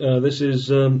 this is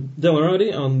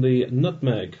Daliardi on the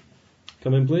Nutmeg.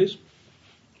 Come in, please.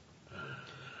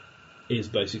 Is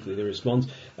basically the response.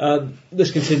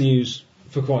 This continues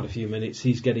for quite a few minutes.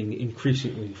 He's getting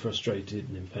increasingly frustrated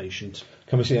and impatient.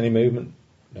 Can we see any movement?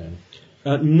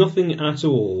 No. Nothing at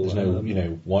all. There's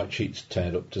no white sheets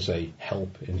turned up to say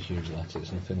help in huge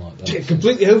letters, nothing like that.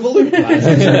 Completely overlooked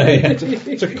that.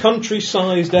 It's a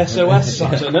country-sized SOS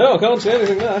site. No, I can't see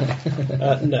anything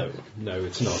there. No,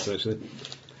 it's not actually.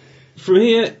 From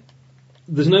here,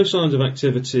 there's no signs of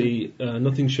activity.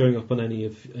 Nothing showing up on any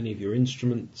of your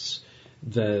instruments.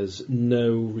 There's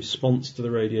no response to the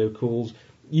radio calls.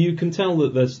 You can tell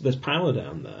that there's power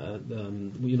down there.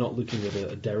 You're not looking at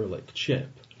a derelict ship.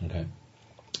 Okay.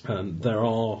 There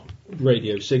are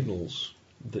radio signals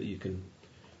that you can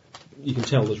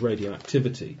tell there's radio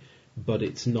activity, but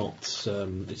it's not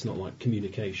like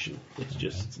communication. It's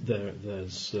just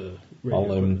there's radio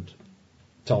equipment.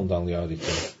 Tell Daliardi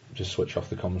to just switch off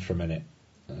the comms for a minute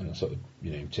and sort of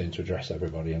turn to address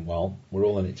everybody. And we're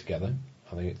all in it together.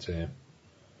 I think it's a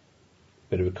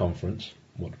bit of a conference.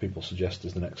 What do people suggest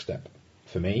is the next step?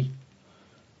 For me,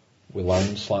 we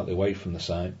land slightly away from the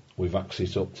site. We vax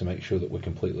it up to make sure that we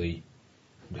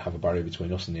have a barrier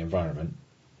between us and the environment,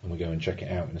 and we go and check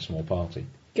it out in a small party.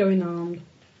 Going armed.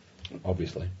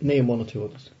 Obviously. Me and one or two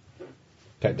others.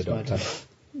 Take the doctor.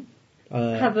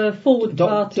 Have a forward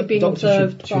party being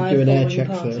served should by do a an air forward check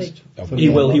party. first. He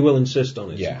will insist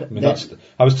on it. Yeah, I mean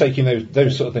I was taking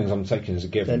those sort of things. I'm taking as a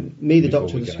given. Then me, the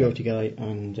doctor, the security guy,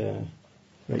 and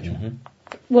Rachel. Mm-hmm.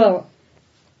 Well,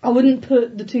 I wouldn't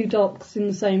put the two docs in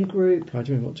the same group. How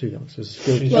do you mean what two docs? There's a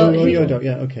security. You're a doc.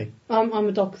 Yeah, okay. I'm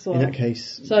a doc as well. In that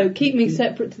case, so keep me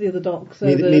separate to the other docs. So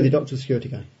me, the doctor, the security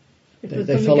guy. If They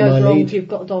something follow goes my wrong, lead. you've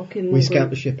got a doc in. We scout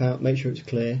the ship out, make sure it's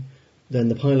clear. Then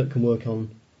the pilot can work on,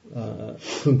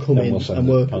 can come in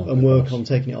and work on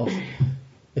taking it off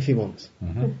if he wants.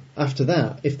 Mm-hmm. After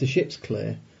that, if the ship's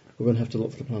clear, we're going to have to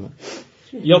look for the planet.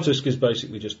 Yotisk is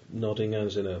basically just nodding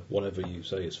as in a whatever you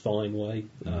say is fine way.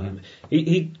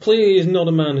 He clearly is not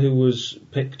a man who was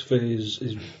picked for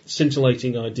his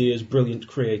scintillating ideas, brilliant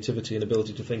creativity and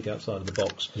ability to think outside of the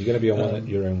box. You're going to be on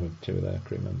your own with two of their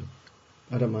crew members?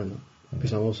 I don't mind that,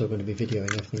 because I'm also going to be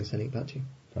videoing everything and sending it back to you.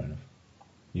 Fair enough.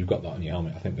 You've got that on your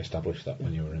helmet. I think we established that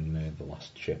when you were in the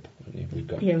last ship. We've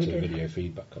got video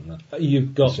feedback on that.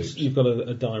 You've got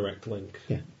a direct link.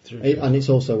 Yeah, through and it's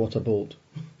also what I bought.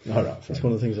 All right, it's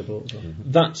one of the things I bought as well.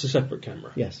 Mm-hmm. That's a separate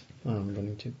camera. Yes, I'm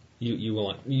running to. You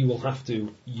will have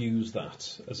to use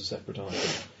that as a separate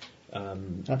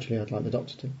item. Actually, I'd like the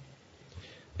doctor to.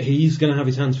 He's going to have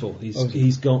his hands full.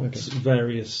 He's got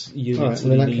various units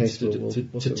that he needs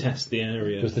to test the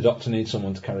area. Does the doctor need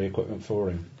someone to carry equipment for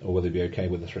him, or will he be okay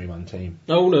with a 3-man team?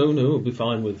 Oh no, he'll be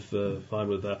fine with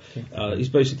that. Okay. He's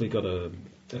basically got a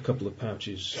couple of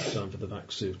pouches designed for the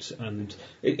vac suit, and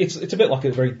it's a bit like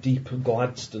a very deep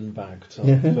Gladstone bag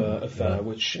type affair,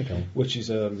 which is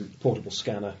a portable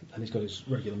scanner, and he's got his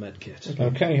regular med kit.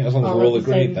 Okay, as long as we're all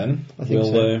agreed, then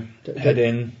we'll head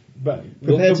in. But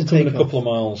we'll come in a couple of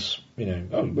miles,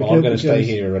 I'm going to stay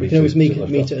here. We can always meet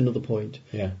at another point.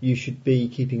 Yeah. You should be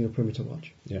keeping a perimeter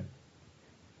watch. Yeah.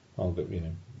 I'll go,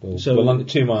 we'll land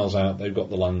 2 miles out. They've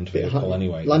got the land vehicle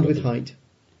anyway. Land with height.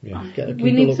 Yeah.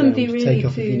 We need somebody really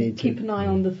to keep an eye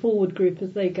on the forward group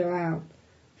as they go out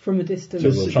from a distance. So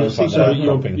we'll try and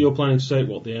find you're planning to say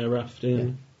what, the air raft in?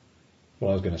 Yeah.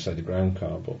 Well, I was going to say the ground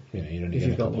car, but you're only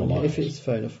getting a couple of miles. If it's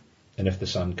fair enough. And if the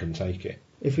sand can take it.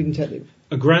 If we can take it.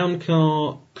 A ground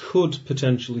car could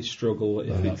potentially struggle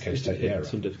if it hits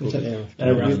some difficulty.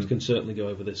 Air raft can certainly go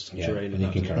over this terrain. And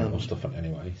you can carry more stuff on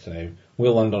anyway. So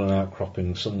we'll land on an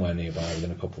outcropping somewhere nearby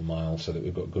within a couple of miles so that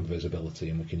we've got good visibility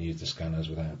and we can use the scanners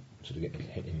without sort of getting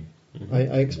hit in.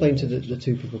 I explained to the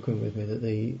two people coming with me that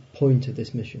the point of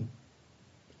this mission,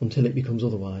 until it becomes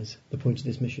otherwise, the point of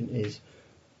this mission is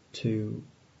to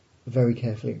very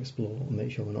carefully explore and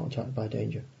make sure we're not attacked by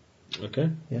danger. Okay.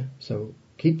 Yeah, so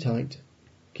keep tight,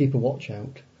 keep a watch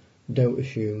out, don't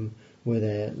assume we're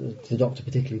there, the doctor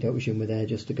particularly, don't assume we're there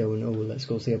just to go and, let's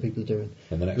go see how people are doing.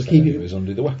 And the next thing we do is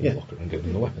undo the weapons locker and give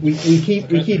them the weapons. We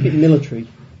keep it military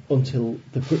until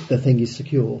the thing is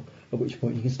secure, at which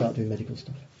point you can start doing medical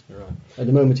stuff. Right. At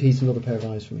the moment, he's another pair of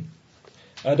eyes for me.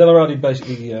 Delaradi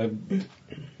basically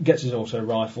gets his auto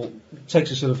rifle,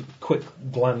 takes a sort of quick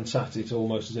glance at it,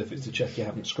 almost as if it's to check you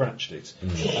haven't scratched it,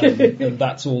 and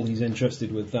that's all he's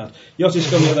interested with. That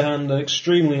Yotis, on the other hand, an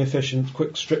extremely efficient,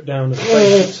 quick strip down of the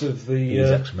basics of the He's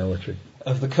ex-military.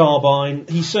 of the carbine.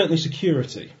 He's certainly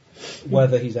security.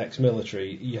 Whether he's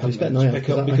ex-military, you have to pick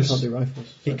up because I can't do rifles.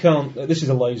 So. He can't. This is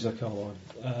a laser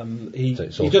carbine. He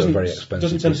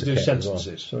doesn't tend to do sentences.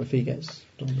 Well. So if he gets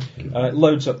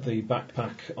loads up the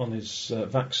backpack on his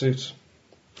vac suit,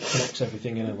 connects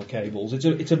everything in on the cables.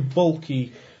 It's a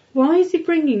bulky. Why is he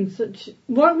bringing such?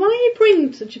 Why are you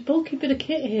bringing such a bulky bit of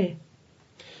kit here?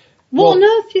 What on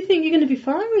earth do you think you're going to be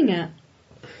firing at?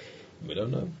 We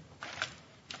don't know.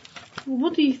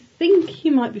 What do you think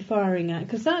you might be firing at?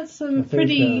 Because that's some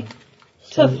pretty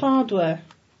tough hardware.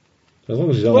 As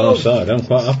long as he's on our side, I'm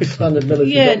quite happy. Standard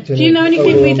military doctrine. Do you know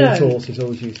anything we don't?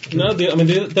 Always used No, don't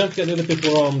forget the other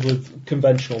people are armed with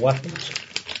conventional weapons.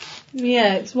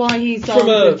 Yeah, it's why he's armed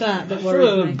with that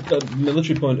worries me. From a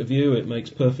military point of view, it makes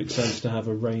perfect sense to have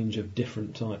a range of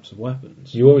different types of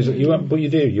weapons. You always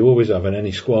have in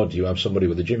any squad. You have somebody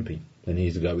with a jimpy, and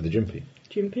he's the guy with the jimpy.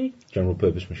 Jimpy? General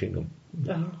purpose machine gun.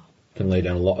 Oh. Can lay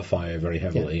down a lot of fire very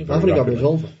heavily. Yeah. Very I've only got a rapidly.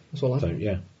 revolver. That's all I've got.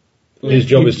 Yeah. Well, His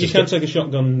job is to you can't take a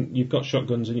shotgun. You've got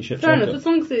shotguns in your ship's Fair enough, shotgun. as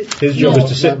long as it's His job is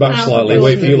to sit back slightly,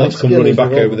 wait for you lot to come running back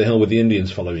revolver. over the hill with the Indians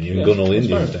following you and gun all the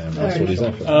Indians down. That's what he's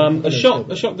there for.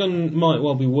 A shotgun might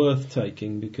well be worth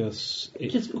taking because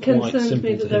it's just quite concerns simple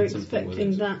me that to they're hit something with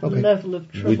expecting it. that Okay. level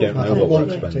of trouble. We don't know I've what got we're one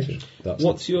expensive. That's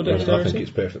What's your I think dexterity?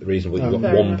 it's perfectly reasonable. You've got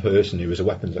Fair one enough. person who is a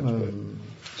weapons expert.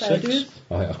 6. I think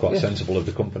that's quite sensible of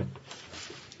the company.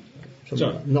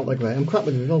 Sorry. Not that great. I'm crap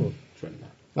with the revolver.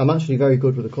 I'm actually very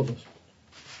good with the cutlass.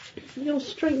 Your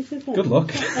strength is what? Good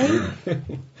luck. 8?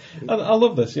 I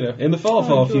love this. In the far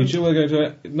good. future, we're going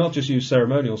to not just use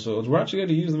ceremonial swords. We're actually going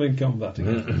to use them in combat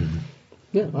again.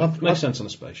 Yeah, Makes sense on a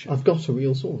spaceship. I've got a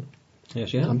real sword.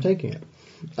 Yes, you have. I'm taking it.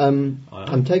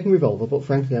 I'm taking revolver, but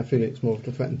frankly, I feel it's more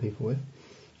to threaten people with.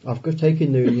 I've got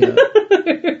taken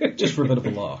the. Just for a bit of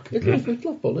a lark. It's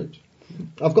love bullets.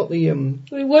 I've got the.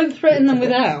 We won't threaten them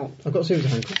without. I've got a series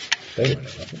of handcuffs. They won't know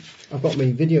that. I've got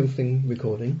my video thing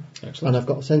recording, Excellent. and I've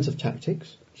got a sense of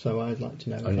tactics. So I'd like to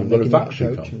know if And I'm you've got a making vac that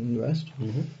suit approach on. and the rest.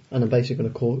 Mm-hmm. And I'm basically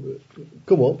going to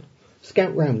go up,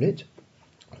 scout round it,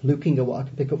 looking at what I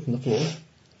can pick up from the floor,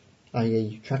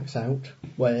 i.e. tracks out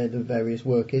where the various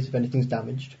work is, if anything's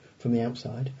damaged from the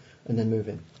outside, and then move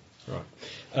in. Right.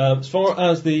 As far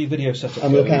as the video setup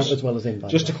And look goes, out as well as in.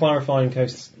 just to clarify, in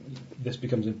case this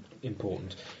becomes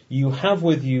important, you have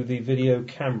with you the video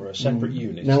camera, a separate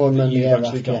unit. Now I'm that on the you've air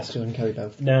actually after, got. yes, and carry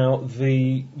both. Now,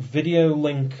 the video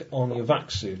link on your vac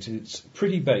suit, it's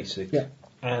pretty basic, Yeah.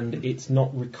 and it's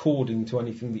not recording to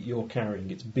anything that you're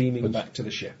carrying. It's beaming back to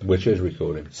the ship. Which is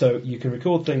recording. So you can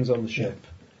record things on the ship,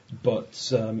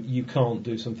 but you can't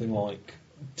do something like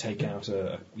take out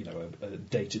a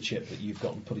data chip that you've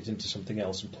got and put it into something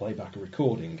else and play back a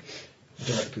recording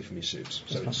directly from your suit.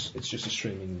 So it's just a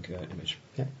streaming image.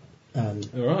 Yeah. All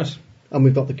right. And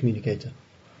we've got the communicator.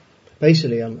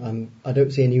 Basically, I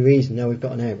don't see any reason, now we've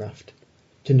got an aircraft,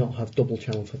 to not have double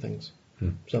channel for things.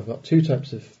 So I've got 2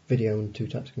 types of video and 2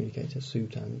 types of communicator,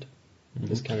 suit and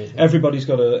this carrier. Everybody's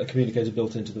got a communicator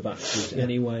built into the vac suit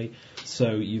anyway,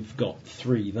 so you've got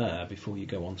 3 there before you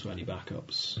go on to any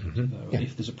backups. So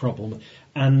if there's a problem.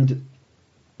 And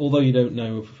although you don't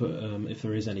know if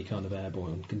there is any kind of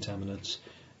airborne contaminants,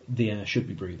 the air should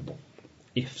be breathable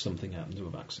if something happened to a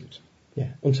vac suit. Yeah,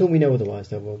 until we know otherwise,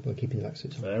 though, we're keeping the vac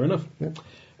suits on. Fair enough. Yep.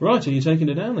 Right, are you taking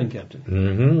it down then, Captain?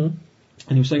 Mm-hmm.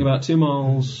 And you were saying about 2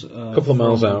 miles... A couple of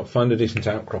miles out, find a decent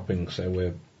outcropping so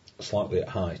we're slightly at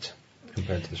height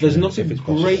compared to the There's stream, not a if it's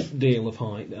possible. great deal of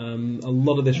height. A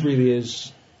lot of this really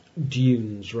is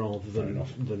dunes rather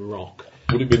than rock.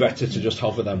 Would it be better to just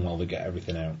hover them while they get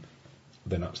everything out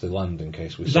than actually land in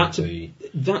case we see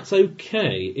That's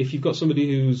okay if you've got somebody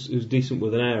who's decent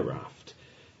with an air raft,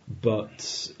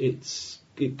 but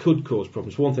it could cause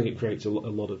problems. For one thing, it creates a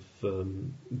lot of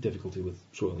difficulty with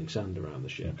swirling sand around the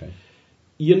ship. Okay.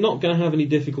 You're not going to have any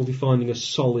difficulty finding a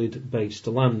solid base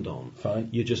to land on. Fine.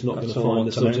 You're just not going That's to all I find want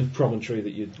the to sort know. of promontory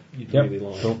that you'd Yep, really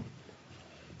like. cool.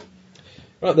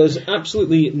 Right, there's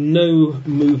absolutely no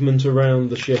movement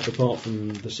around the ship apart from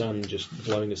the sand just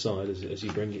blowing aside as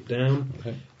you bring it down.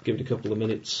 Okay. Give it a couple of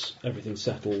minutes, everything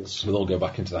settles. We'll all go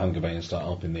back into the hangar bay and start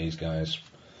helping these guys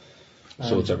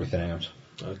sort everything out.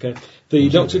 Okay. The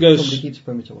doctor goes... Somebody keeps a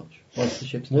perimeter watch whilst the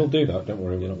ship's We'll down. do that, don't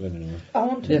worry, we're not going anywhere. I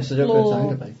want to Yes, so don't go to explore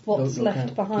Hangar Bay. what's Don't look left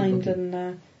out. behind Keep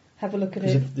and have a look at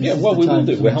 'Cause it. if this Yeah, is well, the we will time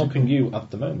do. for We're somebody to helping come- you at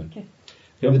the moment. Yeah.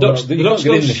 Yeah, You the can't doc's get in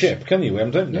gone- the ship, can you? We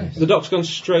haven't, don't Yes. The doc's gone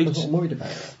straight... That's what I'm worried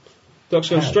about. Doc's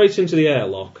going straight into the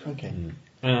airlock. Okay.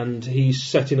 And he's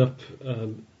setting up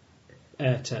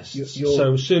air tests. You're-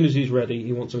 So as soon as he's ready,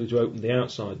 he wants somebody to open the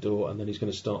outside door, and then he's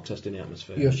going to start testing the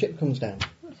atmosphere. Your ship comes down.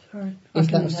 Sorry. If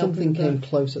that something came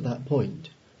close at that point,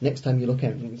 next time you look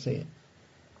out, you can see it.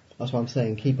 That's why I'm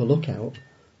saying keep a lookout,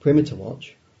 perimeter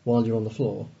watch, while you're on the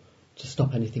floor, to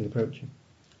stop anything approaching.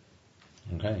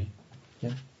 Okay.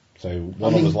 Yeah. So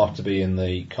one of us will have to be in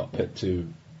the cockpit to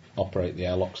operate the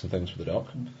airlocks and things for the dock.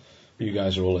 You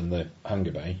guys are all in the hangar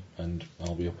bay, and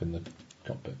I'll be up in the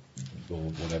cockpit or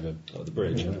whatever. Or the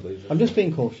bridge, I believe. I'm just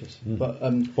being cautious, but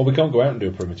Well, we can't go out and do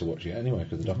a perimeter watch yet anyway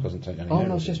because the dock hasn't taken any. oh no,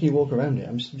 notice. it's just you walk around it.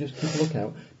 I'm just keep a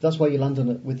lookout. That's why you land on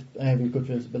it with area of good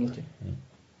visibility.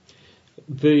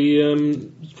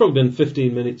 It's probably been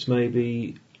 15 minutes,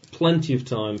 maybe. Plenty of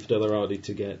time for Delaradi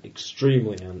to get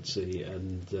extremely antsy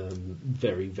and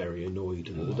very, very annoyed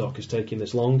that the dock is taking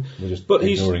this long. We're just But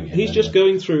he's ignoring him, just aren't we?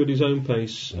 going through at his own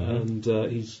pace, and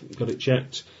he's got it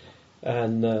checked,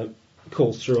 and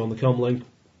calls through on the comlink.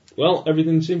 Well,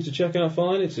 everything seems to check out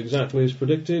fine. It's exactly as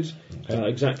predicted,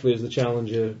 exactly as the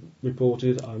Challenger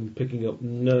reported. I'm picking up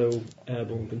no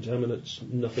airborne contaminants,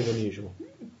 nothing unusual.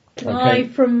 Can I,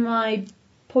 from my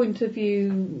point of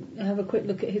view, have a quick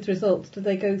look at his results? Do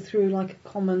they go through like a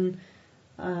common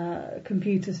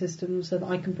computer system so that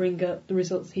I can bring up the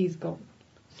results he's got?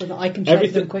 So that I can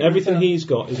check them quickly. Everything he's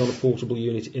got is on a portable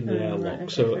unit in the airlock. right, okay,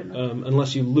 so fair enough.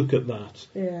 unless you look at that,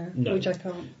 no. Which I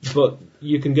can't. But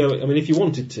you can go. I mean, if you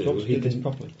wanted to, Let's he do this can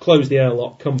properly. close the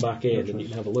airlock, come back in, and you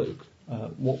can have a look.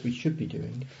 What we should be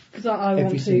doing, Because I Every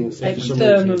want to single- every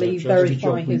externally single- every verify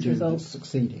job we his do that's results.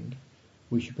 succeeding,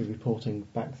 we should be reporting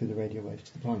back through the radio waves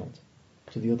to the planet,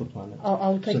 to the other planet.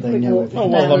 I'll take So a they quick know look. everything. Oh,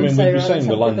 now well, I and mean, say, we'd be right, saying let's we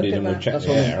have a look landed at and we've that. checked That's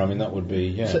the what I mean. air. I mean, that would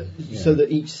be, So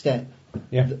that each step,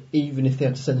 even if they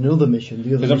had to send another mission, the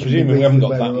other Because I'm mission presuming would we be haven't got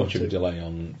where that we're much up of a to. delay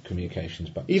on communications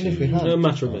back Even to... if we had. No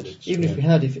matter of minutes. Even if we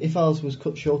had, if ours was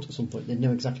cut short at some point, they'd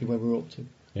know exactly where we're up to.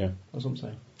 Yeah. That's what I'm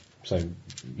saying. So,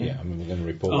 yeah, I mean, we're going to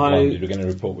report we I- landed, we're going to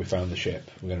report we found the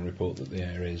ship, we're going to report that the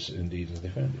air is indeed as they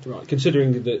found it. Right.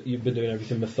 Considering that you've been doing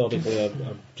everything methodically,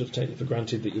 I've just taken it for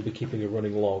granted that you'll be keeping a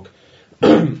running log.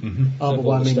 But all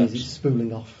what I the mean is steps. it's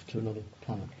spooling off to another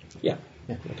planet. Yeah.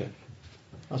 Yeah. Okay.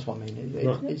 That's what I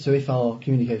mean. Right. So if our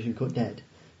communication cut dead,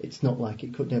 it's not like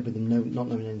it cut dead with them not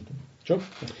knowing anything. Sure.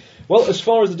 Well, as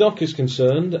far as the doc is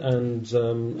concerned, and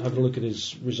having a look at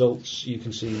his results, you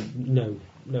can see no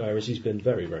errors. He's been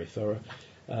very, very thorough.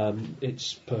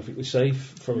 It's perfectly safe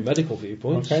from a medical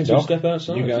viewpoint. Okay, to Doc, step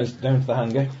outside. you guys down to the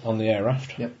hangar on the air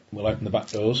raft. Yep. We'll open the back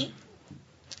doors.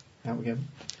 Out we go.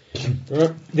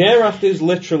 Right. The air raft is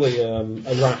literally a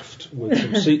raft with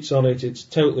some seats on it. It's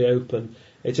totally open.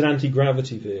 It's an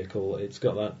anti-gravity vehicle. It's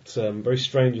got that very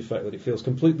strange effect that it feels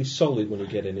completely solid when you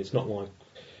get in. It's not like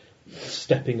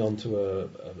stepping onto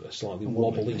a slightly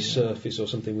wobbly surface or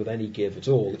something with any give at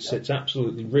all. It sits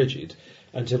absolutely rigid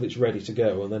until it's ready to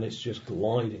go, and then it's just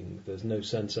gliding. There's no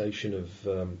sensation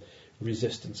of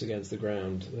resistance against the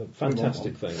ground.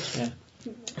 Fantastic things. Yeah.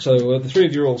 So the three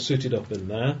of you are all suited up in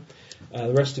there.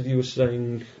 The rest of you are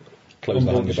staying... Close on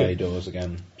the board hangar ship. bay doors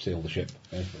again, seal the ship,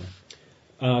 basically.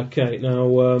 Okay,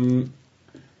 now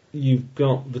you've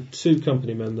got the two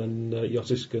company men, then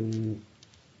Yotisk and...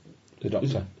 The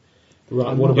doctor.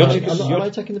 Right, what about... Am I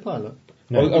taking the pilot?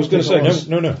 No, I was going to say...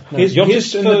 No. His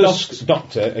Yotis and first- the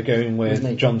doctor are going With me.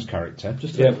 with John's character.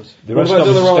 Just Yeah. three of us. The What rest about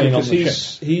of us are staying on because the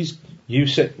ship. he's... You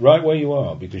sit right where you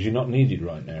are because you're not needed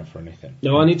right now for anything.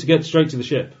 No, I need to get straight to the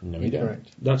ship. No, you don't. Correct.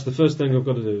 That's the first thing I've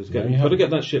got to do, is No, you got to haven't. get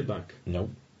that ship back. No.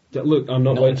 Look, I'm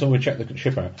not Not waiting. until we check the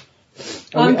ship out.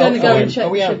 I'm going to go and check are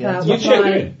we the out ship yet? out. You with check,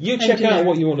 my you check out engineer.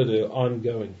 what you want to do. I'm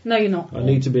going. No, you're not. I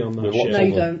need to be on that We've ship. watched No, all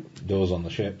you the don't. doors on the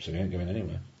ship, so he ain't going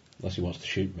anywhere. Unless he wants to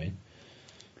shoot me.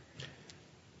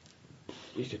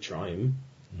 You could try him.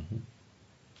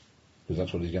 Because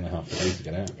that's what he's going to have to do to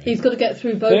get out of here. He's got to get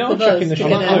through both They are of us checking to the get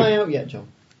ship Am out. I out yet, John?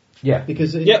 Yeah.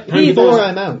 Because Yep, before hangar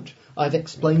I'm out, I've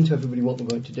explained to everybody what we're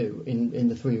going to do in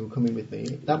the three who are coming with me.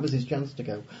 That was his chance to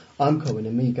go. I'm coming,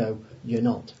 and me go, you're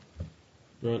not.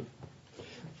 Right.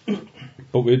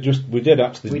 But we did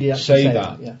actually say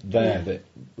that yeah. that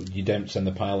you don't send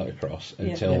the pilot across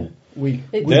until We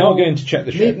they are going to check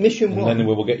the ship, mission and one. then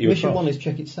we will get you Mission across. one is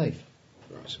check it safe.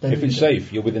 Then If we it's go.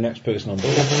 safe, you'll be the next person on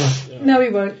board. No, he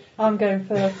won't. I'm going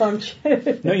first. I'm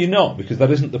sure. No, you're not, because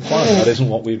that isn't the plan. That isn't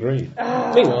what we agreed.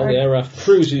 Meanwhile, the air raft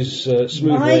cruises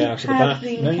smoothly I out of the have back.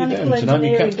 the No, you mechanical don't, and I'm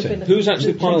your engineering captain. ability Who's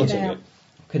actually to check it piloting out. it?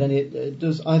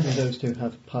 Does either of those two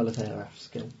have pilot aircraft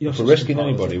skill? If we're risking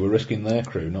anybody, we're risking their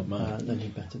crew, not mine. Then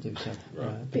he'd better do so.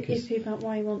 Bit iffy about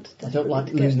why he wants to. I don't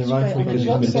like losing the rifle Because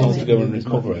he's been told to go and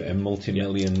recover a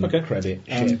multi-million credit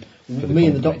ship. Me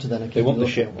and the doctor then are they want the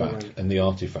ship looking at back and the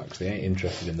artefacts. They ain't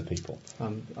interested in the people.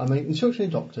 I'm an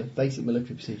instructioning doctor, basic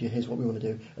military procedure. Here's what we want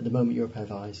to do. At the moment, you're a pair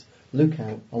of eyes. Look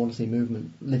out. I want to see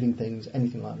movement, living things,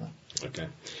 anything like that. Okay.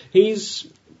 He's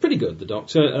pretty good, the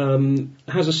Doctor.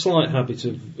 Has a slight habit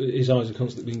of his eyes are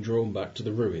constantly being drawn back to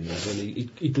the ruins, and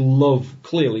he'd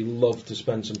clearly love to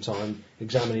spend some time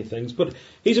examining things, but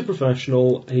he's a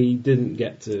professional. He didn't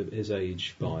get to his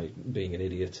age by being an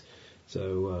idiot,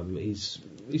 so he's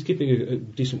keeping a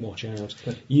decent watch out.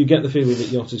 You get the feeling that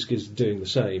Yotisk is doing the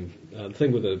same. The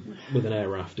thing with an air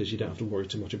raft is you don't have to worry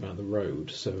too much about the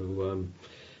road, so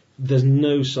there's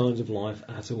no signs of life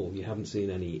at all. You haven't seen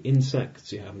any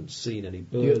insects, you haven't seen any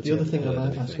birds. The other thing I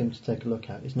might ask him to take a look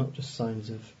at is not just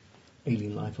signs of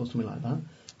alien life or something like that,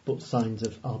 but signs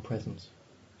of our presence.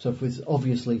 So if it's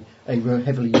obviously a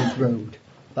heavily used road,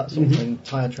 that sort of thing,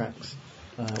 tyre tracks,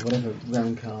 whatever,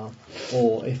 round car,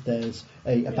 or if there's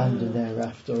a abandoned air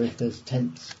raft, or if there's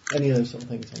tents, any of those sort of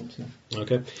things I want to know.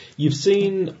 Okay. You've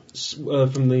seen,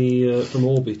 from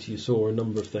orbit, you saw a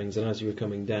number of things, and as you were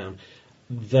coming down,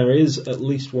 there is at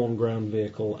least one ground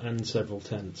vehicle and several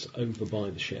tents over by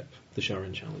the ship, the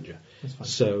Sharon Challenger. That's fine.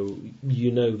 So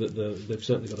you know that they've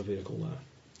certainly got a vehicle there.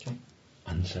 Okay.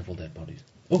 And several dead bodies.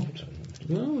 Oh, sorry.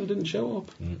 No, they didn't show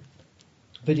up.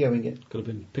 Videoing it. Could have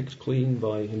been picked clean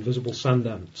by invisible sand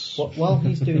ants. While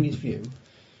he's doing his view,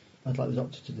 I'd like the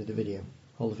doctor to do the video,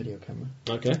 hold the video camera.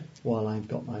 Okay. While I've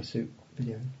got my suit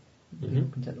videoing. You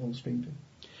can take all the streams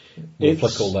in. We'll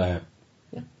flick all their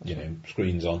Yeah,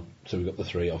 screens on, so we've got the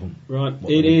three of them. Right.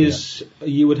 It is,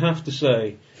 you would have to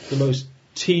say, the most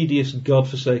tedious,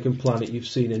 godforsaken planet you've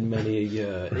seen in many a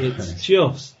year. It's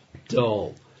just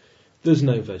dull. There's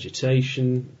no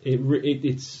vegetation.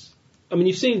 It's. I mean,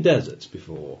 you've seen deserts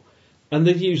before, and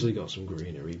they've usually got some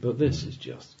greenery, but this is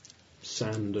just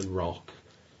sand and rock,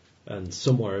 and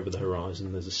somewhere over the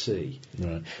horizon there's a sea.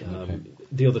 Right.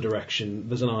 The other direction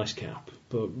there's an ice cap,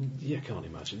 but you can't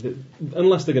imagine.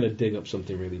 Unless they're going to dig up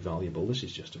something really valuable, this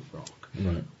is just a rock.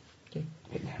 Right. Okay.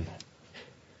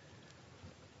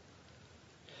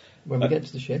 When we get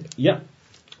to the ship,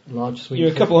 large suite.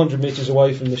 You're a couple hundred metres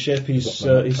away from the ship. He's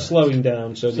slowing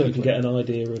down so that you can get an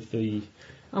idea of the.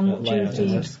 I'm watching layout.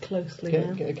 thieves closely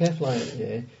now. Get a careful eye out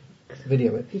here.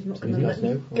 Video it. He's not going to let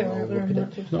me go out there and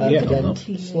look at it. Not yet, Again, not.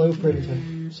 slow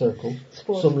perimeter circle.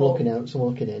 Some looking out, some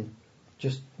looking in.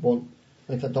 Just want.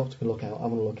 If that doctor can look out, I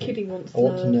want to look Kitty in. wants I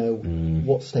want to know Mm.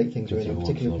 what state things are in. I'm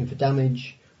particularly looking for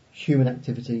damage, human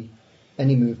activity,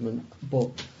 any movement,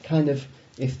 but kind of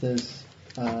if there's,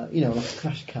 like a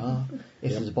crashed car,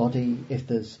 if there's a body, if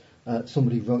there's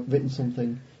somebody written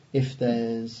something, if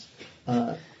there's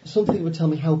something that would tell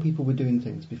me how people were doing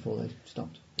things before they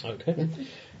stopped. Okay. Yeah.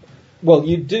 Well,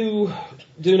 you do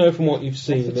know from what you've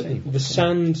seen that the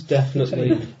sand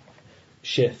definitely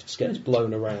shifts, gets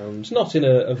blown around, not in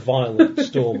a violent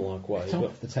storm-like way. It's But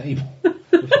off the table.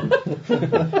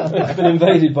 it's been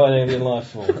invaded by an alien life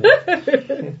form.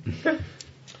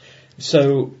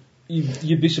 So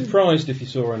you'd be surprised if you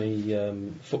saw any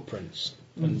footprints,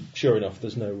 and sure enough,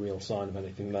 there's no real sign of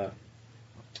anything there.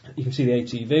 You can see the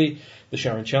ATV, the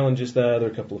Sharon Challengers there. There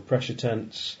are a couple of pressure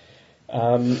tents.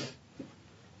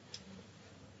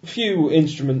 Few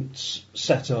instruments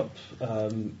set up.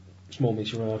 Small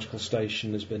meteorological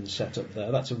station has been set up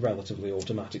there. That's a relatively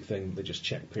automatic thing. They just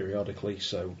check periodically,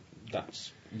 so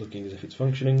that's looking as if it's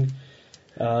functioning.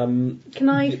 Can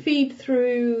I feed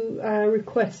through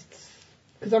requests?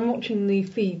 Because I'm watching the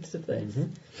feeds of this.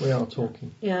 Mm-hmm. We are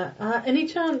talking. Yeah. Any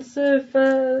chance of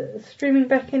streaming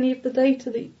back any of the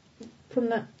data from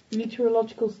that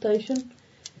meteorological station?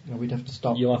 No, we'd have to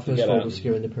stop. You'll have to first get of all, out. we're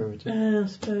securing the perimeter. I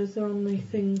suppose they're on the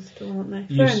things still, aren't they?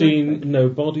 You've Fair seen enough. no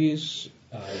bodies.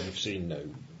 You've seen no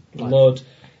blood.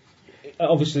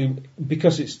 Obviously,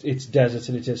 because it's desert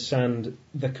and it is sand,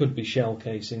 there could be shell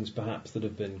casings perhaps that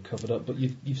have been covered up, but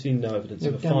you've seen no evidence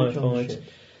of a damage on the firefight. ship.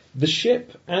 The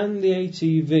ship and the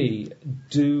ATV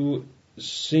do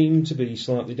seem to be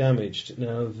slightly damaged.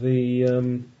 Now,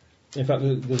 in fact,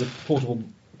 there's a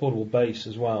portable base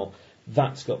as well.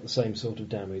 That's got the same sort of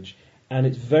damage, and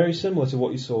it's very similar to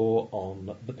what you saw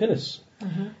on the pinnace.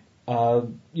 You're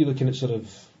looking at sort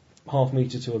of half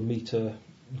metre to a metre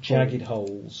jagged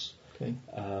holes, Okay.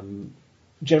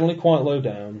 generally quite low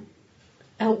down.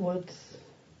 Outwards.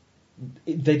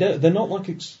 They're not like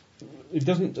it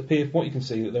doesn't appear from what you can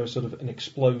see that there is sort of an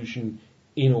explosion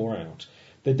in or out.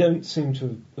 They don't seem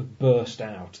to have burst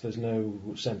out. There's no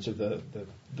sense of the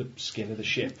skin of the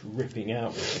ship ripping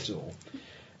outwards at all.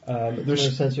 There's no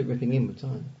sense of it ripping inwards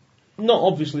either. Not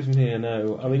obviously from here,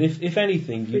 no. I mean, if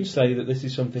anything, you'd say that this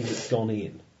is something that's gone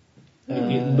in.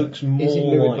 It looks more Is it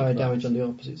mirrored by like damage on the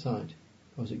opposite side?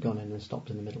 Or has it gone in and stopped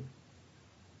in the middle?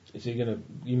 Is he going to...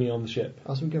 You mean on the ship?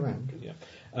 As we go round?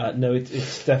 Yeah. No,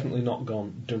 it's definitely not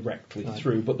gone directly Right.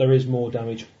 through, but there is more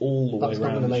damage all the That's way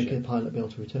not around going to the make ship. the pilot be able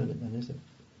to return it then, is it?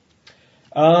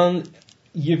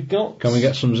 You've got... Can we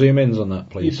get some zoom-ins on that,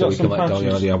 please, You've so got we can some let patches.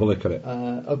 Gagliardi have a look at it?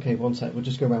 Okay, one sec. We'll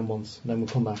just go round once, then we'll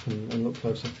come back and look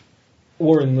closer.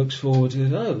 Warren looks forward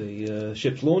to... Oh, the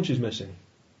ship's launch is missing.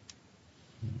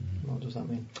 What does that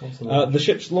mean? What's the launch? The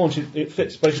ship's launch, it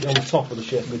fits basically on the top of the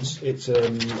ship. It's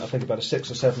I think about a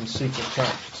 6 or 7 seater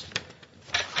craft.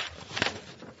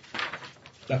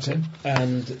 That's it.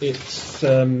 And it's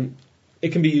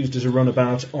it can be used as a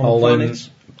runabout on planets.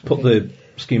 Put the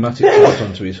schematic shots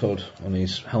onto his hood, on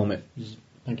his helmet.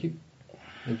 Thank you.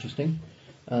 Interesting.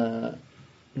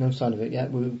 No sign of it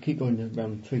yet. We'll keep going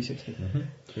around 360.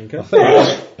 Okay. I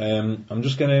think I'm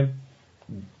just going to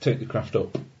take the craft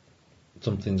up.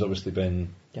 Something's obviously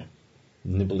been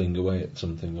nibbling away at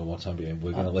something or what have you.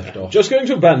 We're going to lift off. Just going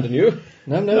to abandon you.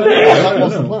 No,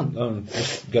 what's the plan?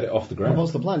 Just get it off the ground.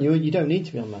 What's the plan? You don't need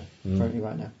to be on there currently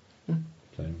right now.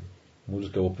 So we'll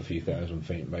just go up a few thousand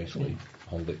feet and basically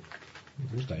hold it.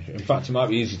 Station. In fact, it might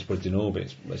be easy to put it in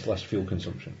orbit. It's less fuel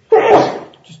consumption.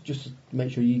 Just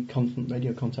make sure you constant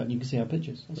radio contact. You can see our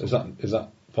pictures. Is that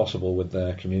possible with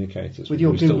their communicators? With your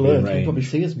Will we still Google be in Earth, you can range? probably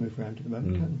see us move around at the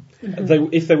moment. Can't you?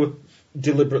 If they were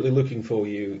deliberately looking for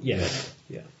you, yes.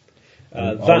 Yeah.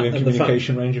 Are That we in and the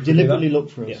communication range if we do Deliberately that? look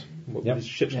for us. Yeah. Yep. The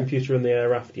ship's computer in the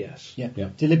air aft, yes. Yeah. Yeah.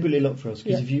 Deliberately look for us,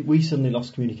 because if we suddenly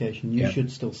lost communication, you Yeah.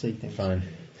 should still see things. Fine.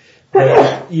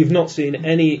 You've not seen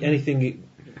anything.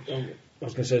 I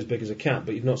was going to say as big as a cat,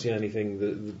 but you've not seen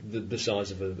anything the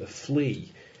size of a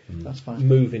flea That's fine.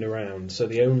 moving around. So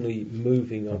the only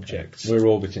moving objects. We're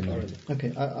orbiting are them.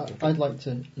 Okay, I'd like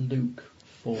to look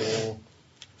for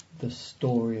the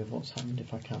story of what's happened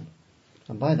if I can.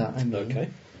 And by that I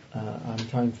mean, I'm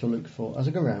trying to look for, as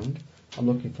I go around, I'm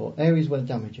looking for areas where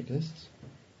damage exists,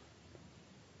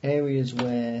 areas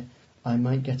where I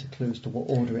might get a clue as to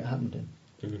what order it happened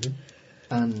in,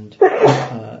 and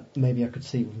maybe I could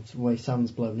see with the way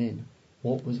sand's blown in,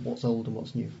 what's old and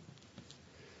what's new.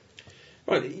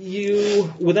 Right,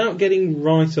 you, without getting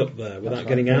right up there, without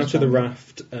getting out of the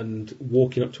raft and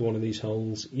walking up to one of these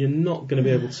holes, you're not going to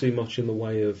be able to see much in the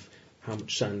way of how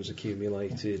much sand's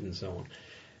accumulated and so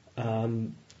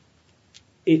on.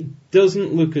 It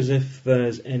doesn't look as if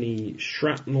there's any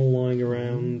shrapnel lying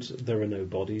around. There are no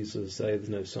bodies, as I say, there's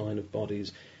no sign of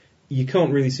bodies. You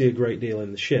can't really see a great deal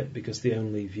in the ship because the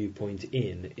only viewpoint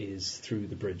in is through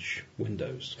the bridge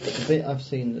windows. The bit I've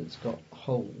seen that's got a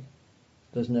hole,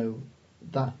 there's no...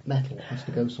 That metal has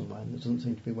to go somewhere, and it doesn't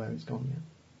seem to be where it's gone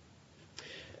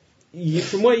yet.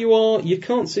 From where you are, you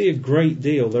can't see a great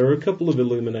deal. There are a couple of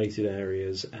illuminated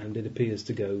areas, and it appears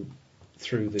to go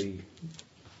through the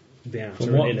outer From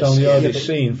and what inner Gagliardi's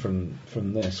skin. seen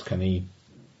from this, can he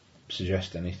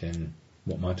suggest anything,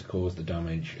 what might have caused the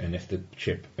damage, and if the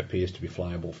ship appears to be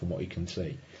flyable from what he can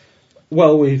see?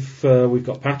 Well, we've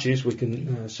got patches. We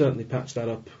can certainly patch that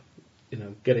up.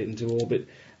 Get it into orbit.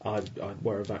 I'd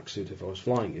wear a vac suit if I was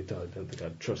flying it. I don't think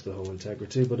I'd trust the whole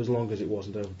integrity, but as long as it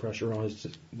wasn't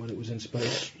overpressurised when it was in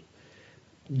space.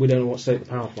 We don't know what state the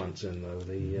power plant's in, though.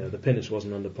 The pinnace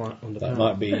wasn't under power. That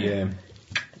might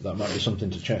be something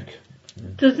to check.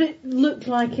 Does it look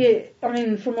like it? I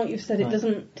mean, from what you've said, it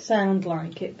doesn't sound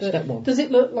like it. But Step one. does it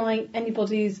look like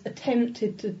anybody's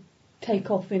attempted to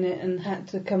take off in it and had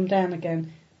to come down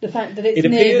again? The fact that it's It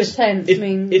near appears the tent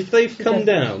means... if they've come suggests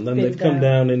down, then it's they've come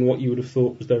down in what you would have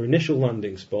thought was their initial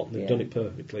landing spot, and they've done it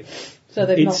perfectly. So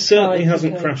they've It not certainly tried to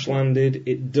hasn't take crash it. landed.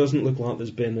 It doesn't look like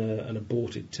there's been an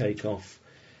aborted takeoff.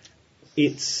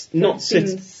 It's not It's been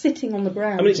sitting. sitting on the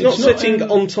ground. I mean, it's not sitting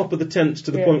on top of the tent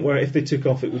to the point where if they took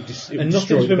off, it would destroy And the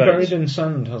nothing's been base. buried in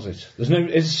sand, has it?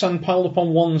 Is sand piled up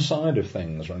on one side of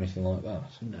things or anything like that?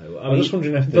 No, I'm just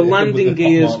wondering if the landing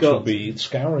gear's got got. would be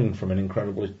scouring from an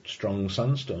incredibly strong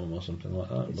sandstorm or something like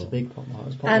that. It's a but- big pot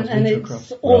mark. And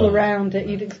it's all around it.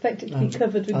 You'd expect it to be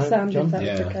covered with sand John, if that's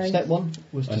Yeah. the case. Step one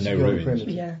was to And no secure the ruins.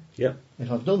 perimeter. Yeah. Yep.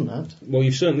 If I've done that, Well,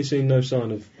 you've certainly seen no sign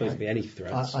of basically any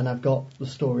threats. and I've got the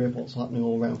story of what's happening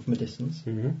all around from a distance,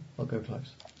 Mhm. I'll go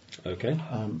close. Okay.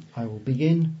 I will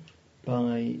begin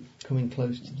by coming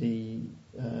close to the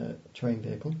terrain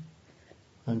vehicle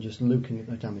and just looking at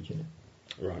the damage in it.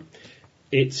 Right.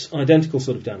 It's identical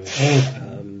sort of damage.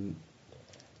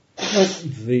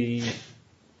 The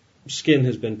skin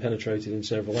has been penetrated in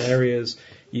several areas.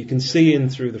 You can see in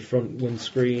through the front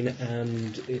windscreen,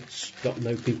 and it's got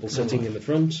no people sitting in the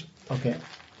front. Okay.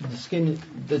 The skin,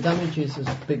 the damage is as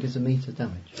big as a metre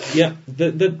damage. Yeah,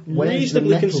 the Where's reasonably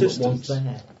the metal consistent. that was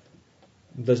there?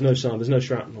 There's no sign, there's no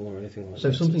shrapnel or anything like that.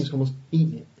 So something's almost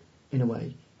eaten it, in a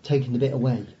way, taken the bit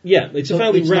away. Yeah, it's a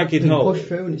fairly ragged hole. It's not been pushed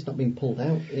through and it's not been pulled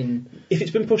out in... If it's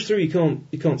been pushed through, you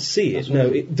can't see it. No,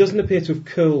 it doesn't appear to have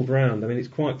curled round. I mean, it's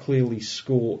quite clearly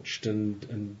scorched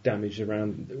and damaged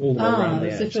around all the way around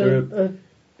the edge. As if a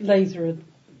laser had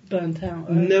burnt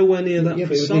out. Nowhere near that Yeah,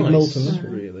 but it precise, would leave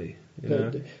molten, really. You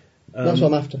But know. that's what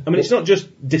I'm after. I mean, it's not just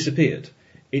disappeared.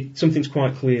 Something's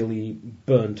quite clearly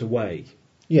burnt away.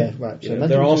 Yeah, right. So You know,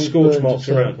 there are scorch marks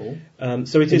around.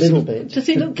 So it a is. little bit. Does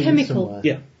it look could be chemical? somewhere,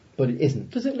 Yeah. But it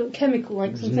isn't. Does it look chemical,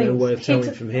 like There's something no way of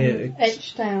telling from here.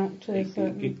 etched out to a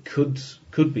certain... It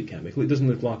could be chemical. It doesn't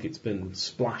look like it's been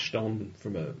splashed on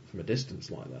from a distance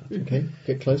like that. Okay,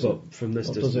 get close up. But from this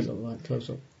What distance, does it look like close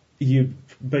up? you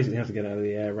basically have to get out of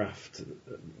the air raft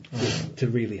to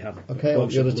really have. Okay, I want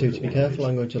the other two to be careful.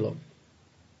 I'm going to look.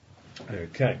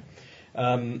 Okay.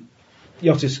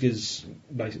 Yotisk is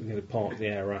basically going to park the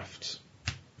air raft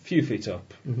a few feet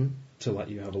up to let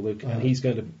you have a look, and he's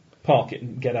going to park it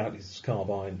and get out his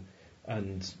carbine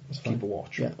and keep a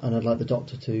watch. Yeah, and I'd like the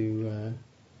doctor to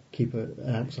keep an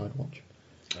outside watch.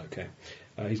 Okay.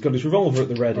 He's got his revolver at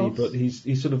the ready, but he's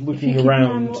sort of If you looking keep an eye on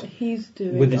around what he's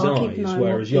doing, with his I'll keep an eyes, eye on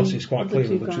whereas what Yosis quite the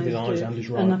clearly other looks with two his guys eyes do, and his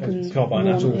and I can carbine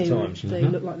at all warn him times. if they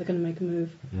look like they're going to make a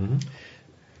move.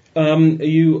 Are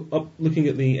you up looking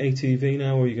at the ATV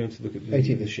now, or are you going to look at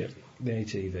the ship? The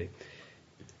ATV.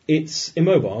 It's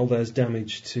immobile. There's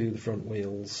damage to the front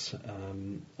wheels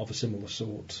of a similar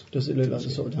sort. Does it look like the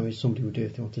sort of damage somebody would do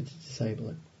if they wanted to disable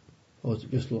it? Or does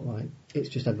it just look like it's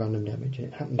just had random damage and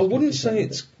it happens? I wouldn't say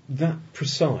it's that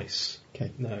precise.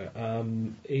 Okay.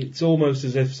 No. It's almost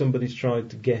as if somebody's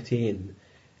tried to get in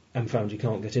and found you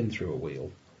can't get in through a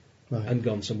wheel and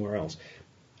gone somewhere else.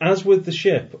 As with the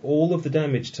ship, all of the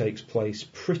damage takes place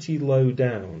pretty low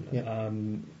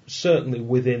down, certainly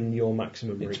within your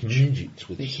maximum reach. Midgets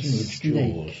with huge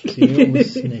jaws. It's an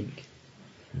enormous snake.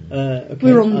 Okay,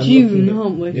 We're on June,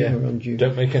 aren't we? Yeah, we're on June.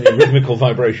 Don't make any rhythmical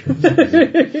vibrations. With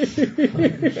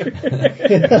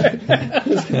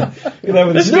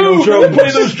a steel drum.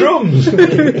 Play those drums!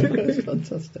 That's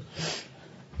fantastic.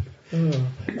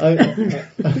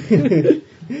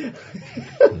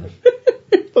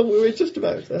 But we were just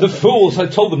about to... The fools! I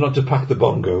told them not to pack the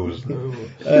bongos. we'll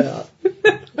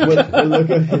look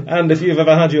at And if you've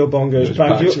ever had your bongos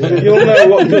back, you'll know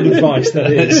what good advice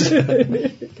that is.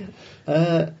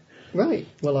 right,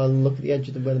 well, I'll look at the edge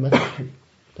of where the metal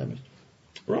damaged.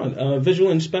 Right,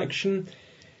 visual inspection.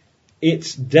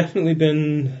 It's definitely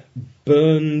been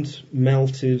burned,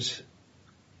 melted.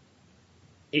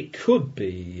 It could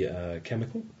be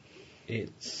chemical.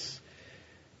 It's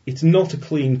not a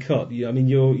clean cut. I mean,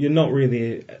 you're not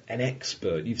really an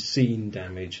expert. You've seen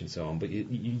damage and so on, but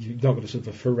you've not got a sort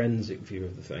of a forensic view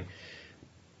of the thing.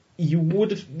 You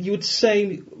would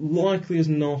say, likely as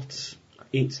not,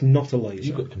 it's not a laser.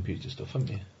 You've got computer stuff,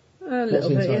 haven't you? A What's little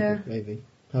bit, inside yeah. it, maybe?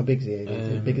 How big's the AV?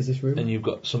 As big as this room? And you've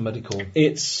got some medical...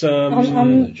 It's I've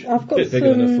a got bit bigger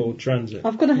than a some. Ford Transit.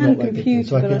 I've got a hand computer,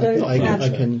 so but I don't I have.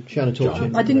 can shine a torch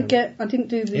in. I didn't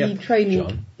do the training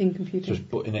John, in computing. just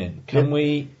butting in. Can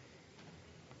we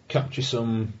capture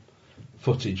some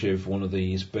footage of one of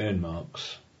these burn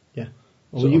marks? Yeah.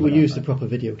 So Well, you will on use that. the proper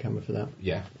video camera for that.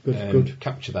 Yeah. Good.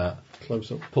 Capture that.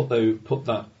 Close up. Put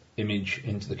that image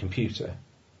into the computer.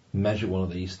 Measure one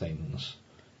of these things,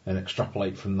 and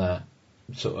extrapolate from that.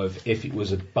 Sort of, if it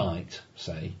was a bite,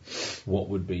 say, what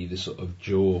would be the sort of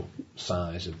jaw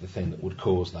size of the thing that would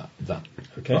cause that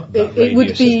It would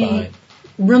radius be of bite?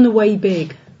 runaway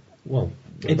big. Well,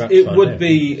 It would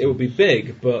be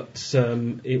big, but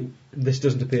this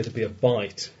doesn't appear to be a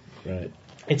bite. right.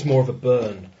 It's more of a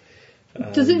burn.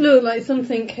 Does it look like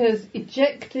something has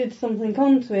ejected something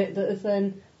onto it that has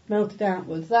then melted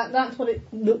outwards? That's what it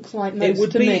looks like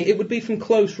most to me. It would be from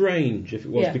close range if it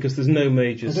was, Yeah. because there's no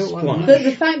major I don't like splash. that.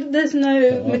 The fact that there's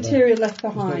no material left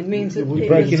behind means that You're it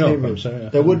breaking was up. material. I'm sorry.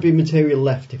 There would be material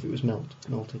left if it was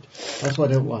melted. That's what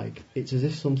I don't like. It's as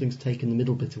if something's taken the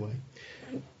middle bit away.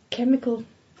 chemical.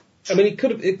 I mean, it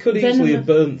could easily have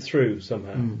burnt through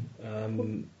somehow.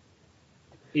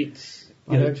 It's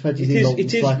I don't expect you to see molten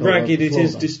it is slag all over ragged. the It floor,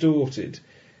 is then. distorted.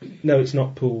 No, it's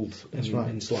not pooled That's in, right.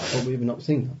 in slag. But we've not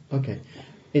seen that. Okay.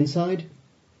 Inside?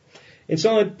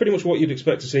 Inside, pretty much what you'd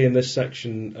expect to see in this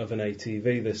section of an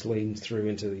ATV. This leans through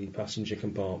into the passenger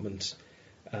compartment.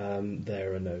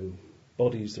 There are no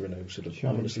bodies. There are no sort of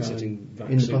ominously sitting vac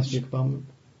In the suits. passenger compartment?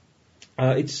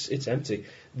 It's empty.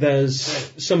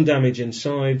 There's some damage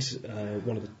inside.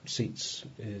 One of the seats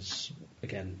is,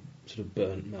 again, sort of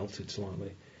burnt, melted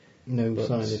slightly. No But-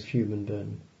 sign of human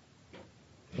burn,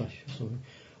 flesh or something.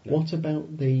 No. What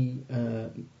about the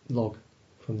log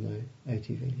from the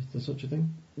ATV? Is there such a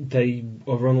thing? They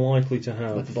are unlikely to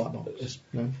have... Like a black box?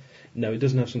 No? No, it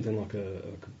doesn't have something like a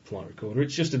flight recorder.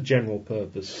 It's just a general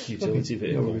purpose utility Okay,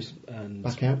 no vehicle. worries. And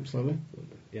Back out slowly?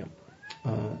 yeah.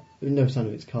 No sign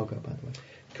of its cargo, by the way.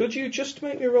 Could you just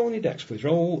make me roll on your dex, please?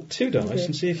 Roll 2 dice Okay.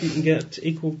 and see if you can get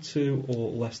equal to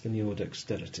or less than your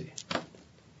dexterity.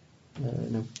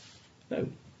 No. No.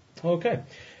 Okay.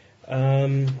 I'll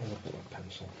put that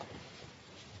pencil.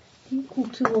 Equal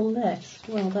to or less?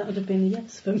 Well, that would have been a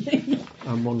yes for me.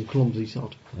 And one clumsy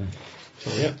sod.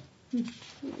 Sorry. Yep.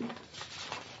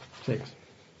 6.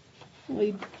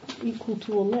 Well, equal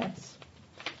to or less?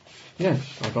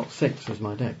 Yes, I got 6 as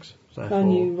my dex. So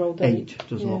And you rolled 8.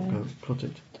 does not go cut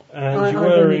it. And I've you're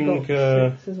only wearing...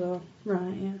 got 6 as well.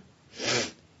 Right,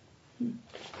 yeah.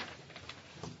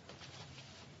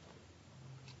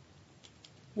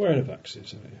 wearing a back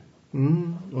suit, are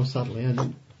you? Well, sadly, I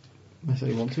didn't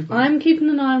necessarily want to. But I'm keeping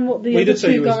an eye on what the We other did say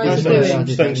two you was- guys you are was doing.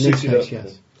 did staying in this suited case, up.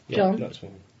 yes. Yeah, John? that's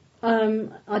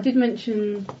fine. I did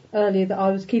mention earlier that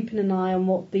I was keeping an eye on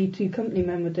what the 2 company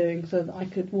men were doing so that I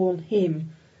could warn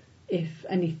him if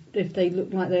they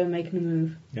looked like they were making a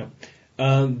move. Yeah.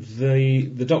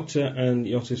 The Doctor and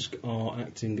Yotisk are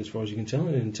acting, as far as you can tell,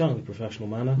 in an entirely professional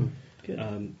manner.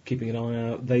 Good. Keeping an eye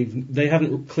out. They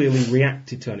haven't clearly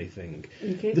reacted to anything.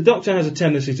 Okay. The Doctor has a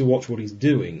tendency to watch what he's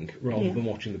doing rather Yeah. than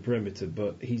watching the perimeter,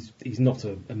 but he's not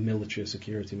a military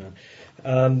security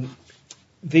man.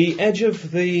 The edge of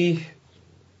the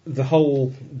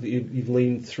hole that you've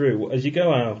leaned through, as you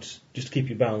go out, just to keep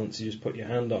your balance, you just put your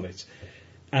hand on it,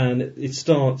 and it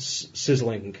starts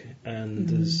sizzling and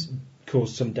has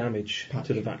caused some damage Patch.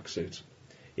 to the vac suit.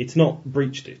 It's not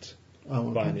breached it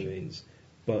Oh, by okay. any means,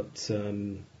 but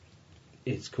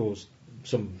it's caused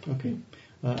some. Okay.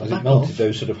 Has back it melted off.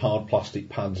 those sort of hard plastic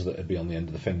pads that would be on the end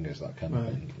of the fingers, that kind of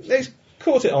Right. thing? It's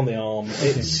caught it on the arm.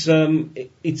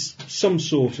 It's some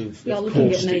sort of Yeah, looking at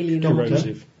an caustic, alien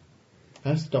corrosive.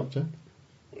 As the Doctor,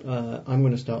 I'm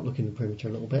going to start looking at the perimeter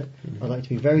a little bit. I'd like to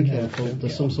be very careful. don't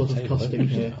There's get some on sort the of table, caustic don't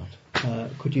you, here.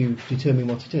 Could you determine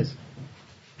what it is?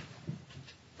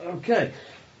 Okay.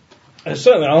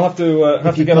 Certainly, I'll have to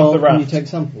If you get off the can't, can you raft. take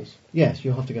samples? Yes,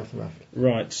 you'll have to get off the raft.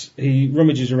 Right. He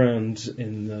rummages around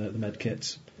in the med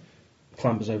kit,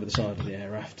 clambers over the side of the air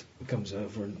raft, comes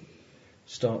over and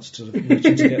starts to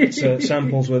reaching to get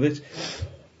samples with it.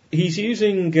 He's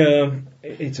using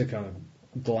it's a kind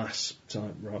of glass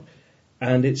type rock,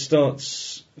 and it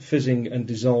starts fizzing and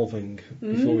dissolving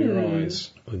before your eyes.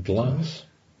 With glass?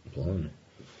 Blimey.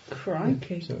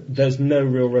 Crikey. So it's There's no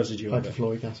real residue of it.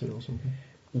 hydrofluoric acid or something.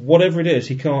 Whatever it is,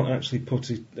 he can't actually put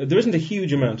it. There isn't a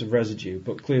huge amount of residue,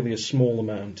 but clearly a small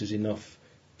amount is enough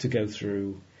to go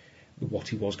through what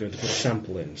he was going to put a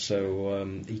sample in.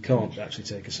 So he can't actually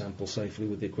take a sample safely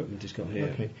with the equipment he's got here.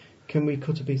 Okay. Can we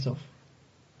cut a piece off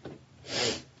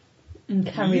And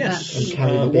carry Yes. and that.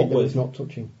 carry the what bit that with? was not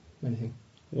touching anything?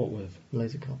 What with?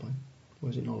 Laser carbine. Or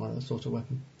is it not like that sort of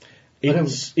weapon?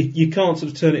 don't- You can't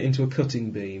sort of turn it into a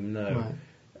cutting beam. No.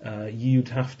 Right. You'd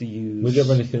have to use. Would you have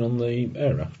anything on the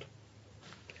air raft?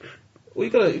 Well,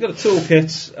 you've got a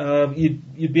toolkit.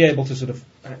 You'd be able to sort of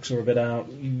hacksaw a bit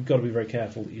out. You've got to be very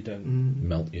careful that you don't.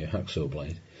 Melt your hacksaw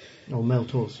blade. Or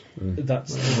melt us.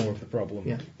 That's more of the problem.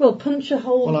 Yeah. Well, punch a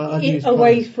hole Well, I'd it use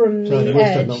away pliers. from So the I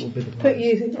said edge, that would be the put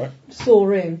pliers. your Right. saw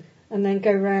in, and then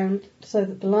go round so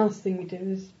that the last thing you do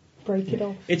is break it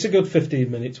off. It's a good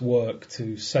 15 minutes work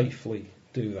to safely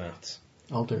do that,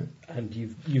 I'll do it. and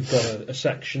you've got a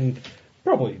section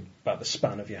probably about the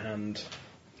span of your hand.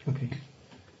 Okay.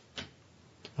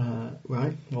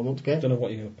 Right. Well, I want to get Don't know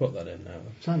what you're going to put that in now.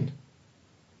 sand.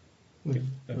 Okay.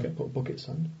 Put a bucket of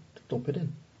sand. Dump it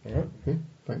in. All right. Yeah.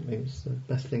 Frankly, it's the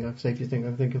best thing, safest thing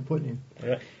I think of putting in. All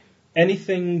right.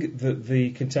 Anything that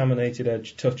the contaminated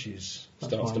edge touches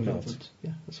That's starts why to I'm melt. melted.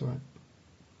 Yeah, that's all right.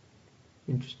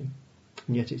 Interesting.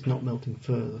 And yet it's not melting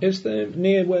further. Is there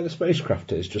near where the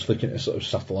spacecraft is, just looking at a sort of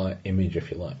satellite image,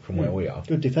 if you like, from where we are?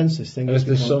 Good defence, this thing. Is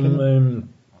there We can't pin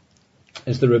it.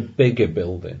 is there a bigger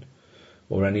building,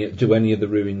 or do any of the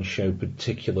ruins show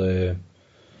particular,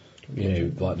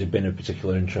 like they've been of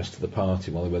particular interest to the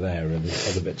party while they were there? Are there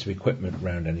other bits of equipment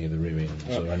around any of the ruins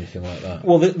or anything like that?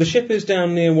 Well, the ship is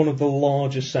down near one of the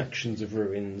larger sections of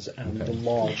ruins and Okay. the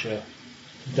larger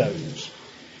domes.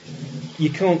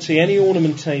 You can't see any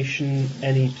ornamentation,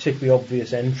 any particularly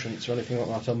obvious entrance or anything like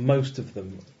that on most of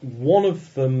them. One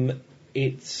of them,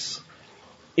 it's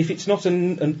if it's not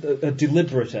a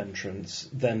deliberate entrance,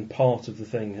 then part of the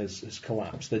thing has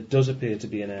collapsed. There does appear to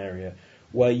be an area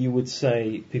where you would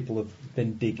say people have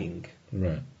been digging.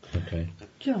 Right. Okay.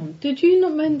 John, did you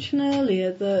not mention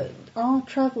earlier that our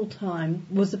travel time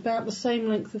was about the same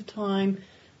length of time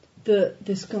that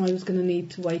this guy was going to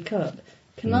need to wake up?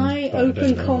 Can I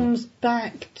open comms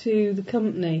back to the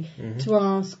company to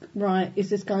ask, right, is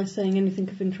this guy saying anything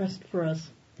of interest for us?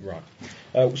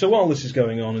 Right. So while this is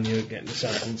going on and you're getting the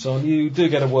sample and so on, you do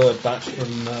get a word back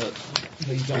from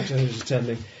the doctor who's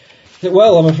attending.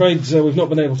 Well, I'm afraid we've not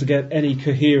been able to get any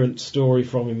coherent story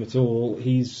from him at all.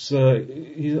 He's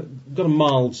got a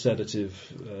mild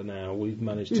sedative now. We've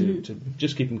managed to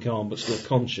just keep him calm but still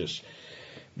conscious.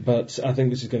 But I think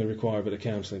this is going to require a bit of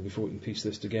counselling before we can piece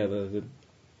this together.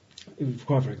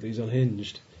 Quite frankly, he's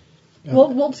unhinged.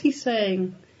 What's he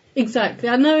saying? Exactly.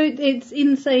 I know it's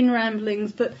insane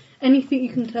ramblings, but anything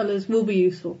you can tell us will be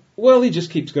useful. Well, he just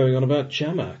keeps going on about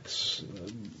Chamax.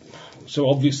 So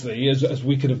obviously, as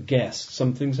we could have guessed,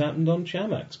 something's happened on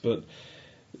Chamax, but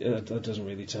that doesn't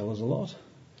really tell us a lot.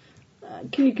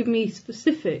 Can you give me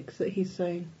specifics that he's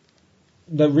saying?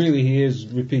 No, really, he is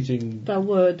repeating that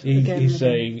word again. He's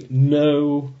saying,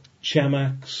 no,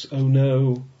 Chamax, oh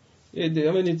no.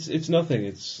 It's nothing.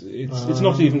 It's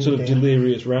not even sort of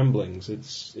delirious ramblings.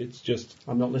 It's just.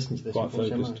 I'm not listening to this. Quite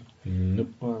focused. Nope.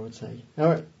 Or I would say, all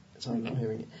right. So I'm not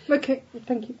hearing it. Okay,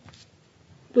 thank you.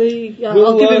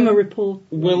 I'll give him a report.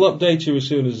 We'll update you as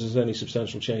soon as there's any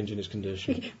substantial change in his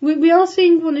condition. Okay. We are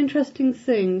seeing one interesting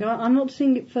thing. I'm not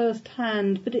seeing it first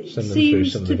hand, but it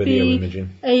seems to be imaging.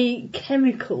 a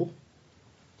chemical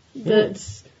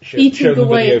that's Show eating them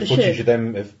away video at the footage ship. of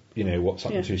them of what's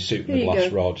happened to his suit and the Here you glass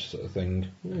go. rod sort of thing.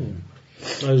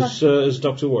 Has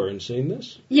Dr. Warren seen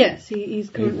this? Yes, he's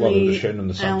currently Well, they've shown them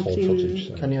the sample out in- footage.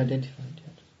 So. Can you identify it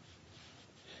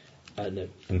yet? No.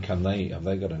 And have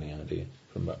they got any idea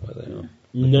from back where they are?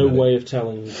 No way of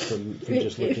telling from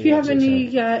just looking at it. If you have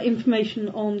any information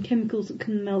on chemicals that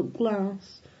can melt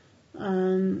glass,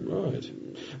 Right.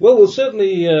 Well, we'll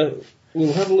certainly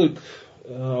we'll have a look.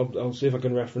 I'll see if I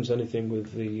can reference anything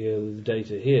with the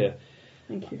data here.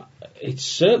 thank you. It's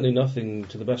certainly nothing,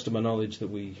 to the best of my knowledge, that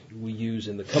we use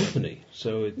in the company.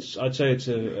 So I'd say it's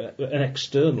an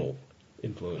external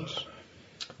influence.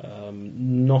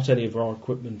 Not any of our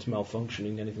equipment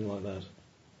malfunctioning, anything like that.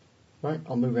 Right,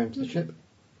 I'll move around to the ship.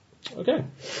 Okay.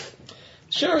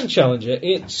 Sharon Challenger,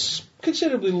 it's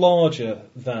considerably larger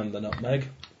than the Nutmeg.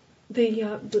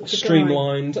 The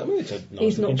Streamlined. I mean, it's a nice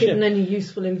He's not looking given ship. any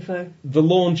useful info. The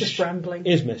launch Just rambling.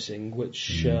 is missing,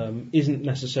 which isn't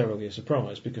necessarily a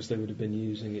surprise because they would have been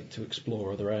using it to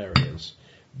explore other areas,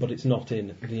 but it's not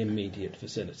in the immediate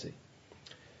vicinity.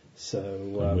 So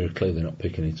And we're clearly not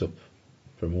picking it up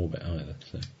from orbit either.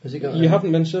 So. Has it got? you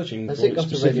haven't been searching Has for it got a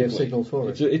radio specifically. signal for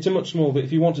it? It's a much smaller bit.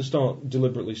 If you want to start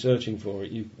deliberately searching for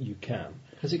it, you can.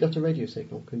 Has it got a radio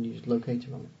signal? Can you locate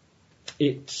it on it?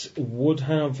 It would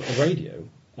have a radio.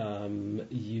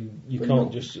 You But can't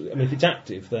not- just. I mean, if it's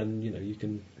active, then you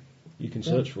can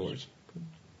search for it.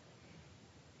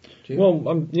 Do you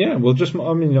Well, yeah, we'll just.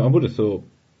 I mean, I would have thought.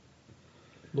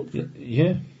 look for it?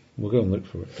 Yeah, we'll go and look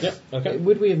for it. Yeah. Okay.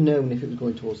 Would we have known if it was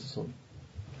going towards the sun?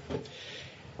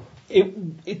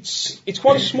 It's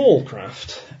quite a small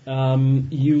craft. You Should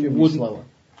be would slower.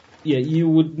 you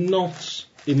would not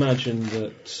imagine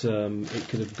that it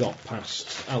could have got past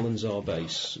Alanzar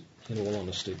base. In all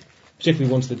honesty, particularly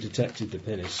once they detected the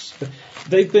pinnace.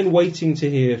 They've been waiting to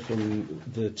hear from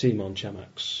the team on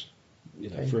Chamax,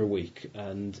 Okay. for a week,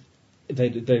 and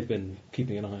they've been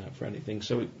keeping an eye out for anything.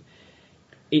 So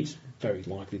it's very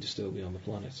likely to still be on the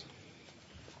planet.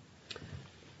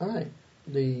 All right,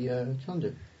 the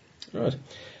Challenger. Right.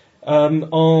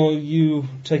 Are you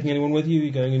taking anyone with you? Are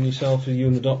you going in yourself? Are you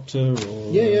and the doctor?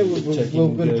 Or Yeah, taking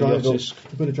we're going to drive up. Yotis?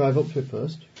 We're going to drive up to it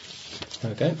first.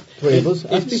 Okay. Three of us,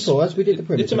 as It's- before, as we did the It's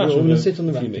perimeter. a matter We're of going to sit on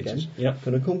the few raft again. metres. Yep.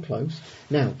 Going to come close.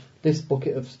 Now, this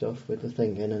bucket of stuff with the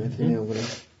thing in and everything, I'm going to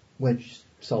wedge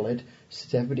solid,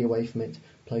 sit everybody away from it,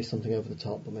 place something over the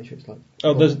top, but make sure it's like.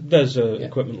 Oh, there's a Yeah.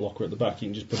 equipment locker at the back. You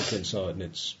can just put it inside, and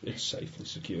it's safely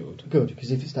secured. Good,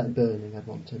 because if it started burning, I'd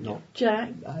want to not.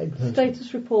 Jack, I'd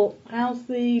status report. How's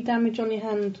the damage on your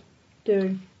hand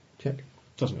doing? check.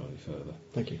 Doesn't go any further.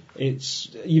 Thank you.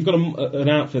 You've got an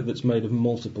outfit that's made of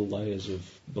multiple layers of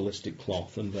ballistic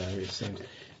cloth and various things,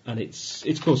 and it's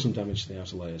caused some damage to the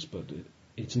outer layers, but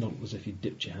it's not as if you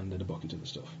dipped your hand in a bucket of the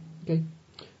stuff, Okay.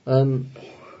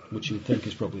 which you would think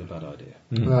is probably a bad idea.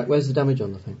 Right, where's the damage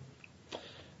on the thing?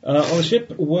 On the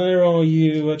ship, where are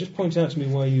you? Just point out to me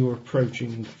where you are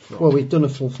approaching from. Well, we've done a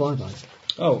full flyby.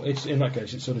 Oh, it's in that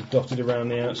case, it's sort of dotted around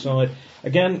the outside.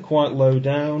 Again, quite low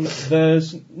down.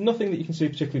 There's nothing that you can see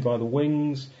particularly by the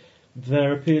wings.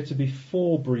 There appear to be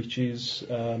 4 breaches.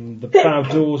 The bow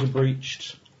doors are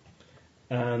breached,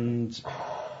 and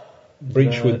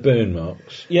Breach with burn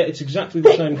marks. yeah, it's exactly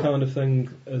the same kind of thing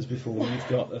as before. You've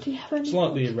got Do you have any?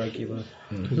 slightly irregular.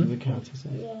 Because of the cat, is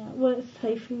it? Yeah, well, it's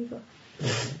hay fever.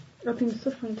 I've been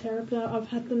suffering terribly. I've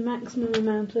had the maximum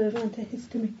amount of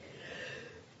antihistamine.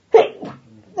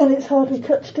 And it's hardly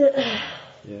touched it.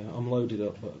 Yeah, I'm loaded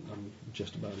up, but I'm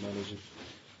just about managing.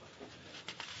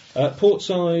 Port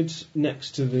side,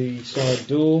 next to the side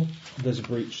door, there's a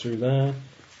breach through there.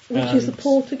 Which is the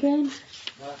port again?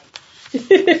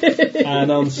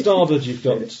 And on starboard, you've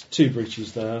got 2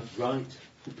 breaches there. Right.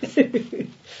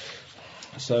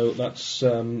 So that's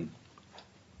 4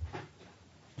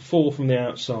 from the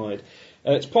outside.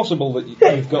 It's possible that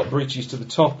you've got breaches to the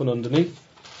top and underneath.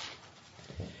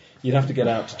 You'd have to get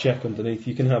out to check underneath.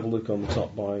 You can have a look on the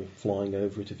top by flying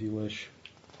over it if you wish.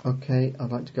 Okay,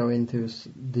 I'd like to go into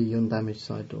the undamaged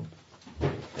side door.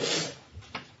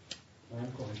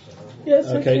 Yes,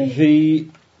 Okay,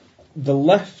 the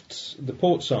left, the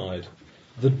port side,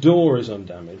 the door is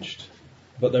undamaged,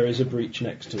 but there is a breach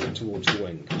next to it towards the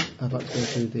wing. I'd like to go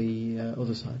through the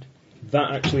other side.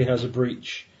 That actually has a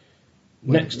breach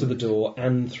next to the door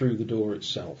and through the door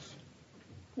itself.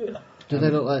 Do they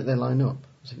look like they line up,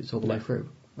 as if it's all the way through?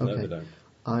 Okay. No, they don't.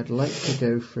 I'd like to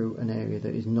go through an area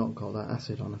that is not got that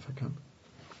acid on if I can.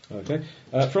 Okay.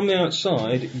 From the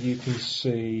outside, you can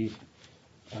see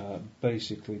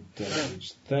basically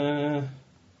damage there,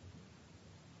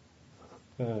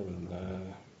 and there,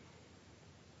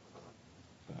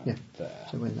 Yeah. there.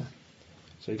 So we're in there.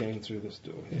 So you're going through this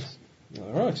door here.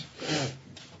 All right.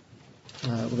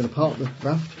 We're going to park the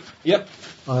raft. Yep.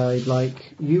 I'd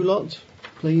like you lot,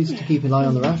 please, to keep an eye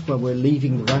on the raft while we're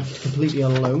leaving the raft completely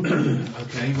alone.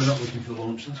 Okay, we're not looking for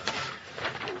launches.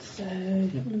 So,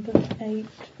 number 8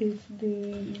 is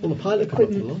the Well, the pilot could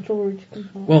equipment have the storage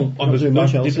compartment. Well, Not doing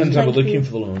much else, depends is how it? we're Thank looking you.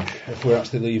 for the launch. If we're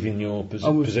actually leaving your I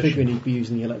was position. figuring he'd be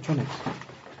using the electronics,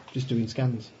 just doing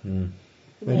scans. Hmm.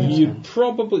 Radio You'd scans.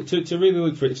 probably, to really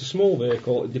look for it, it's a small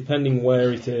vehicle, depending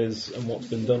where it is and what's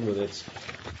been done with it.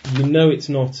 You know it's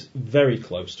not very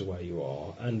close to where you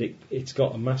are, and it's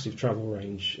got a massive travel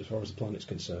range as far as the planet's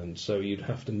concerned, so you'd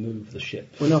have to move the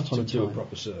ship We're not to on a do a time.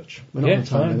 proper search. We're not Yeah, on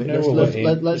time fine. limit. No, Let's, we'll let's, wait.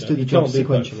 let, let's You do know, the you job can't do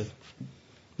sequentially. both.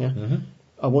 Yeah. Mm-hmm.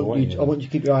 I want Wait, you. yeah. I want you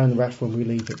to keep your eye on the raft when we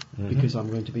leave it, because I'm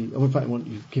going to be. In fact, I want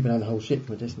you to keep an eye on the whole ship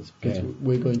from a distance, because Yeah.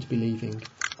 we're going to be leaving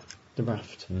the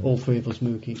raft. All 3 of us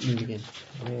moving in.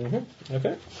 Mm-hmm.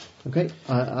 Okay. Okay.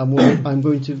 I'm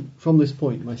going to, from this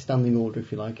point, my standing order,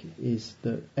 if you like, is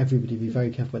that everybody be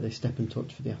very careful where they step and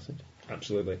touch for the acid.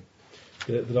 Absolutely.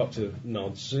 The doctor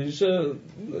nods. He's a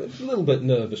little bit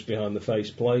nervous behind the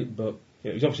faceplate, but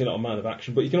he's obviously not a man of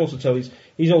action. But you can also tell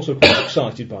he's also quite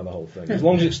excited by the whole thing. As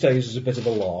long as it stays as a bit of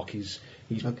a lark, he's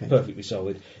Okay. perfectly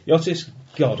solid. Yotis,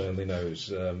 God only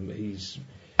knows.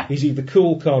 He's either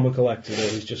cool, calm, and collected, or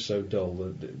he's just so dull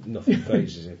that nothing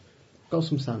phases him. Got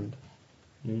some sand.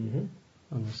 Mm-hmm.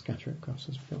 I'm going to scatter it across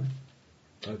as we're going.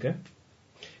 Okay.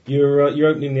 You're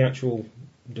opening the actual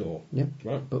door. Yep.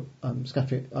 Right. But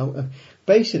scatter it.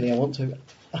 Basically, I want to.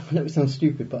 I know it sounds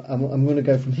stupid, but I'm going to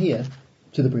go from here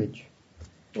to the bridge.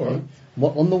 All right.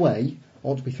 On the way, I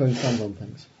want to be throwing sand on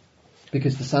things,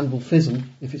 because the sand will fizzle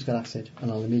if it's got acid,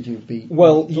 and I'll immediately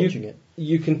be touching it.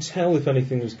 You can tell if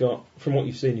anything's got, from what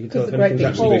you've seen, you can tell if Because the anything's great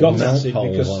actually big got holes. acid Melt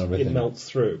holes because on it everything. melts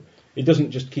through. It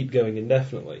doesn't just keep going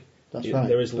indefinitely. That's It- right.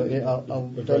 there is a but little I'll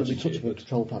bit don't of be residue, touching the but-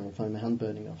 control panel and find my hand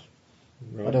burning off.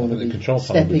 Right. I don't want I to think be the control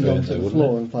panel would stepping be burnt onto though, the wouldn't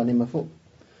floor and finding my foot.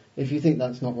 If you think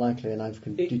that's not likely, and I've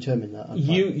determined that, I'm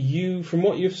fine. You, from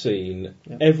what you've seen,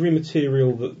 Yep. every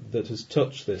material that has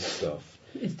touched this stuff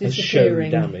It's has shown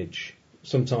disappearing. damage.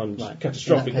 Sometimes Right.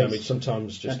 catastrophic In that case- damage,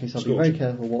 sometimes just Okay, so I'll be very scorching.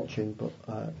 careful watching,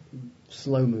 but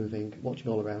slow moving, watching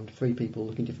all around. 3 people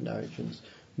looking different directions,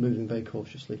 moving very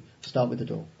cautiously. Start with the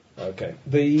door. Okay.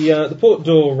 The port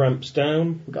door ramps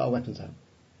down. We've got our weapons out.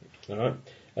 All right.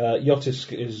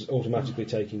 Yotis is automatically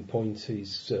taking point.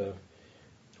 He's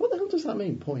What the hell does that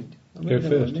mean? Point. I Go don't know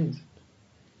what first. it means.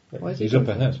 Why is he He's going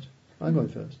up ahead. first? I'm going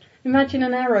first. Imagine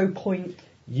an arrow point.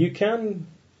 You can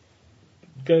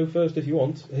go first if you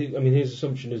want. His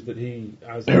assumption is that he,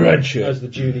 as Red shirt. as the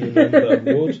junior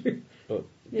member, would. But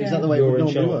Yeah. Is that the way it you're would in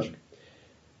normally charge.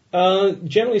 work?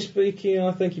 Generally speaking,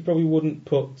 I think you probably wouldn't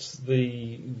put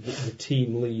the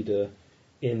team leader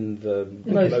in the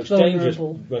Most dangerous,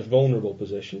 vulnerable. most vulnerable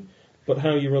position. But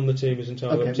how you run the team is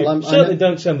entirely up to you. well, Certainly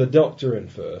don't send the doctor in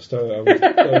first, I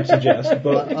would suggest.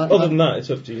 But other than that, it's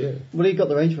up to you. Well, he got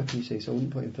the range weapon, you see, so I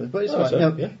wouldn't put him first. But it's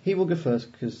alright. No, he will go first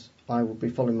because I will be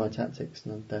following my tactics,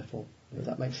 and therefore, if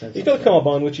that makes sense. He's got a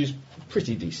carbine, which is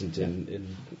pretty decent in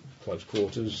close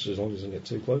quarters, as long as it doesn't get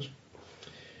too close.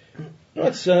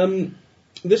 Right,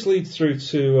 this leads through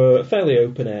to a fairly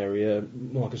open area,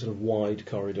 more like a sort of wide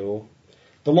corridor.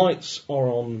 The lights are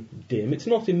on dim. It's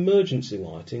not emergency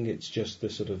lighting, it's just the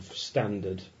sort of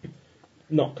standard,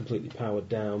 not completely powered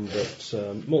down, but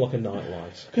more like a night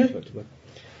light, effectively.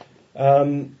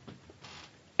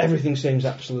 Everything seems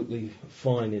absolutely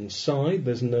fine inside.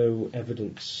 There's no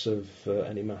evidence of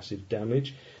any massive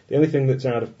damage. The only thing that's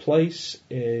out of place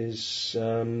is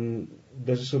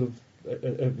there's a sort of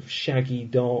a shaggy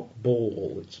dark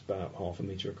ball that's about 1/2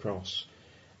 metre across.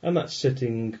 And that's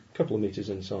sitting a couple of metres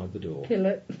inside the door. Kill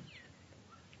it.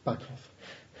 Back off.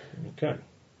 Okay.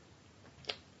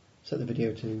 Set the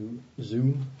video to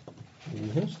zoom.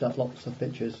 Start lots of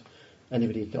pictures.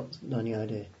 Anybody got any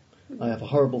idea? I have a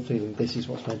horrible feeling this is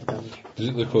what's made the damage. Does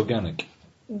it look organic?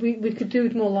 We could do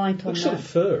with more light on Looks that. sort of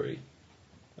furry.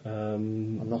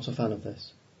 I'm not a fan of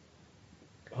this.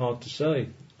 Hard to say.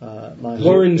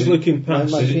 Warren's looking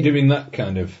past. Is it doing that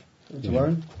kind of...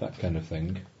 Warren? That kind of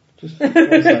thing? Just back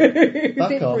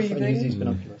off and use these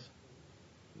binoculars.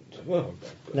 Well,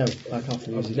 no, back off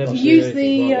and use these never binoculars. Use the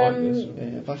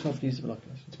Yeah, back off and use the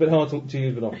binoculars. it's a bit hard to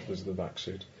use binoculars in the back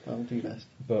suit, I'll do your best.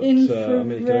 but I mean, you can open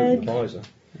the Infrared. visor.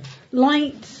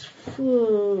 light.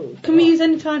 Can we use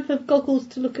any type of goggles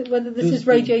to look at whether this is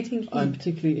radiating heat? I'm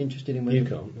particularly interested in whether... You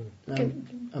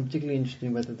can't. I'm particularly interested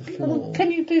in whether the Oh, floor...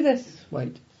 can you do this?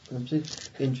 Wait. I'm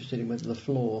interested in whether the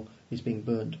floor is being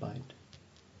burnt by it.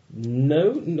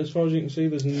 No, as far as you can see,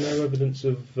 there's no evidence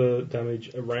of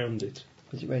damage around it.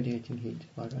 Is it radiating heat?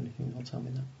 If I got anything, I'll tell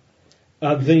me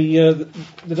that.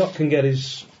 The doc can get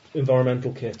his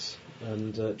environmental kit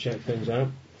and check things out.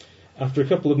 After a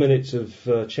couple of minutes of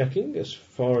checking, as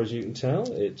far as you can tell,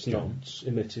 it's not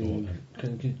emitting...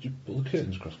 Can you just pull the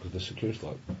curtains across because the security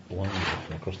light blinds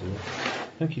across the room?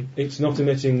 Thank you. It's not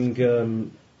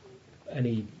emitting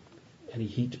any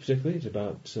heat particularly. It's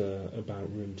about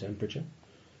room temperature.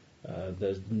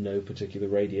 There's no particular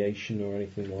radiation or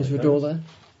anything like that. Is there a door there?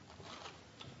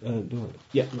 Door.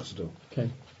 Yeah, that's a door. Okay.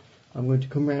 I'm going to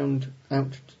come round,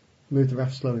 move the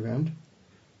raft slowly round.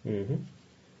 Mm-hmm.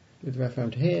 Move the raft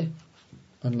round to here.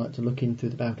 I'd like to look in through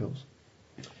the bow doors.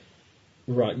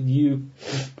 Right, the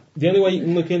only way you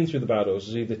can look in through the bow doors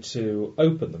is either to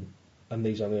open them, and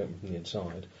these only open from the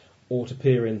inside, or to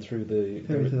peer in through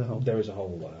through the hole. There is a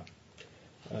hole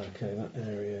there. Okay, that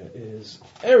area is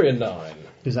Area 9.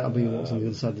 Because that'll be what's on the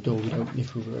other side of the door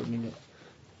if we were opening it.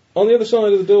 On the other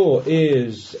side of the door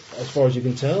is, as far as you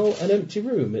can tell, an empty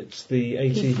room. It's the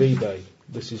ATV bay.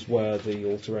 This is where the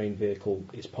all-terrain vehicle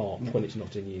is parked when it's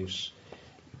not in use.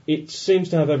 It seems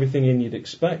to have everything in you'd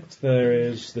expect. There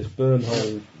is this burn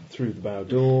hole through the bow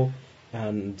door,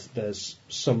 and there's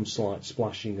some slight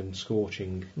splashing and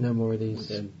scorching. No more of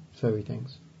these furry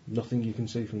things. Nothing you can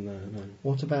see from there, no.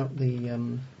 What about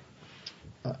the...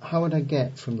 how would I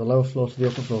get from the lower floor to the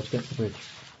upper floor to get to the bridge?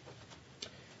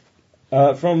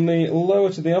 From the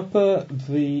lower to the upper,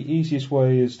 the easiest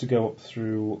way is to go up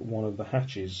through one of the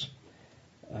hatches,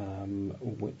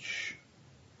 which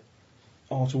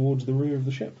are towards the rear of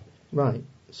the ship. Right,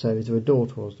 so is there a door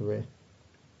towards the rear?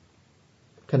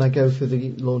 Can I go through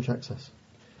the launch access?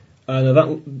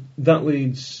 No, that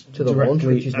leads to the launch,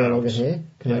 which is no out. longer here.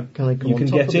 Can I come you on can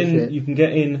top get of the in. ship? You can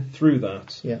get in through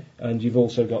that. Yeah. And you've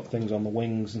also got things on the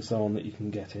wings and so on that you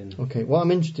can get in. Okay, what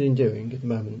I'm interested in doing at the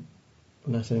moment,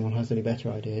 unless anyone has any better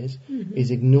ideas,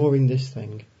 is ignoring this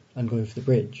thing and going for the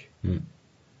bridge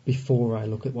before I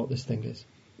look at what this thing is.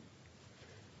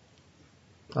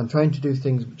 I'm trying to do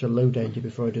things which are low danger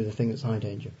before I do the thing that's high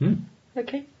danger.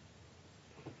 Okay.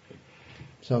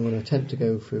 So I'm going to attempt to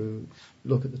go through,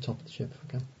 look at the top of the ship if I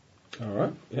can. All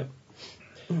right. Yep.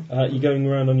 You going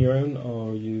around on your own, or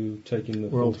are you taking the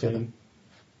We're all full together. team?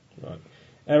 Right.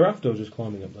 Air raft or just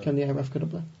climbing up there? Can the aircraft get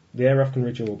up there? The air raft can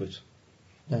reach orbit.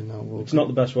 Then no, we'll... It's not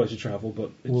the best way to travel,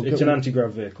 but it's an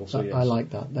anti-grav vehicle, so yes. I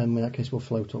like that. Then in that case we'll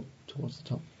float up towards the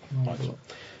top. Right.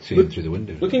 See in through the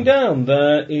window. Looking down,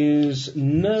 there is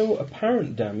no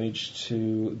apparent damage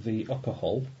to the upper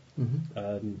hull.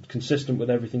 Consistent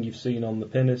with everything you've seen on the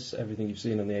pinnace, everything you've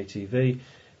seen on the ATV.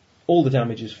 All the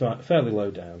damage is fairly low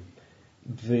down.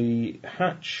 The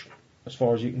hatch, as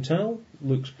far as you can tell,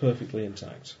 looks perfectly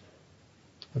intact.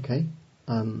 Okay.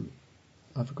 Have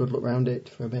a good look round it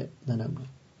for a bit, then open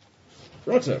it.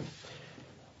 Righto.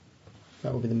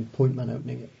 That will be the point man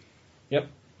opening it. Yep.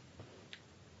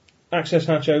 access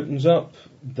hatch opens up.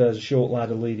 There's a short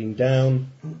ladder leading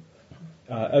down.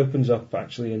 Opens up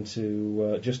actually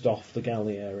into just off the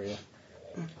galley area.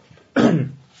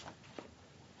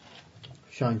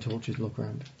 Shine torches, look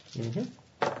around. Mm-hmm.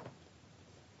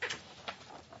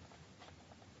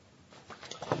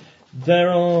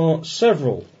 There are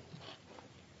several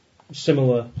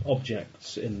similar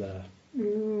objects in there.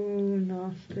 Ooh,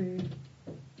 nasty.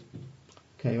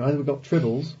 Okay, either we've got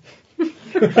tribbles.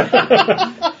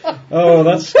 Oh,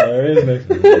 that's scary, isn't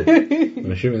it?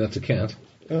 I'm assuming that's a cat.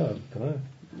 Oh, I don't know.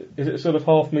 Is it a sort of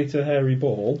half-metre hairy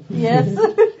ball? Yes.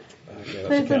 Okay,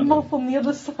 There's a mop on the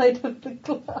other side of the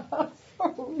glass.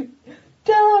 Oh,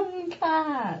 dumb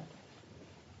cat.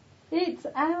 It's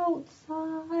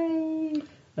outside.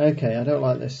 Okay, I don't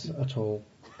like this at all.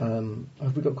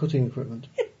 Have we got cutting equipment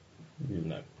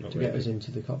No, not to really. get us into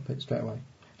the cockpit straight away?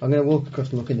 I'm going to walk across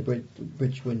and look in the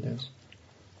bridge windows.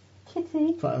 Kitty.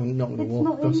 In fact, I'm not going to It's walk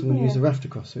not across. in I'm going to use the here. raft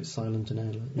across so it's silent and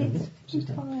airless. It's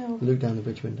tile. Look down the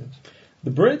bridge windows. The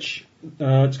bridge,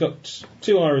 it's got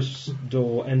 2 iris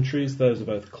door entries. Those are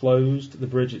both closed. The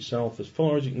bridge itself, as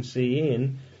far as you can see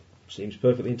in, seems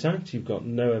perfectly intact. You've got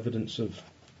no evidence of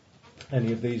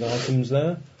any of these items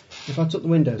there. If I took the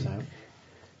windows out,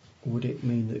 would it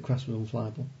mean that the craft was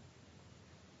unflyable?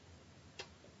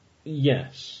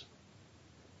 Yes.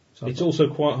 So It's also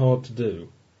quite hard to do.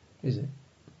 Is it?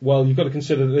 Well, you've got to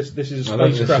consider that this is a I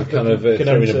think this is spacecraft kind that of can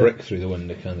throwing a enter- brick through the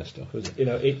window kind of stuff, isn't it? You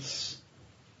know, it's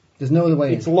There's no other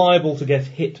way it's in. liable to get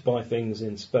hit by things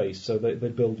in space, so they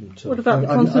build them tough. What about the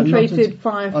I'm not concentrated at-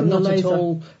 fire I'm from the not laser? at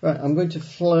all. Right, I'm going to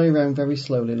fly around very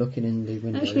slowly looking in the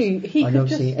windows. Actually, he I could don't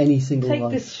just see any single take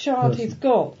life this shard person. he's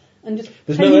got and just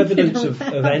There's paint no it evidence of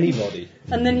around. anybody.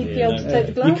 And then he'd be able to take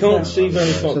the glass You can't out. see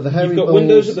very far. So the hairy You've got balls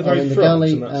windows at the are very in the front,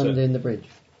 galley and that's and it. in the bridge.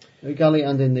 The galley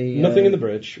and in the... Nothing in the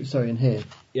bridge. Sorry, in here.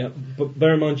 Yeah, but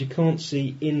bear in mind you can't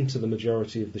see into the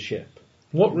majority of the ship.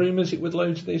 What room is it with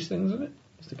loads of these things in it?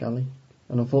 It's the galley.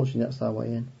 And unfortunately that's our way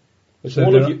in. It's So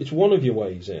one there of are- you, it's one of your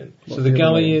ways in. So What's the the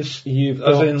galley other way? is You've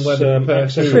as got in where the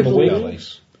access person from the in the wings. galley.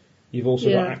 You've also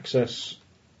Yeah. got access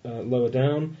lower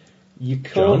down. You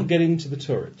can't John? get into the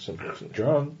turrets, unfortunately.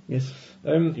 John, Yes.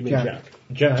 You mean Jack.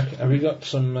 Jack? have you got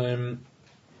some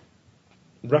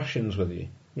rations with you?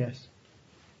 Yes.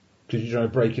 Could you try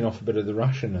breaking off a bit of the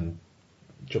ration and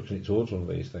chucking it towards one of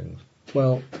these things?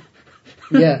 Well,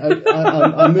 yeah,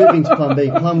 I'm moving to plan B.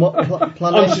 Plan what?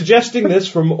 Plan I'm A? suggesting this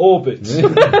from orbit.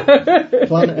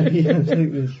 Plan A. Yeah, I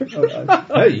think there's-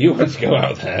 Hey, you want to go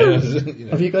out there? You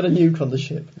know. have you got a nuke on the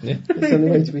ship? Yeah. It's the only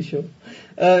way to be sure.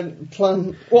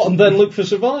 Plan... What, and then look for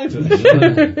survivors?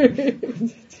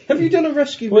 Have you done a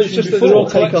rescue Well, it's mission just that before? they're all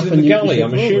Take off collected in and the you galley. should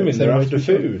I'm roll it, assuming so they're wait after to be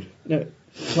sure. food. No,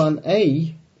 plan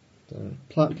A...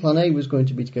 Plan A was going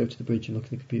to be to go to the bridge and look at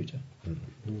the computer.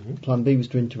 Mm-hmm. Plan B was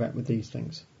to interact with these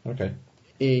things. Okay.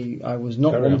 I was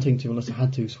not Carry on. wanting to unless I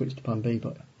had to switch to plan B,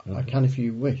 but I can if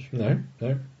you wish. No.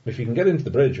 If you can get into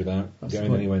the bridge without That's the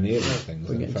going point. anywhere near these things,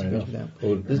 We then get fair into the enough. bridge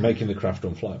Or There's- making the craft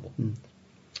unflyable.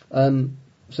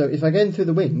 So if I get in through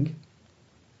the wing,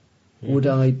 would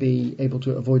I be able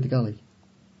to avoid the galley?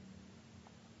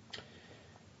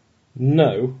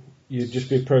 No, you'd just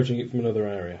be approaching it from another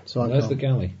area. So I Where's the can't.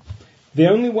 galley? The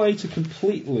only way to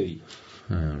completely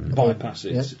bypass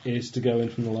it Yes. is to go in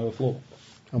from the lower floor.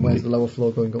 And where's the lower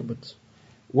floor going upwards?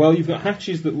 Well, you've got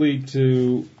hatches that lead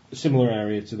to a similar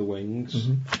area to the wings.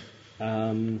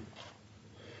 Mm-hmm.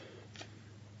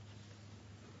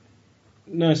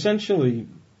 No, essentially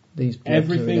These blocks are in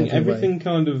every way. everything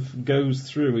kind of goes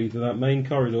through either that main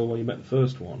corridor where you met the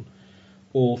first one,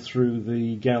 or through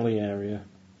the galley area.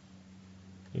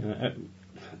 You know,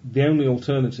 the only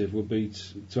alternative would be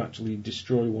to actually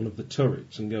destroy one of the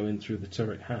turrets and go in through the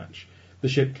turret hatch. The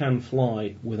ship can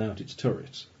fly without its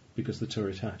turret, because the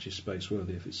turret hatch is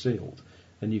space-worthy if it's sealed,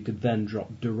 and you could then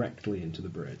drop directly into the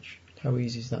bridge. How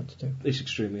easy is that to do? It's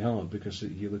extremely hard because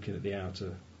you're looking at the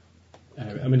outer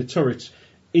area. I mean, a turret,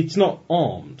 it's not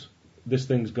armed. This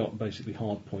thing's got basically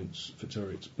hard points for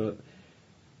turrets, but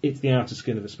it's the outer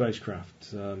skin of a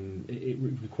spacecraft. It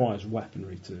requires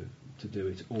weaponry to do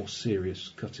it, or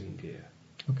serious cutting gear,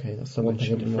 Okay, that's the one which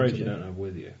thing I I'm didn't want afraid to you do. don't have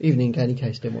with you. Even in any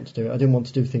case, I didn't want to do it. I didn't want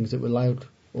to do things that were loud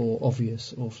or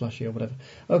obvious or flashy or whatever.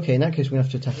 Okay, in that case, we're going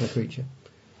to have to tackle a creature.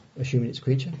 Assuming it's a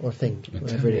creature or a thing,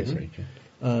 whatever it is.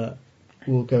 Creature.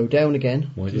 We'll go down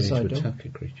again Why to do you the need side to door. attack a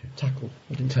creature? Tackle.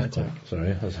 I didn't say attack. Sorry.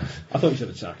 I thought you said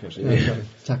attack, actually. No, sorry,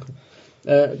 tackle.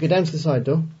 Go down to the side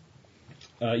door.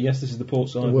 Yes, this is the port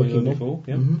side The where you're working looking one.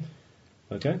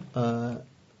 for. Yeah. Mhm. Okay.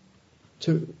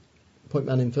 2 point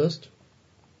man in first.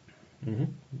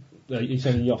 You're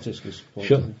saying Yachtiscus point.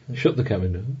 Shut the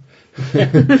cabin door.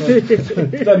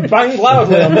 Then bang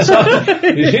loudly on the side.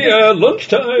 He's here,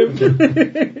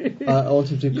 lunchtime! I want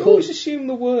him to You always assume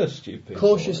the worst, you people.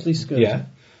 cautiously skirt. Yeah.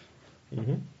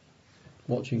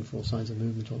 Watching for signs of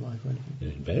movement or life or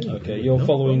anything. Okay, you're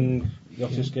following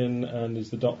Yachtiskin, and is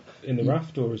the doc in the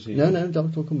raft, or is he... No,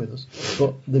 Doctor will come with us.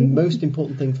 But the most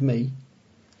important thing for me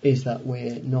is that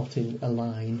we're not in a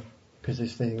line, because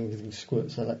this thing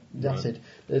squirts, so that's it.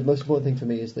 The most important thing for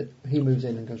me is that he moves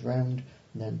in and goes round,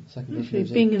 and then second person Actually,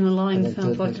 moves being in a and line then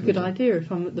sounds third like a person good moves in. idea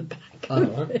if I'm at the back.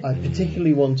 I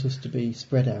particularly want us to be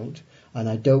spread out, and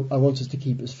I want us to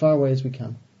keep as far away as we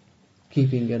can,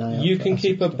 keeping an eye out. You for can acid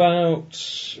keep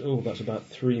stuff. that's about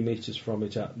 3 metres from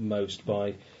it at most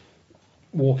by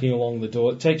walking along the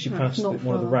door. It takes you That's past not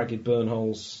one of the far. ragged burn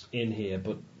holes in here,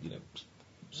 but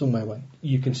somewhere away.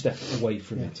 you can step away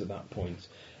from it at that point.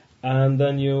 And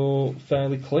then you're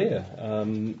fairly clear.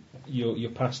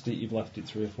 You're past it, you've left it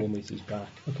 3 or 4 metres back.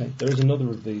 Okay. There is another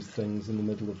of these things in the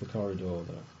middle of the corridor,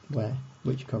 though. Where?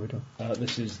 Which corridor?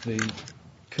 This is the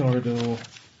corridor.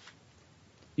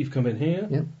 You've come in here.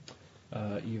 Yep.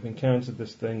 You've encountered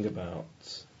this thing about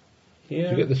here.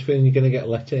 Do you get this feeling you're going to get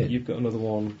let in? You've got another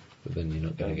one But then you're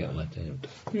not going to get let out.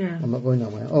 Yeah. I'm not going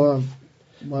that way. Oh,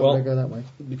 why Well, would I go that way?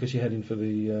 because you're heading for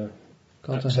the Can't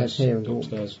I head access here and go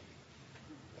upstairs.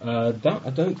 That I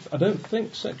don't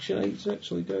think Section 8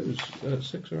 actually goes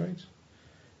 6 or 8.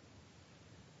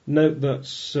 Note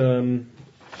that's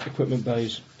equipment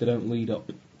bays. They don't lead up.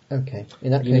 Okay.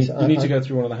 In that You case, need to go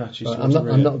through one of the hatches. Right, towards the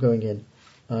rear. I'm not going in.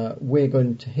 We're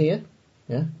going to here.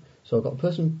 Yeah. So I've got a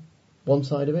person one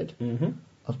side of it. Mhm.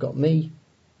 I've got me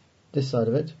this side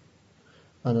of it,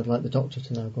 and I'd like the doctor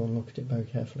to now go and look at it very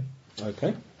carefully.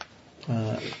 Okay.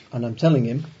 And I'm telling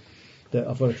him that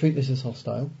I've got to treat this as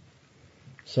hostile.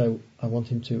 So I want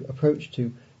him to approach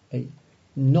to a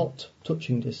not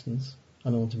touching distance,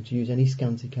 and I want him to use any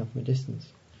scans he can from a distance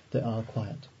that are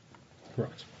quiet. Right.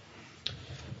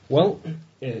 Well,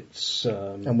 it's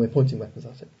And we're pointing weapons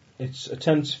at it. it's a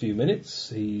tense few minutes.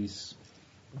 He's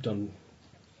done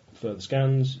further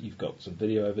scans. You've got some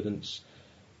video evidence.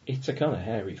 It's a kind of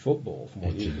hairy football from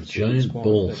what It's you a can see. giant It's quite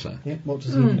ball big. sack. Yeah. What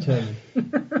does he determine?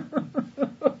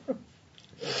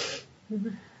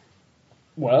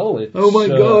 Well, it's Oh my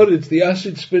god, it's the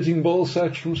acid spitting ball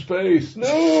sacks from space.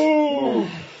 No!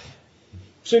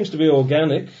 seems to be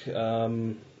organic.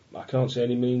 I can't see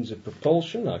any means of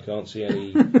propulsion. I can't see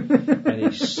any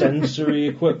any sensory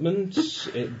equipment.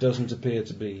 It doesn't appear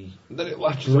to be Then it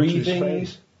latches onto his breathing.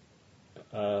 face.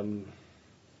 Okay.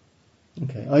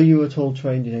 Are you at all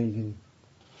trained in anything?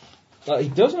 He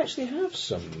does actually have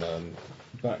some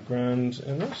background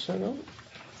in this. Hang on.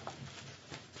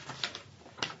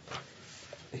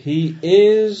 He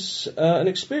is an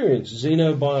experienced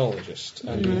xenobiologist,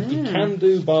 and he can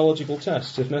do biological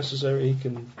tests if necessary. He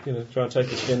can, try and take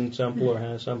a skin sample or a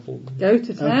hair sample, Go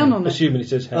to town on it. assuming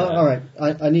it is hair. All right.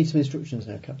 I need some instructions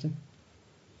now, Captain.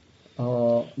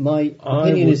 My I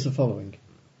opinion would- is the following: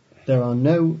 there are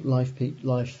no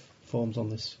life forms on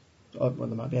this. Well, there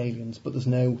might be aliens, but there's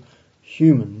no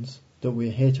humans that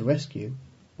we're here to rescue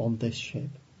on this ship.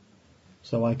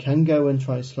 So I can go and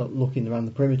try to start looking around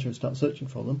the perimeter and start searching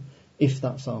for them, if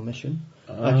that's our mission.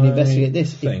 I can investigate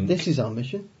this if this is our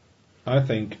mission. I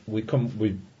think we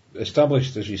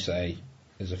established, as you say,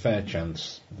 there's a fair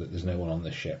chance that there's no one on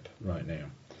this ship right now.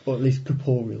 Or at least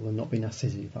corporeal and not being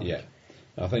acidified. Yeah.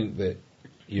 I think that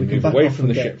you We can move back away off from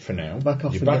the and ship get- for now. back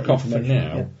off You and back get off for information,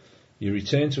 now. yeah. You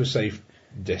return to a safe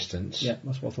distance. Yeah,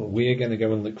 that's what I thought. We're going to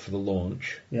go and look for the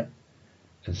launch Yeah.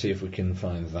 and see if we can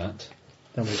find that.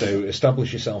 Then we So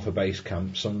establish yourself a base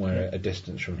camp somewhere at a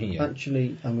distance from here.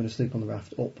 Actually, I'm going to sleep on the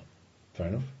raft up, Fair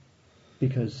enough.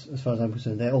 because as far as I'm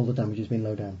concerned, all the damage has been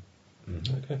low down.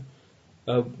 Okay.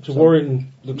 So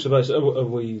Warren looks about. Are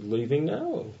we leaving now?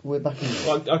 Or? We're back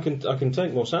in. I can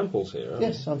take more samples here.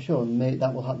 Yes, I'm sure.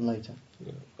 That will happen later.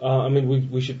 I mean,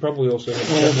 we should probably also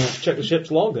check the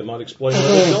ship's log. It might explain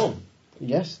where it's gone.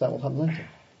 Yes, that will happen later.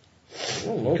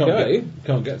 Oh, okay.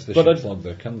 Can't get to the But ship's I- log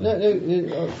though, can they?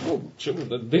 No, Sure,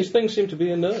 these things seem to be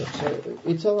inert.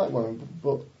 it's all right, Warren.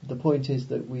 But the point is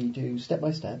that we do step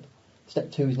by step.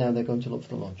 Step 2 is now they're going to look for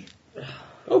the launch.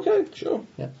 Okay, sure.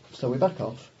 Yeah. So we back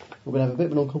off. We're going to have a bit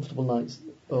of an uncomfortable night,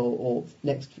 or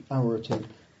next hour or two,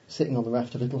 sitting on the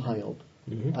raft a little high up,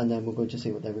 and then we're going to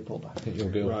see what they report back. I think your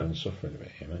girlfriend's suffering a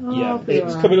bit here, mate. Oh, I'll be it's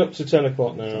alright. coming up to 10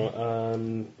 o'clock now,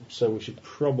 so we should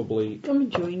probably I'm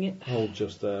enjoying it. hold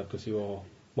just there because you are.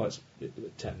 Well, it's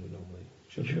at 10 we normally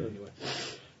should be anyway.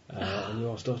 And you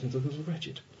are starting to look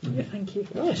wretched. Yeah, thank you.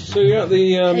 Nice. So you're at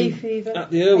Hay the fever.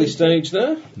 early Hay stage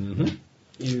there. Mm-hmm.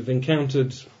 You've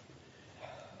encountered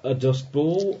a dust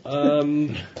ball.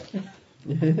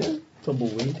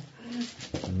 Tumbleweed.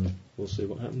 We'll see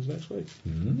what happens next week.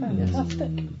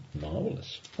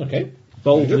 Marvellous. Okay.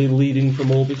 Boldly leading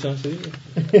from orbit, I see.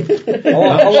 I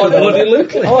like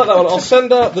that one. I'll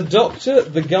send out the Doctor,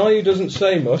 the guy who doesn't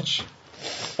say much,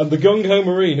 and the gung-ho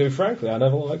Marine, who frankly I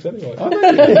never liked anyway. I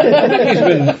think he's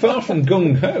been far from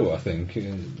gung-ho, I think.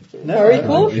 No, Very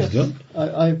cautious.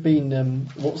 I've been,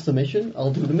 what's the mission?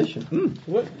 I'll do the mission.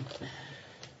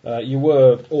 You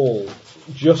were all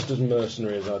just as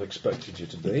mercenary as I'd expected you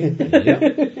to be.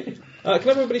 Can I have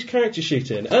everybody's character sheet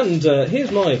in? And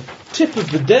here's my tip of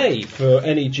the day for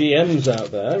any GMs out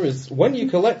there, is when you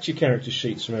collect your character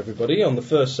sheets from everybody on the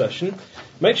first session,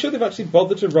 make sure they've actually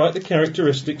bothered to write the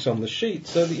characteristics on the sheet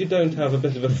so that you don't have a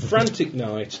bit of a frantic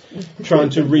night trying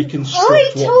to reconstruct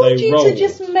I what told they you roll. to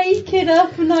just make it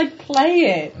up and I'd play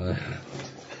it.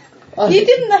 You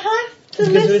didn't have to Because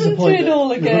there is a listen to point it that all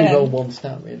we only again. roll one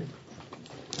stat, really.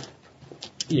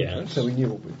 Yes, So we knew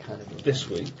what we kind of this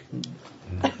week.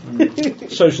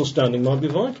 Social standing might be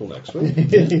vital next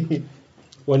week.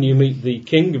 When you meet the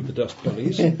king of the dust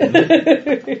bunnies.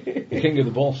 The king of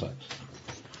the ball sacks.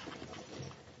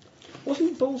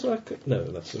 Wasn't Balzac? No,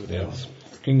 that's somebody else.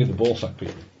 King of the ball sack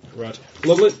people. Right,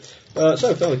 lovely.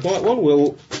 So, fairly quiet one.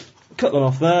 We'll cut that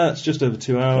off there. It's just over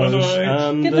 2 hours. Bye-bye.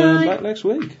 And Good night. back next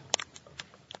week.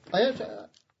 I